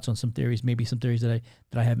 your thoughts on some theories, maybe some theories that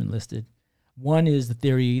I haven't listed. One is the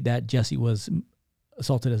theory that Jesse was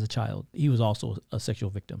assaulted as a child. He was also a sexual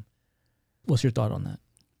victim. What's your thought on that?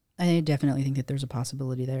 I definitely think that there's a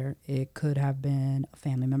possibility there. It could have been a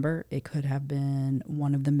family member. It could have been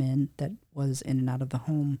one of the men that was in and out of the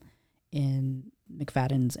home in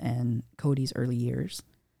McFadden's and Cody's early years.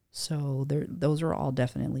 So those are all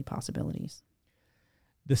definitely possibilities.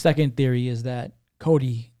 The second theory is that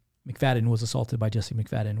Cody McFadden was assaulted by Jesse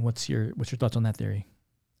McFadden. What's your thoughts on that theory?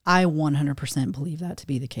 I 100% believe that to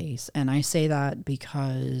be the case. And I say that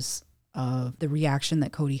because of the reaction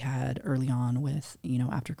that Cody had early on with,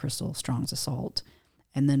 after Crystal Strong's assault.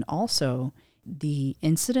 And then also the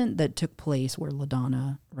incident that took place where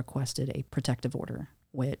LaDonna requested a protective order,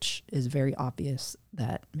 which is very obvious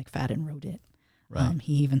that McFadden wrote it. Right.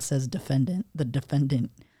 He even says the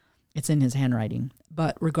defendant, it's in his handwriting.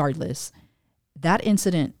 But regardless, that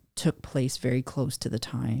incident took place very close to the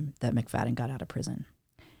time that McFadden got out of prison.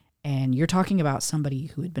 And you're talking about somebody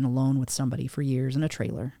who had been alone with somebody for years in a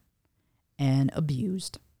trailer and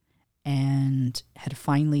abused and had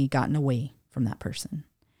finally gotten away from that person.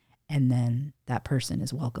 And then that person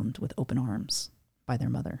is welcomed with open arms by their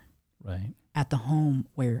mother. Right. At the home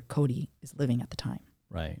where Cody is living at the time.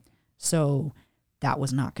 Right. So that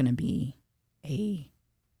was not going to be a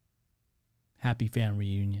happy family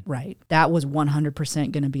reunion. Right. That was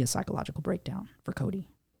 100% going to be a psychological breakdown for Cody.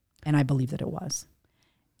 And I believe that it was.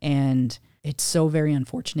 And it's so very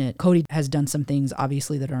unfortunate. Cody has done some things,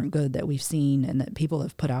 obviously, that aren't good that we've seen and that people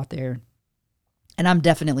have put out there. And I'm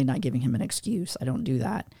definitely not giving him an excuse. I don't do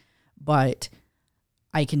that. But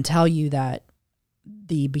I can tell you that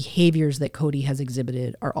the behaviors that Cody has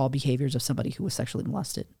exhibited are all behaviors of somebody who was sexually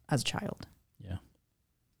molested as a child. Yeah.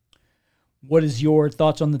 What is your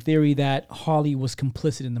thoughts on the theory that Holly was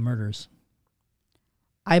complicit in the murders?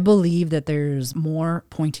 I believe that there's more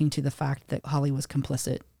pointing to the fact that Holly was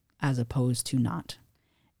complicit as opposed to not.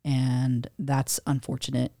 And that's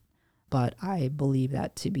unfortunate, but I believe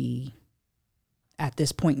that to be, at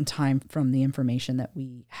this point in time, from the information that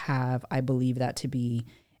we have, I believe that to be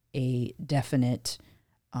a definite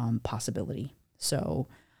possibility. So,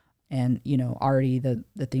 and, already the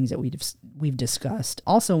things that we've discussed.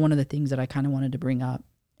 Also, one of the things that I kind of wanted to bring up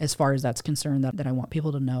as far as that's concerned that I want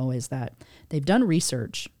people to know is that they've done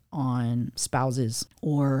research on spouses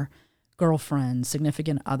or girlfriends,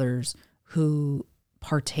 significant others who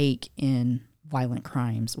partake in violent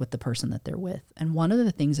crimes with the person that they're with. And one of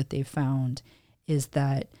the things that they've found is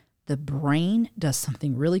that the brain does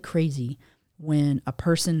something really crazy when a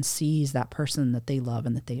person sees that person that they love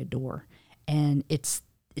and that they adore. And it's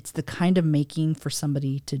the kind of making for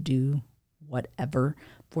somebody to do whatever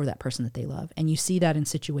for that person that they love. And you see that in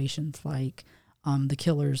situations like the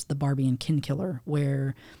killers, the Barbie and Ken killer,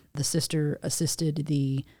 where the sister assisted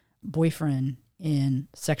the boyfriend in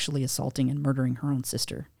sexually assaulting and murdering her own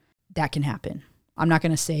sister. That can happen. I'm not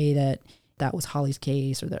going to say that that was Holly's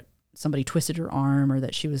case or that somebody twisted her arm or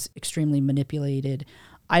that she was extremely manipulated.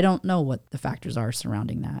 I don't know what the factors are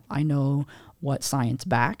surrounding that. I know what science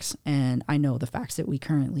backs, and I know the facts that we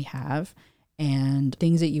currently have, and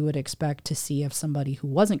things that you would expect to see of somebody who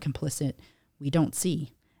wasn't complicit, we don't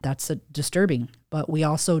see. That's disturbing, but we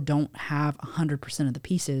also don't have 100% of the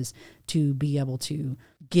pieces to be able to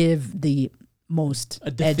give the most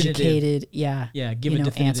educated, give a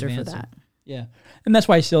definitive answer for that. Yeah, and that's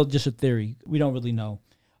why it's still just a theory. We don't really know.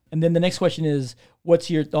 And then the next question is, what's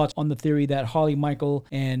your thoughts on the theory that Holly, Michael,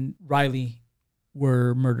 and Riley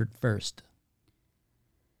were murdered first?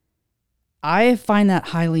 I find that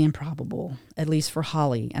highly improbable, at least for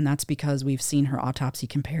Holly, and that's because we've seen her autopsy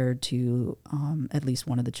compared to at least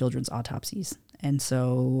one of the children's autopsies. And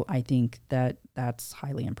so I think that that's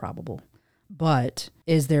highly improbable. But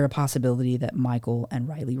is there a possibility that Michael and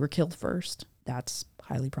Riley were killed first? That's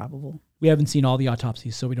highly probable. We haven't seen all the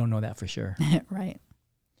autopsies, so we don't know that for sure. Right.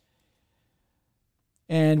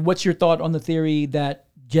 And what's your thought on the theory that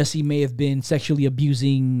Jesse may have been sexually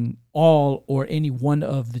abusing all or any one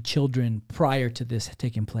of the children prior to this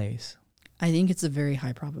taking place? I think it's a very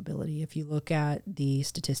high probability. If you look at the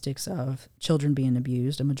statistics of children being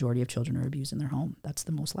abused, a majority of children are abused in their home. That's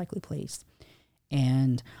the most likely place.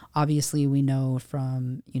 And obviously we know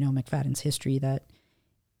from, McFadden's history that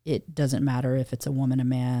it doesn't matter if it's a woman, a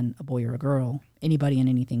man, a boy, or a girl. Anybody and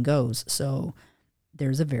anything goes. So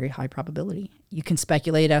there's a very high probability. You can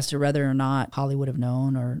speculate as to whether or not Holly would have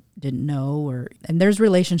known or didn't know, and there's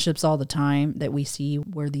relationships all the time that we see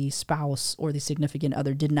where the spouse or the significant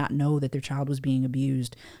other did not know that their child was being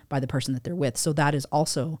abused by the person that they're with. So that is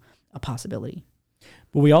also a possibility.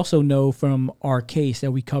 But we also know from our case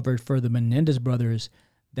that we covered for the Menendez brothers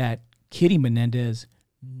that Kitty Menendez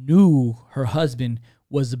knew her husband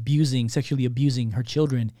was sexually abusing her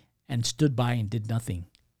children and stood by and did nothing.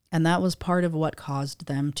 And that was part of what caused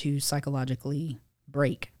them to psychologically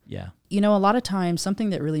break. Yeah. A lot of times something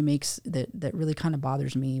that really that really kind of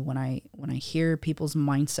bothers me when I hear people's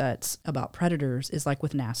mindsets about predators is like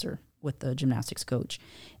with Nasser, with the gymnastics coach,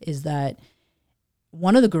 is that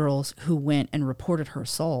one of the girls who went and reported her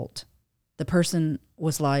assault, the person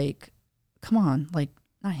was like, come on, like,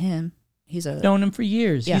 not him. He's known him for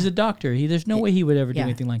years. Yeah. He's a doctor. There's no way he would ever do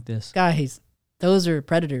anything like this. Guys, those are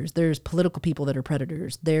predators. There's political people that are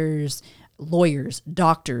predators. There's lawyers,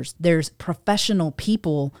 doctors. There's professional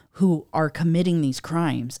people who are committing these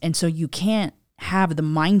crimes. And so you can't have the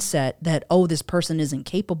mindset that, oh, this person isn't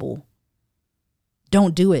capable.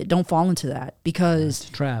 Don't do it. Don't fall into that, because it's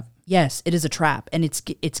a trap. Yes, it is a trap, and it's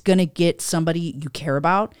going to get somebody you care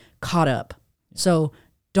about caught up. Yeah. So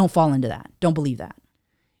don't fall into that. Don't believe that.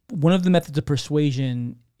 One of the methods of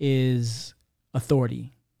persuasion is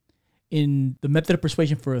authority. In the method of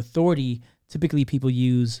persuasion for authority, typically people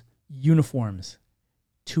use uniforms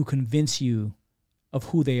to convince you of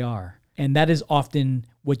who they are. And that is often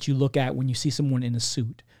what you look at when you see someone in a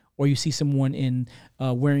suit, or you see someone in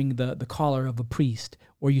wearing the collar of a priest,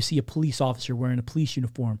 or you see a police officer wearing a police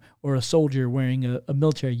uniform, or a soldier wearing a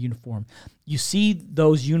military uniform. You see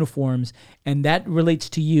those uniforms, and that relates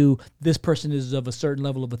to you. This person is of a certain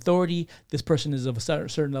level of authority. This person is of a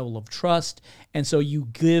certain level of trust. And so you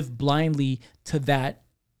give blindly to that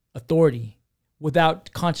authority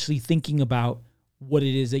without consciously thinking about what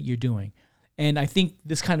it is that you're doing. And I think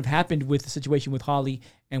this kind of happened with the situation with Holly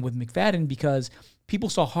and with McFadden, because people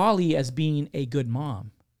saw Holly as being a good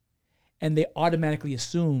mom, and they automatically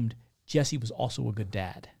assumed Jesse was also a good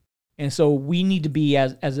dad. And so we need to be,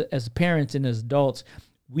 as parents and as adults,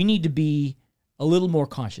 we need to be a little more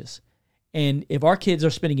conscious. And if our kids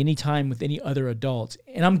are spending any time with any other adults,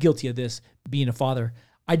 and I'm guilty of this, being a father,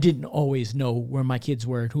 I didn't always know where my kids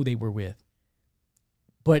were and who they were with.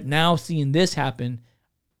 But now seeing this happen,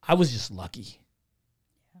 I was just lucky.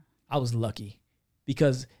 I was lucky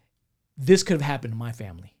because this could have happened to my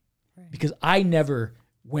family. Right. Because I never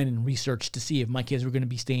went and researched to see if my kids were going to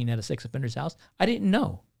be staying at a sex offender's house. I didn't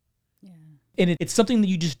know. Yeah. And it's something that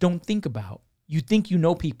you just don't think about. You think you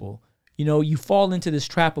know people. You fall into this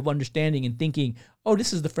trap of understanding and thinking, oh,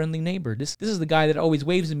 this is the friendly neighbor. This is the guy that always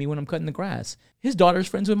waves at me when I'm cutting the grass. His daughter's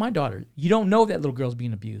friends with my daughter. You don't know if that little girl's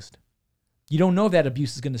being abused. You don't know if that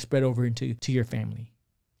abuse is going to spread over into your family.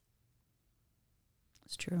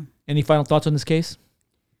 It's true. Any final thoughts on this case?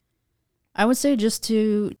 I would say just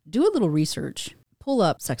to do a little research. Pull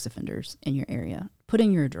up sex offenders in your area. Put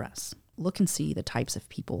in your address. Look and see the types of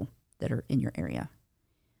people that are in your area.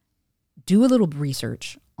 Do a little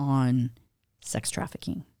research on sex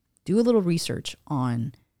trafficking. Do a little research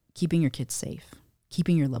on keeping your kids safe,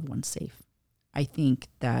 keeping your loved ones safe. I think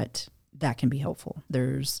that can be helpful.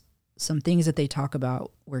 There's some things that they talk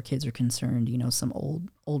about where kids are concerned, some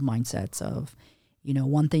old mindsets of,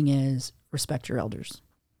 one thing is respect your elders.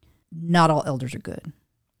 Not all elders are good.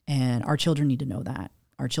 And our children need to know that.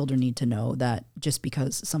 Our children need to know that just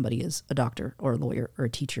because somebody is a doctor or a lawyer or a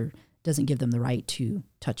teacher doesn't give them the right to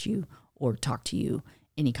touch you or talk to you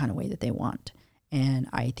any kind of way that they want. And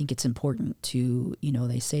I think it's important to,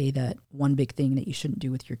 they say that one big thing that you shouldn't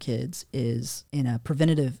do with your kids is, in a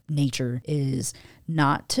preventative nature, is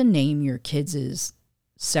not to name your kids'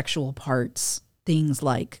 sexual parts things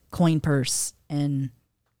like coin purse and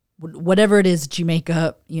whatever it is that you make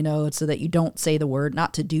up, so that you don't say the word,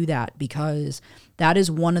 not to do that, because that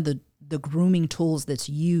is one of the grooming tools that's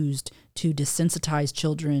used to desensitize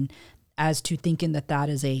children as to thinking that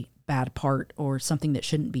is a bad part or something that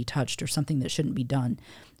shouldn't be touched or something that shouldn't be done.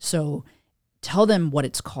 So tell them what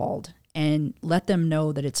it's called and let them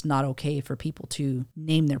know that it's not okay for people to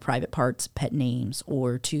name their private parts pet names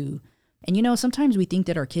or to And sometimes we think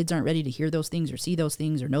that our kids aren't ready to hear those things or see those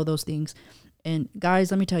things or know those things. And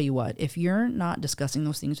guys, let me tell you what, if you're not discussing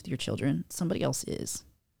those things with your children, somebody else is.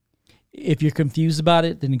 If you're confused about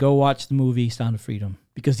it, then go watch the movie Sound of Freedom,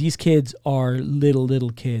 because these kids are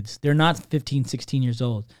little kids. They're not 15, 16 years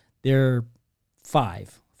old. They're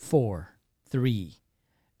 5, 4, 3.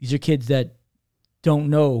 These are kids that don't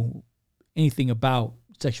know anything about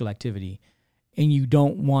sexual activity, and you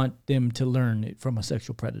don't want them to learn it from a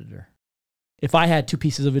sexual predator. If I had 2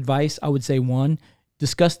 pieces of advice, I would say 1,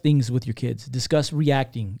 discuss things with your kids. Discuss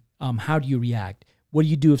reacting. How do you react? What do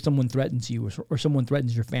you do if someone threatens you or someone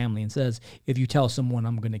threatens your family and says, if you tell someone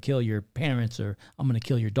I'm going to kill your parents or I'm going to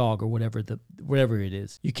kill your dog or whatever it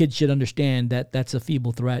is? Your kids should understand that that's a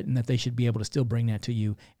feeble threat and that they should be able to still bring that to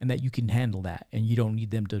you and that you can handle that and you don't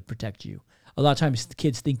need them to protect you. A lot of times the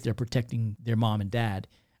kids think they're protecting their mom and dad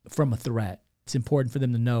from a threat. It's important for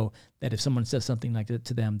them to know that if someone says something like that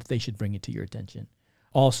to them, that they should bring it to your attention.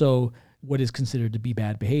 Also, what is considered to be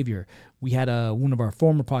bad behavior. We had one of our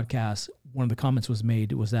former podcasts, one of the comments was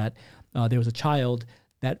made was that there was a child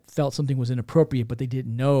that felt something was inappropriate, but they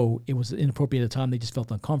didn't know it was inappropriate at the time. They just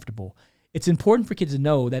felt uncomfortable. It's important for kids to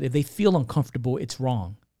know that if they feel uncomfortable, it's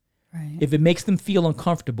wrong. Right. If it makes them feel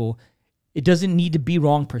uncomfortable, it doesn't need to be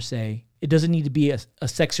wrong per se. It doesn't need to be a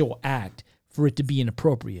sexual act for it to be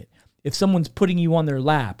inappropriate. If someone's putting you on their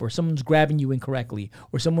lap or someone's grabbing you incorrectly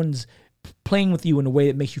or someone's playing with you in a way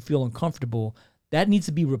that makes you feel uncomfortable, that needs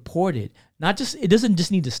to be reported. It doesn't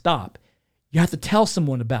just need to stop. You have to tell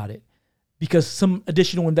someone about it because some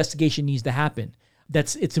additional investigation needs to happen.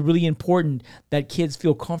 It's really important that kids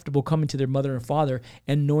feel comfortable coming to their mother and father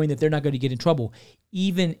and knowing that they're not going to get in trouble,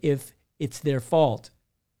 even if it's their fault.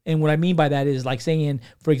 And what I mean by that is like saying,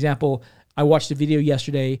 for example, I watched a video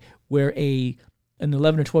yesterday where an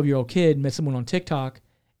 11 or 12-year-old kid met someone on TikTok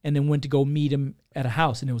and then went to go meet him at a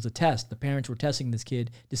house, and it was a test. The parents were testing this kid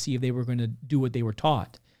to see if they were going to do what they were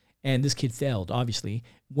taught. And this kid failed, obviously,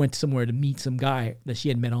 went somewhere to meet some guy that she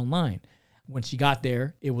had met online. When she got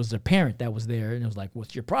there, it was their parent that was there, and it was like,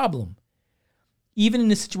 what's your problem? Even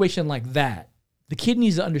in a situation like that, the kid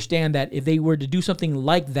needs to understand that if they were to do something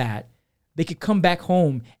like that, they could come back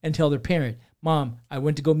home and tell their parent, Mom, I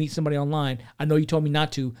went to go meet somebody online. I know you told me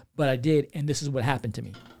not to, but I did, and this is what happened to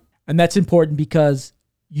me. And that's important because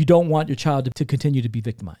you don't want your child to continue to be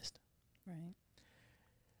victimized. Right.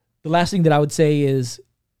 The last thing that I would say is,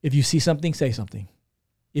 if you see something, say something.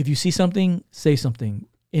 If you see something, say something.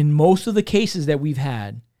 In most of the cases that we've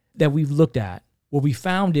had, that we've looked at, what we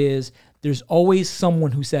found is there's always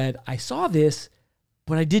someone who said, I saw this,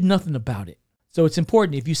 but I did nothing about it. So it's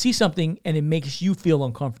important. If you see something and it makes you feel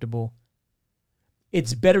uncomfortable,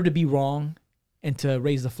 it's better to be wrong and to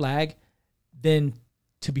raise the flag than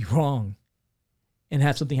to be wrong and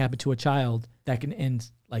have something happen to a child that can end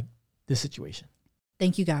like this situation.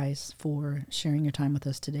 Thank you guys for sharing your time with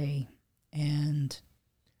us today and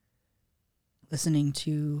listening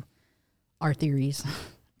to our theories,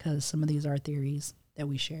 because some of these are theories that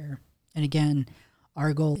we share. And again,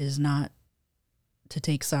 our goal is not to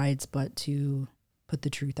take sides, but to put the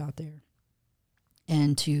truth out there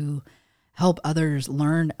and to help others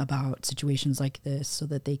learn about situations like this so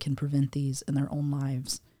that they can prevent these in their own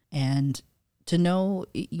lives, and to know,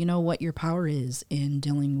 what your power is in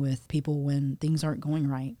dealing with people when things aren't going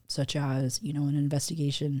right, such as, an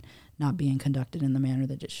investigation not being conducted in the manner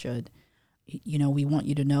that it should. We want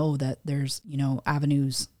you to know that there's,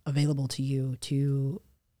 avenues available to you to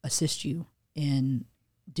assist you in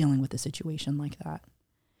dealing with a situation like that.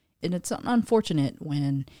 And it's unfortunate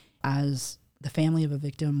when, as the family of a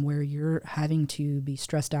victim, where you're having to be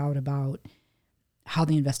stressed out about how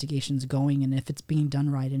the investigation's going and if it's being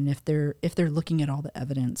done right, and if they're looking at all the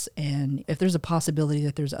evidence, and if there's a possibility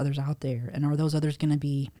that there's others out there, and are those others going to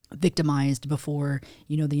be victimized before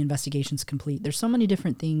the investigation's complete. There's so many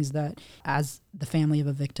different things that, as the family of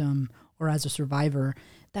a victim or as a survivor,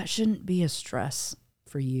 that shouldn't be a stress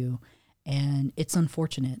for you. And it's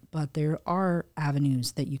unfortunate, but there are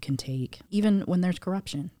avenues that you can take. Even when there's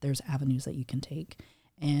corruption, there's avenues that you can take.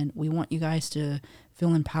 And we want you guys to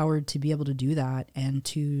feel empowered to be able to do that, and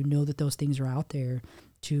to know that those things are out there,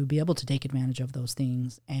 to be able to take advantage of those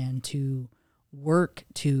things, and to work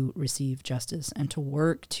to receive justice, and to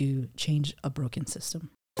work to change a broken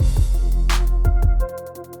system.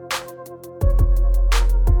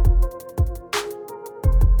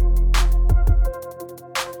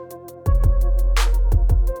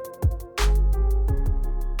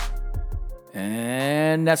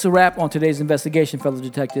 And that's a wrap on today's investigation, fellow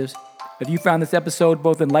detectives. If you found this episode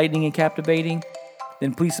both enlightening and captivating,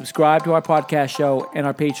 then please subscribe to our podcast show and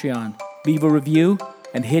our Patreon. Leave a review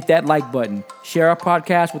and hit that like button. Share our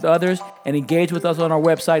podcast with others and engage with us on our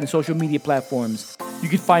website and social media platforms. You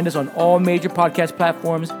can find us on all major podcast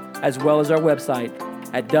platforms as well as our website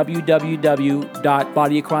at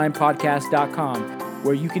www.bodyofcrimepodcast.com,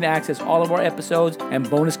 where you can access all of our episodes and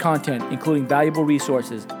bonus content, including valuable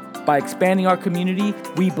resources. By expanding our community,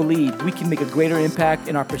 we believe we can make a greater impact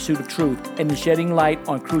in our pursuit of truth and in shedding light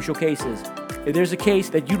on crucial cases. If there's a case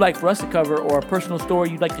that you'd like for us to cover or a personal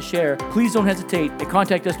story you'd like to share, please don't hesitate to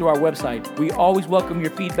contact us through our website. We always welcome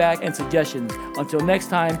your feedback and suggestions. Until next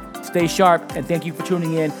time, stay sharp, and thank you for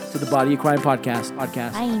tuning in to the Body of Crime podcast.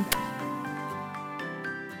 Bye.